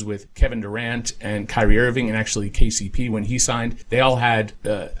issues with Kevin Durant and Kyrie Irving, and actually KCP when he signed. They all had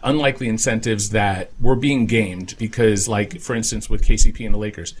unlikely incentives that were being gamed because, like, for instance, with KCP and the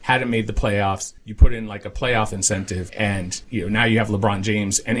Lakers hadn't made the playoffs. You put in like a playoff incentive, and now you have LeBron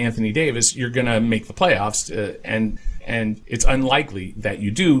James and Anthony Davis. You're gonna make the playoffs, and it's unlikely that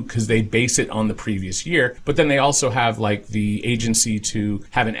you do because they base it on the previous year. But then they also have like the agency to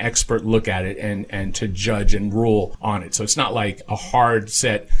have an expert look at it and to judge and rule on it. So it's not like a hard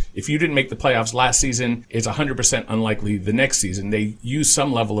set. If you didn't make the playoffs last season, it's 100% unlikely the next season. They use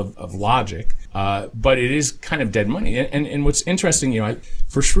some level of logic, but it is kind of dead money. And what's interesting,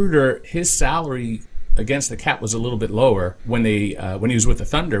 for Schroeder, his salary against the cap was a little bit lower when he was with the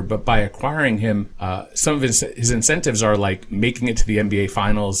Thunder, but by acquiring him, some of his incentives are like making it to the NBA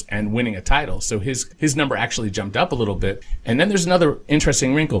Finals and winning a title. So his number actually jumped up a little bit. And then there's another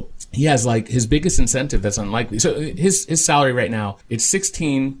interesting wrinkle. He has like his biggest incentive that's unlikely. So his salary right now, it's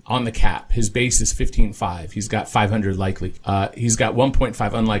 16 on the cap. His base is 15.5. He's got 500 likely. He's got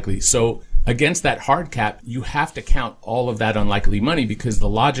 1.5 unlikely. So against that hard cap, you have to count all of that unlikely money because the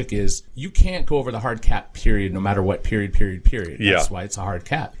logic is you can't go over the hard cap period no matter what period. Yeah. That's why it's a hard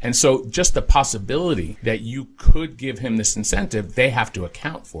cap. And so just the possibility that you could give him this incentive, they have to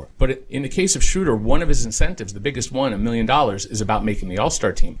account for. But in the case of Schroeder, one of his incentives, the biggest one, $1 million, is about making the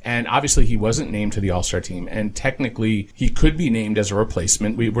All-Star team. And obviously he wasn't named to the All-Star team. And technically he could be named as a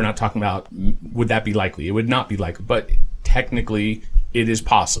replacement. We're not talking about would that be likely. It would not be likely. But technically it is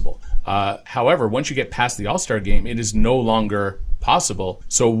possible. However, once you get past the All-Star game, it is no longer possible.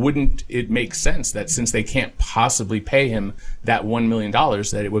 So wouldn't it make sense that since they can't possibly pay him that $1 million,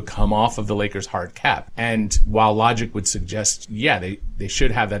 that it would come off of the Lakers' hard cap? And while logic would suggest, they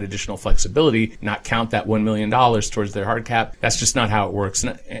should have that additional flexibility, not count that $1 million towards their hard cap, that's just not how it works.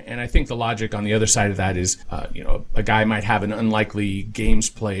 And I think the logic on the other side of that is, a guy might have an unlikely games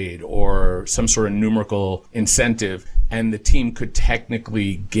played or some sort of numerical incentive, and the team could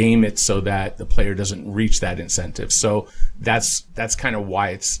technically game it so that the player doesn't reach that incentive. So that's kind of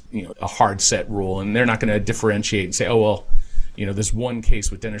why it's a hard set rule, and they're not going to differentiate and say, oh well, this one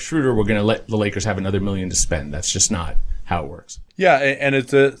case with Dennis Schroeder, we're going to let the Lakers have another $1 million to spend. That's just not how it works. Yeah, and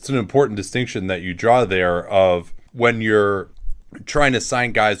it's an important distinction that you draw there of when you're trying to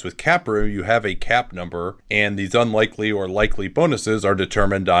sign guys with cap room, you have a cap number, and these unlikely or likely bonuses are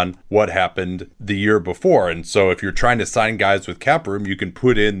determined on what happened the year before. And so if you're trying to sign guys with cap room, you can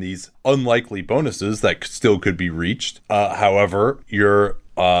put in these unlikely bonuses that still could be reached. However,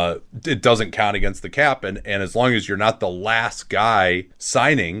 it doesn't count against the cap, and as long as you're not the last guy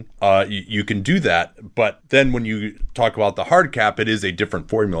signing, you can do that. But then when you talk about the hard cap, it is a different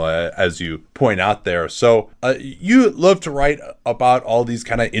formula, as you point out there. So you love to write about all these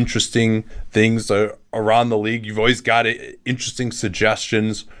kind of interesting things around the league. You've always got interesting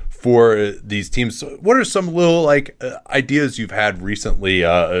suggestions for these teams. What are some little ideas you've had recently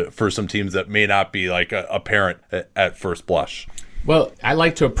for some teams that may not be apparent at first blush? Well, I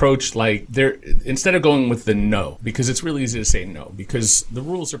like to approach like there instead of going with the no, because it's really easy to say no because the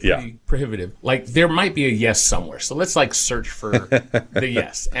rules are pretty prohibitive. Like there might be a yes somewhere, so let's like search for the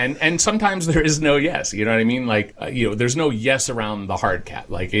yes. And sometimes there is no yes. You know what I mean? Like there's no yes around the hard cap.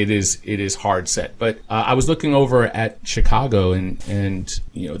 Like it is hard set. But I was looking over at Chicago and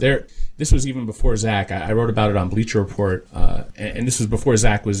this was even before Zach. I wrote about it on Bleacher Report, and this was before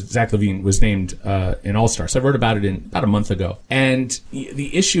Zach LaVine was named an All-Star. So I wrote about it about a month ago. And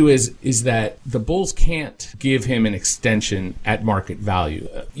the issue is that the Bulls can't give him an extension at market value.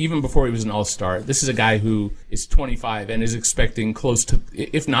 Even before he was an All-Star, this is a guy who is 25 and is expecting close to,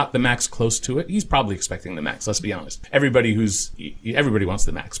 if not the max, close to it. He's probably expecting the max, let's be honest. Everybody wants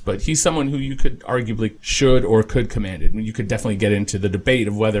the max, but he's someone who you could arguably should or could command it. I mean, you could definitely get into the debate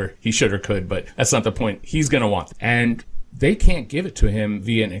of whether he should or could, but that's not the point. He's going to want it. And they can't give it to him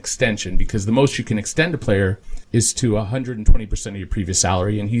via an extension because the most you can extend a player is to 120% of your previous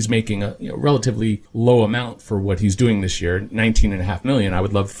salary, and he's making a relatively low amount for what he's doing this year, $19.5 million. I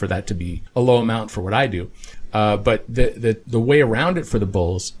would love for that to be a low amount for what I do. But the way around it for the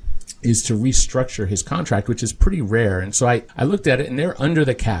Bulls is to restructure his contract, which is pretty rare. And so I looked at it, and they're under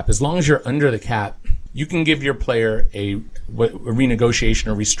the cap. As long as you're under the cap, you can give your player a renegotiation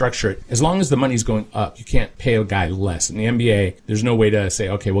or restructure it. As long as the money's going up, you can't pay a guy less. In the NBA, there's no way to say,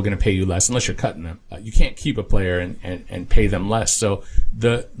 okay, we're going to pay you less unless you're cutting them. You can't keep a player and pay them less. So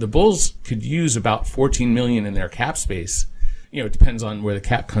the Bulls could use about $14 million in their cap space. It depends on where the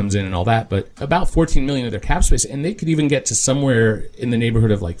cap comes in and all that, but about $14 million of their cap space, and they could even get to somewhere in the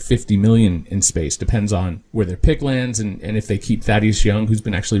neighborhood of like $50 million in space. Depends on where their pick lands and if they keep Thaddeus Young, who's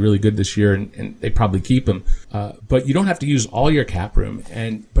been actually really good this year, and they probably keep him. But you don't have to use all your cap room,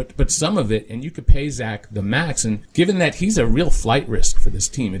 but some of it, and you could pay Zach the max. And given that he's a real flight risk for this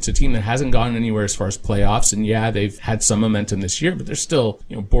team, it's a team that hasn't gone anywhere as far as playoffs, and they've had some momentum this year, but they're still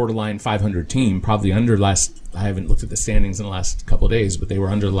borderline 500 team, probably under last. I haven't looked at the standings in the last couple of days, but they were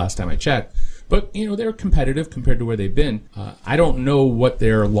under the last time I checked. But, they're competitive compared to where they've been. I don't know what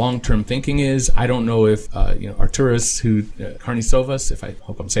their long-term thinking is. I don't know if, Arturas, Karnisovas, if I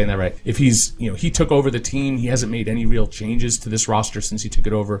hope I'm saying that right, if he's, he took over the team. He hasn't made any real changes to this roster since he took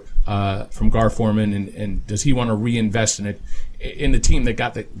it over from Gar Forman. And does he want to reinvest in it? In the team that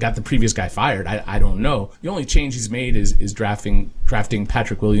got the previous guy fired? I don't know. The only change he's made is drafting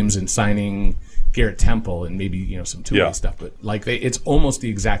Patrick Williams and signing Garrett Temple and maybe some two-way stuff, but it's almost the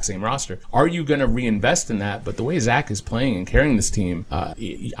exact same roster. Are you going to reinvest in that? But the way Zach is playing and carrying this team,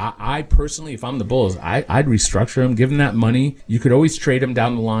 I personally, if I'm the Bulls, I'd restructure him, give him that money. You could always trade him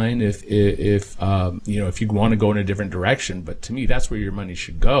down the line if you want to go in a different direction. But to me, that's where your money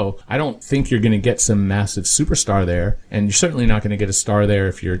should go. I don't think you're going to get some massive superstar there, and you're certainly not going to get a star there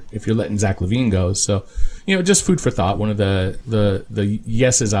if you're letting Zach LaVine go. So, just food for thought. One of the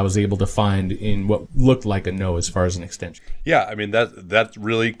yeses I was able to find in what looked like a no as far as an extension. Yeah, I mean, that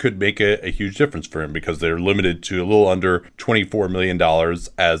really could make a huge difference for him because they're limited to a little under $24 million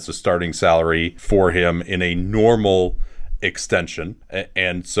as the starting salary for him in a normal extension.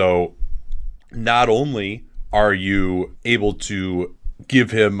 And so not only are you able to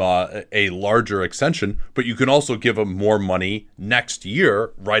give him a larger extension, but you can also give him more money next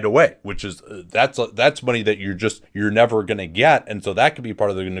year right away, which is that's money that you're never going to get. And so that could be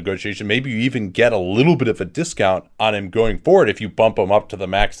part of the negotiation. Maybe you even get a little bit of a discount on him going forward if you bump him up to the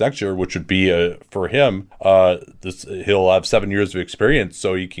max next year, which would be for him. He'll have 7 years of experience,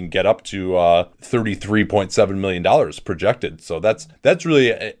 so you can get up to $33.7 million projected. So that's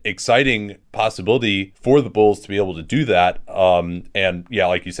really an exciting possibility for the Bulls to be able to do that. And yeah,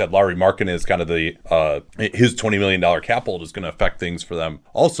 like you said, Lauri Markkanen is kind of his $20 million cap hold is going to affect things for them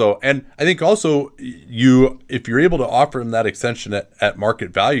also. And I think also if you're able to offer him that extension at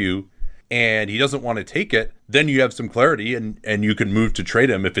market value and he doesn't want to take it, then you have some clarity and you can move to trade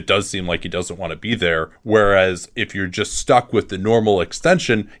him if it does seem like he doesn't want to be there. Whereas if you're just stuck with the normal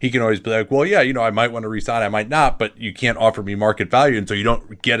extension, he can always be like, well, yeah, I might want to resign, I might not, but you can't offer me market value. And so you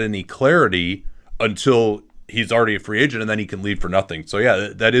don't get any clarity until he's already a free agent and then he can leave for nothing. So yeah,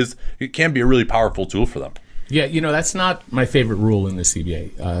 it can be a really powerful tool for them. Yeah, that's not my favorite rule in the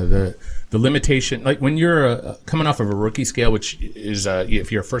CBA. The limitation, like when you're coming off of a rookie scale, which is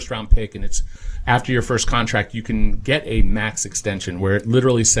if you're a first round pick and it's after your first contract, you can get a max extension where it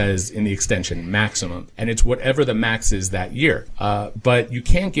literally says in the extension maximum, and it's whatever the max is that year. But you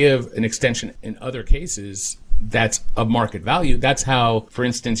can't give an extension in other cases that's of market value. That's how, for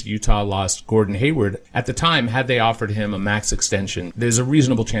instance, Utah lost Gordon Hayward. At the time, had they offered him a max extension, there's a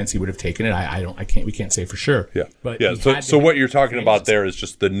reasonable chance he would have taken it. We can't say for sure. Yeah. But yeah. So what you're talking about there is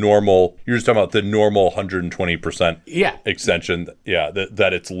just the normal, you're just talking about the normal 120% extension. Yeah.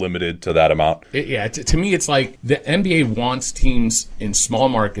 That it's limited to that amount. To me, it's like the NBA wants teams in small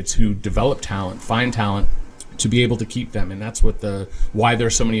markets who develop talent, find talent, to be able to keep them, and that's why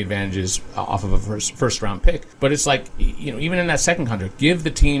there's so many advantages off of a first round pick. But it's like, even in that second contract, give the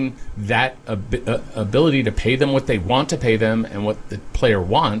team that ability to pay them what they want to pay them and what the player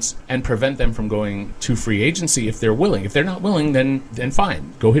wants, and prevent them from going to free agency if they're willing. If they're not willing, then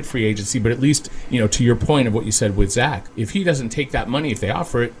fine, go hit free agency. But at least, to your point of what you said with Zach, if he doesn't take that money, if they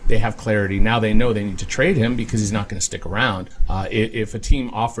offer it, they have clarity. Now they know they need to trade him because he's not going to stick around. If a team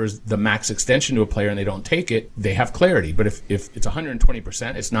offers the max extension to a player and they don't take it, they have clarity. But if it's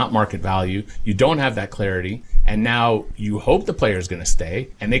 120%, it's not market value. You don't have that clarity, and now you hope the player is going to stay,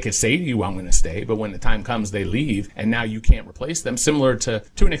 and they could say to you, I'm going to stay, but when the time comes, they leave, and now you can't replace them. Similar to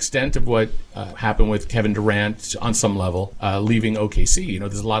an extent of what happened with Kevin Durant on some level, leaving OKC.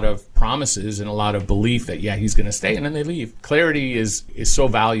 There's a lot of promises and a lot of belief that, he's going to stay, and then they leave. Clarity is so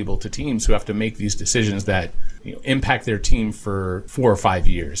valuable to teams who have to make these decisions that impact their team for 4 or 5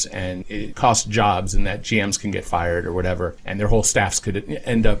 years, and it costs jobs, and that GMs can get fired or whatever, and their whole staffs could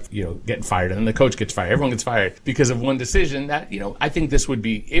end up getting fired, and then the coach gets fired, everyone gets fired because of one decision. That I think this would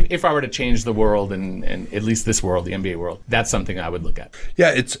be, if I were to change the world, and at least this world, the NBA world, that's something I would look at.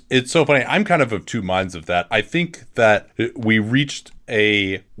 Yeah, it's so funny. I'm kind of two minds of that. I think that we reached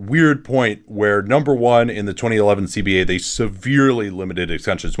a weird point where, number one, in the 2011 CBA, they severely limited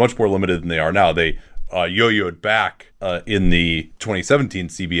extensions, much more limited than they are now. They yo-yoed back in the 2017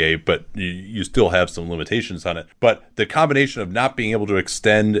 CBA, but you still have some limitations on it. But the combination of not being able to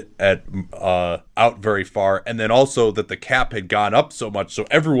extend out very far, and then also that the cap had gone up so much, so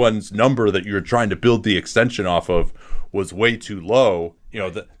everyone's number that you're trying to build the extension off of was way too low.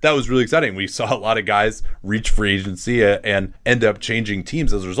 That was really exciting. We saw a lot of guys reach free agency and end up changing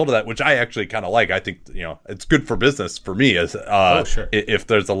teams as a result of that, which I actually kind of like. I think, it's good for business for me as sure. If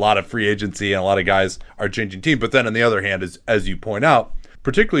there's a lot of free agency and a lot of guys are changing teams. But then on the other hand, as you point out,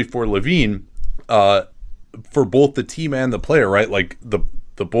 particularly for LaVine, for both the team and the player, right? Like the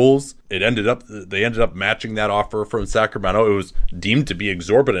Bulls, they ended up matching that offer from Sacramento. It was deemed to be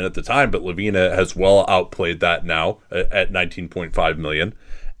exorbitant at the time, but LaVine has well outplayed that now at $19.5 million.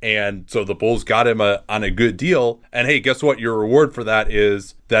 And so the Bulls got him on a good deal. And hey, guess what? Your reward for that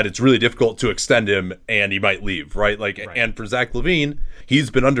is that it's really difficult to extend him and he might leave, right? Right. And for Zach LaVine, he's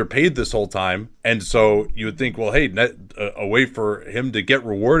been underpaid this whole time. And so you would think, well, hey, a way for him to get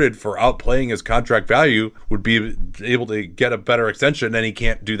rewarded for outplaying his contract value would be able to get a better extension. And he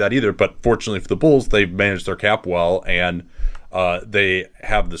can't do that either. But fortunately for the Bulls, they've managed their cap well, and they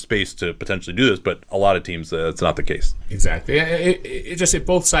have the space to potentially do this, but a lot of teams, it's not the case. Exactly. If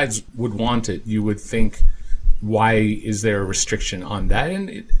both sides would want it, you would think, why is there a restriction on that? And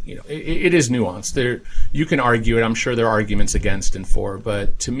it is nuanced. You can argue it. I'm sure there are arguments against and for,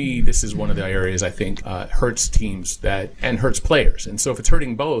 but to me, this is one of the areas I think hurts teams and hurts players. And so if it's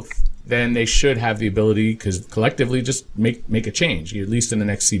hurting both, then they should have the ability, because collectively, just make a change, at least in the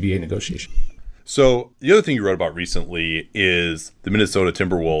next CBA negotiation. So the other thing you wrote about recently is the Minnesota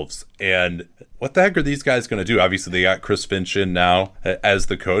Timberwolves, and what the heck are these guys going to do? Obviously, they got Chris Finch in now as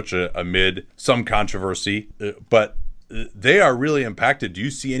the coach amid some controversy, but they are really impacted. Do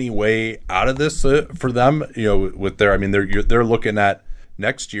you see any way out of this for them? With they're looking at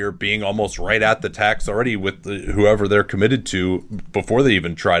next year being almost right at the tax already with whoever they're committed to before they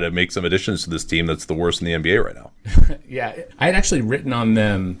even try to make some additions to this team that's the worst in the NBA right now. Yeah, I had actually written on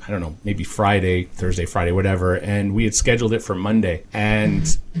them, I don't know, maybe Thursday, Friday, whatever, and we had scheduled it for Monday. And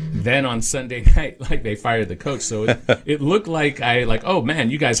then on Sunday night, they fired the coach. So it looked like oh man,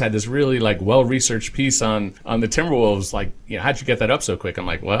 you guys had this really well-researched piece on the Timberwolves. How'd you get that up so quick? I'm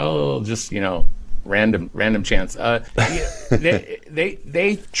like, well, just, random chance.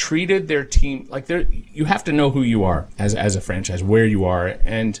 They treated their team you have to know who you are as a franchise, where you are,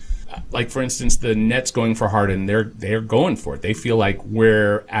 and for instance, the Nets going for Harden, they're going for it. They feel like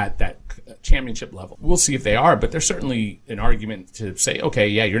we're at that championship level. We'll see if they are, but there's certainly an argument to say, okay,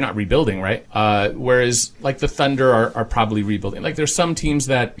 yeah, you're not rebuilding, right? Whereas the Thunder are probably rebuilding. There's some teams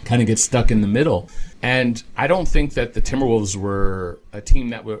that kind of get stuck in the middle. And I don't think that the Timberwolves were a team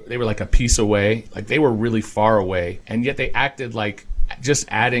they were a piece away. They were really far away. And yet they acted just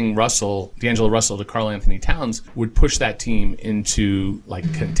adding D'Angelo Russell to Karl Anthony Towns would push that team into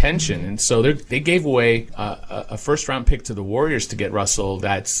like contention. And so they gave away a first round pick to the Warriors to get Russell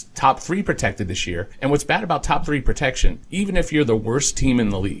that's top 3 protected this year. And what's bad about top 3 protection, even if you're the worst team in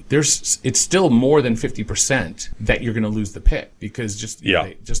the league, it's still more than 50% that you're going to lose the pick because just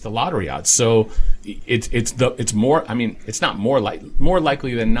the lottery odds. So it's more. I mean, it's not more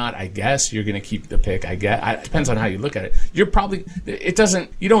likely than not. I guess you're going to keep the pick. It depends on how you look at it. You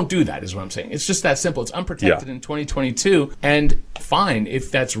don't do that is what I'm saying. It's just that simple. It's unprotected in 2022, and fine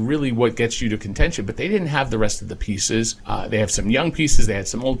if that's really what gets you to contention. But they didn't have the rest of the pieces. They have some young pieces. They had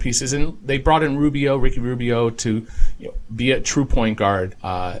some old pieces, and they brought in Ricky Rubio to be a true point guard.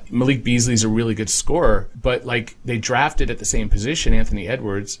 Malik Beasley's a really good scorer, but like they drafted at the same position Anthony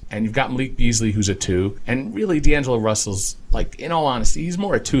Edwards, and you've got Malik Beasley who's a 2, and really D'Angelo Russell's, like, in all honesty, he's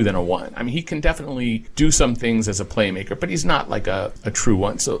more a 2 than a 1. I mean, he can definitely do some things as a playmaker, but he's not like a true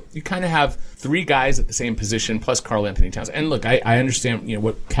 1. So you kind of have 3 guys at the same position plus Karl Anthony Towns. And look, I understand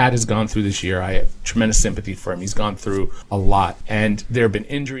what Cat has gone through this year. I have tremendous sympathy for him. He's gone through a lot, and there have been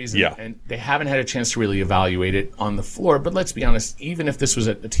injuries, and they haven't had a chance to really evaluate it on the floor. But let's be honest, even if this was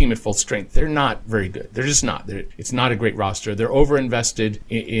a team at full strength, they're not very good. They're just not. It's not a great roster. They're overinvested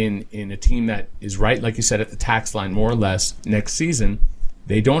in a team that is right, like you said, at the tax line more or less next season.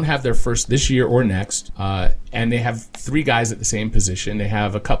 They don't have their first this year or next, and they have 3 guys at the same position. They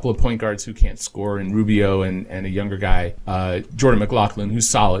have a couple of point guards who can't score, in Rubio and a younger guy, Jordan McLaughlin, who's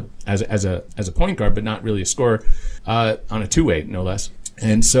solid as a point guard, but not really a scorer, on a 2-way, no less.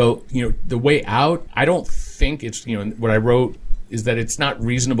 And so, the way out, I don't think it's, what I wrote is that it's not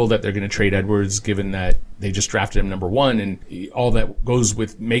reasonable that they're going to trade Edwards, given that they just drafted him number 1, and all that goes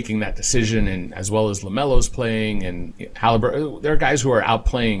with making that decision, and as well as LaMelo's playing, and Halliburton. There are guys who are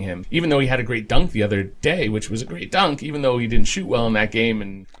outplaying him, even though he had a great dunk the other day, which was a great dunk, even though he didn't shoot well in that game.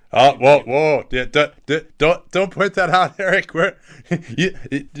 And whoa! Yeah, don't point that out, Eric.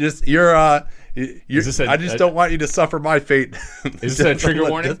 I just don't want you to suffer my fate. Is this a trigger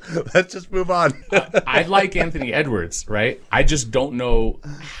warning? Let's just move on. I like Anthony Edwards, right? I just don't know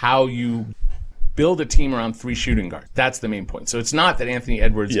how you build a team around 3 shooting guards. That's the main point. So it's not that Anthony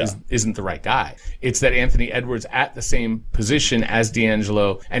Edwards isn't the right guy. It's that Anthony Edwards at the same position as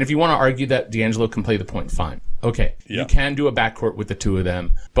D'Angelo. And if you want to argue that D'Angelo can play the point, fine. Okay, you can do a backcourt with the 2 of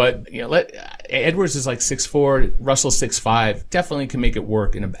them, but Edwards is like 6'4", Russell 6'5", definitely can make it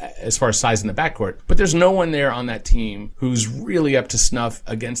work as far as size in the backcourt. But there's no one there on that team who's really up to snuff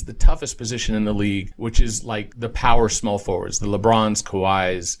against the toughest position in the league, which is like the power small forwards, the LeBrons,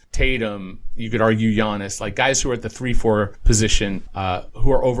 Kawhis, Tatum. You could argue Giannis, like guys who are at the 3-4 position,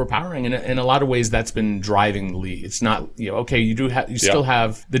 who are overpowering. And in a lot of ways, that's been driving the league. It's not, okay, you still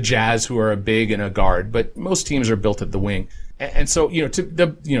have the Jazz who are a big and a guard, but most teams are built at the wing. And so,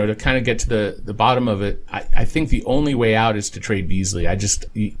 to kind of get to the bottom of it, I think the only way out is to trade Beasley.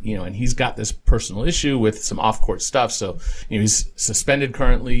 And he's got this personal issue with some off-court stuff. So, he's suspended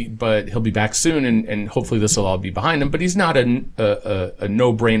currently, but he'll be back soon, and hopefully this will all be behind him. But he's not a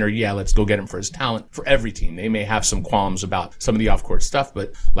no-brainer. Yeah, let's go get him for his talent for every team. They may have some qualms about some of the off-court stuff,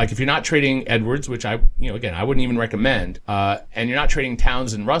 but like if you're not trading Edwards, which I wouldn't even recommend, and you're not trading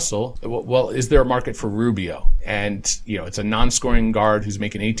Towns and Russell, well, is there a market for Rubio? And it's a non-scoring guard who's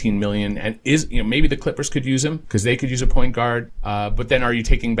making $18 million, and maybe the Clippers could use him because they could use a point guard. But then are you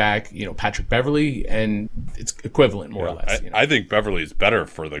taking back Patrick Beverley? And it's equivalent more or less. I think Beverley's better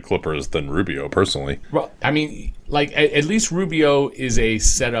for the Clippers than Rubio personally. Well, I mean, like at least Rubio is a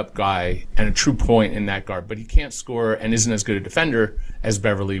setup guy and a true point in that guard, but he can't score and isn't as good a defender as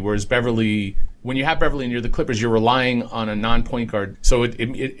Beverley. Whereas Beverley, when you have Beverley and you're the Clippers, you're relying on a non-point guard. So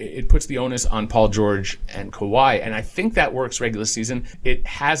it puts the onus on Paul George and Kawhi. And I think that works regular season. It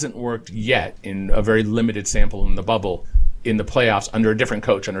hasn't worked yet in a very limited sample in the bubble in the playoffs under a different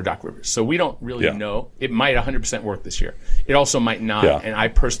coach, under Doc Rivers. So we don't really know. It might 100% work this year. It also might not. Yeah. And I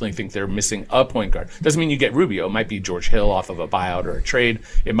personally think they're missing a point guard. Doesn't mean you get Rubio. It might be George Hill off of a buyout or a trade.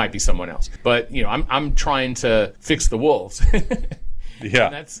 It might be someone else. But, I'm trying to fix the Wolves.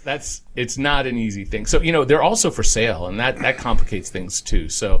 Yeah, and that's it's not an easy thing. So they're also for sale, and that complicates things too.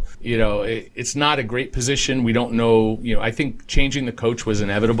 So it's not a great position. We don't know. I think changing the coach was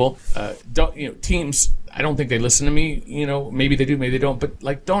inevitable. Teams. I don't think they listen to me. Maybe they do, maybe they don't.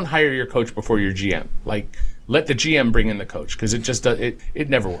 But don't hire your coach before your GM. Let the GM bring in the coach because it just it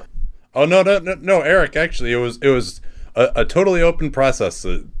never worked. Oh no, Eric. Actually, it was a totally open process.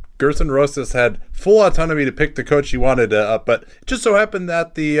 Gerson Rosas had full autonomy to pick the coach he wanted, but it just so happened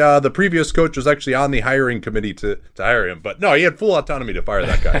that the previous coach was actually on the hiring committee to hire him. But no, he had full autonomy to fire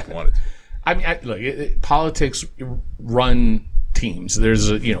that guy if he wanted to. I mean, look, politics run teams. There's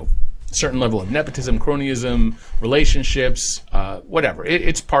a certain level of nepotism, cronyism, relationships, whatever.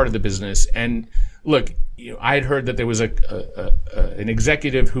 It's part of the business. And look, I had heard that there was an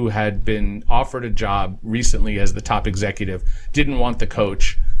executive who had been offered a job recently as the top executive, didn't want the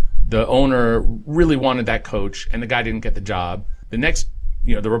coach. The owner really wanted that coach, and the guy didn't get the job. The next,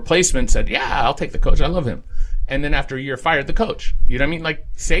 the replacement said, yeah, I'll take the coach. I love him. And then after a year, fired the coach. You know what I mean? Like,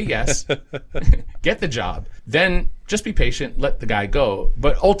 say yes, get the job. Then just be patient, let the guy go.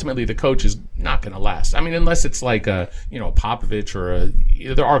 But ultimately, the coach is not going to last. I mean, unless it's like a Popovich or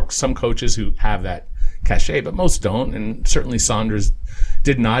there are some coaches who have that cachet, but most don't. And certainly Saunders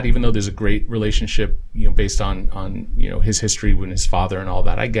did not, even though there's a great relationship, based on his history with his father and all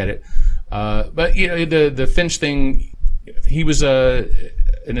that. I get it. But the Finch thing, he was an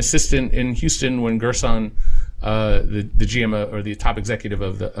assistant in Houston when Gerson, the GM or the top executive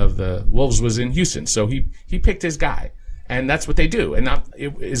of the Wolves, was in Houston. So he picked his guy, and that's what they do. And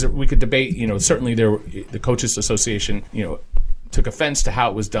we could debate. Certainly the Coaches Association, took offense to how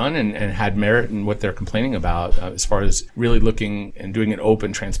it was done and had merit in what they're complaining about, as far as really looking and doing an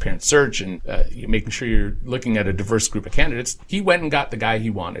open, transparent search and making sure you're looking at a diverse group of candidates. He went and got the guy he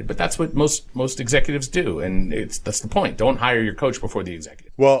wanted, but that's what most executives do, and that's the point. Don't hire your coach before the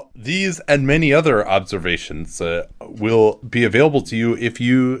executive. Well, these and many other observations will be available to you if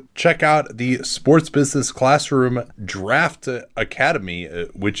you check out the Sports Business Classroom Draft Academy,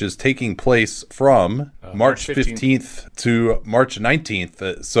 which is taking place from March 15th to March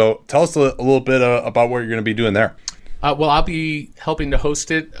 19th. So tell us a little bit about what you're going to be doing there. Well, I'll be helping to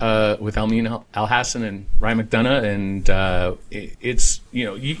host it with Almin Al-Hassan and Ryan McDonough, and it's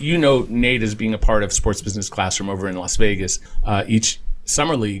Nate as being a part of Sports Business Classroom over in Las Vegas each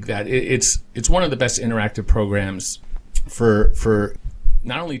summer league. That it's one of the best interactive programs for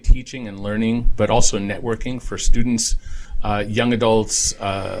not only teaching and learning, but also networking for students, young adults,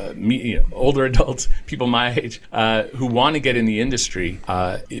 older adults, people my age, who want to get in the industry,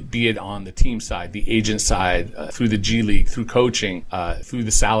 be it on the team side, the agent side, through the G League, through coaching, through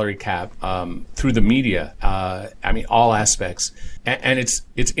the salary cap, through the media. All aspects. And it's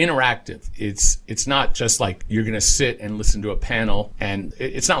interactive. It's not just like you're going to sit and listen to a panel, and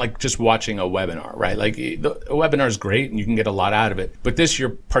it's not like just watching a webinar, right? Like a webinar is great and you can get a lot out of it, but this, you're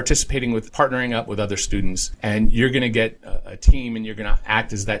participating with, partnering up with other students, and you're going to get a team, and you're going to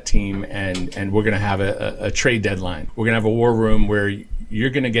act as that team, and we're going to have a trade deadline. We're going to have a war room where you're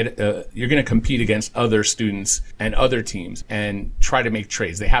going to compete against other students and other teams and try to make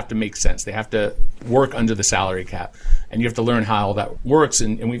trades. They have to make sense. They have to work under the salary cap, and you have to learn how all that works.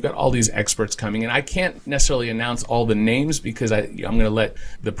 And we've got all these experts coming, and I can't necessarily announce all the names because I'm going to let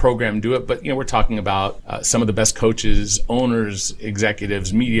the program do it. But we're talking about some of the best coaches, owners,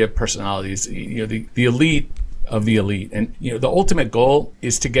 executives, media personalities, the elite of the elite. And the ultimate goal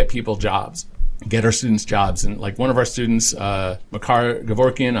is to get people jobs. Get our students jobs. And like one of our students, Makar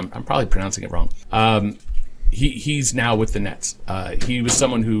Gavorkian, I'm probably pronouncing it wrong. He's now with the Nets. He was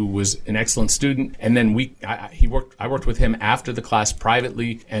someone who was an excellent student, and then I worked with him after the class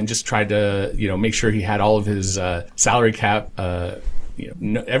privately and just tried to make sure he had all of his salary cap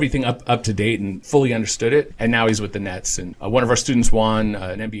everything up to date and fully understood it. And now he's with the Nets. And one of our students won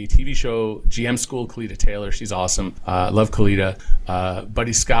an NBA TV show, GM School, Kalita Taylor. She's awesome. Love Kalita.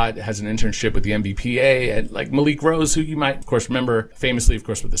 Buddy Scott has an internship with the NBPA. And like Malik Rose, who you might, of course, remember famously, of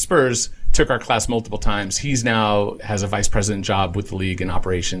course, with the Spurs, took our class multiple times. He's now has a vice president job with the league in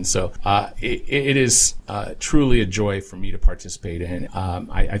operations. So it is truly a joy for me to participate in.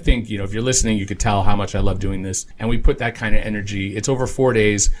 I think, if you're listening, you could tell how much I love doing this. And we put that kind of energy. It's over 4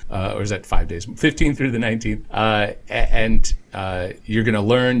 days, or is that 5 days? 15th through the 19th. And you're going to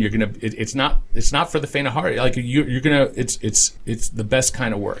learn. It's not for the faint of heart. Like it's the best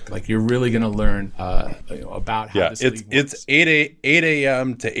kind of work. Like you're really going to learn about how this league works. It's 8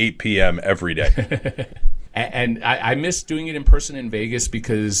 a.m. to 8 p.m. every day. And I miss doing it in person in Vegas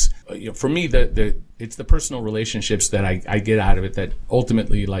because for me it's the personal relationships that I get out of it that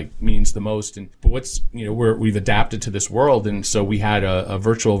ultimately means the most. But we've adapted to this world, and so we had a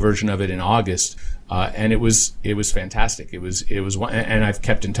virtual version of it in August, and it was fantastic. It was and I've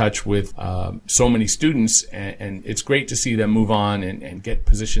kept in touch with so many students, and it's great to see them move on and get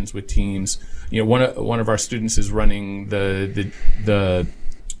positions with teams. One of our students is running the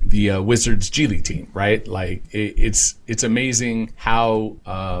Wizards G League team, right? Like it's amazing how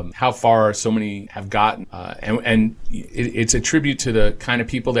far so many have gotten, and it's a tribute to the kind of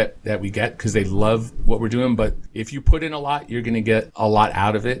people that we get, because they love what we're doing. But if you put in a lot, you're going to get a lot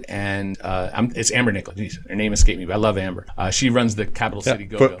out of it. And it's Amber Nichols. Jeez, her name escaped me, but I love Amber. She runs the Capital City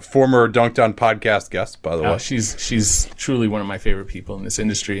Go-Go. Former Dunked On podcast guest, by the way. She's truly one of my favorite people in this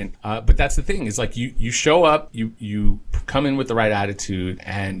industry. And but that's the thing, is like you show up, you come in with the right attitude,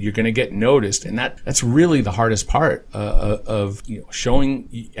 and you're going to get noticed. And that's really the hardest part of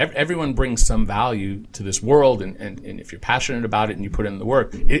showing. Everyone brings some value to this world, and if you're passionate about it and you put in the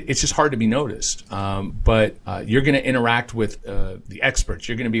work, it's just hard to be noticed. But you're going to interact with the experts.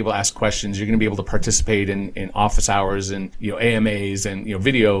 You're going to be able to ask questions. You're going to be able to participate in office hours and AMAs and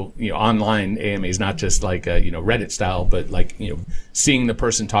video online AMAs, not just like Reddit style, but like seeing the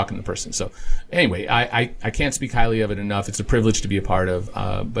person, talking to the person. So anyway, I can't speak highly of it enough. It's a privilege to be a part of.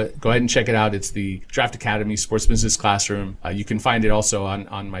 But go ahead and check it out. It's the Draft Academy Sports Business Classroom. You can find it also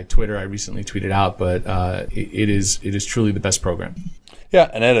on my Twitter. I recently tweeted out, but it is truly the best program. Yeah,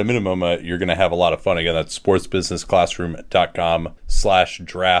 and at a minimum, you're going to have a lot of fun. Again, that's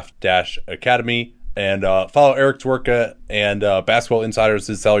sportsbusinessclassroom.com/draft-academy. And follow Eric's work, and Basketball Insiders.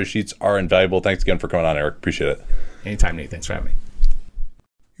 His salary sheets are invaluable. Thanks again for coming on, Eric. Appreciate it. Anytime, Nate. Thanks for having me.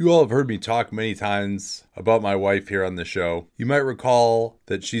 You all have heard me talk many times about my wife here on the show. You might recall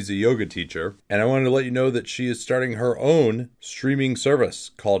that she's a yoga teacher, and I wanted to let you know that she is starting her own streaming service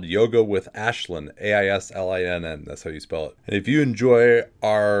called Yoga with Ashlyn, Aislinn. That's how you spell it. And if you enjoy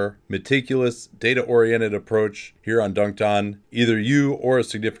our meticulous, data-oriented approach here on Dunked On, either you or a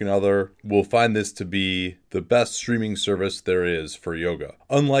significant other will find this to be the best streaming service there is for yoga.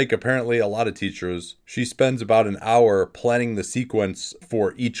 Unlike apparently a lot of teachers, she spends about an hour planning the sequence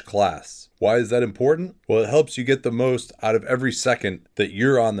for each class. Why is that important? Well, it helps you get the most out of every second that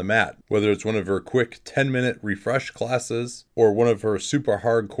you're on the mat, whether it's one of her quick 10-minute refresh classes or one of her super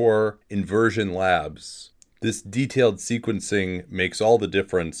hardcore inversion labs. This detailed sequencing makes all the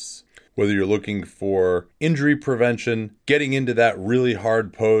difference. Whether you're looking for injury prevention, getting into that really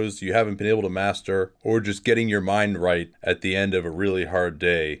hard pose you haven't been able to master, or just getting your mind right at the end of a really hard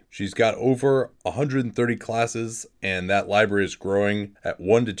day. She's got over 130 classes, and that library is growing at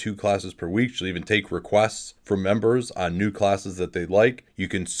 1 to 2 classes per week. She'll even take requests from members on new classes that they'd like. You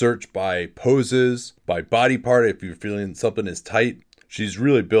can search by poses, by body part if you're feeling something is tight. She's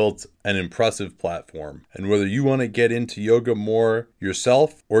really built an impressive platform. And whether you want to get into yoga more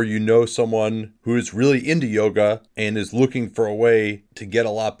yourself, or you know someone who is really into yoga and is looking for a way to get a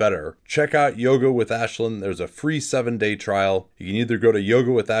lot better, check out Yoga with Ashlyn. There's a free 7-day trial. You can either go to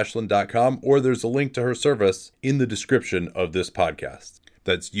yogawithashlyn.com, or there's a link to her service in the description of this podcast.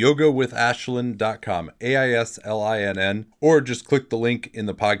 That's yogawithashlyn.com, Aislinn, or just click the link in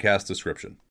the podcast description.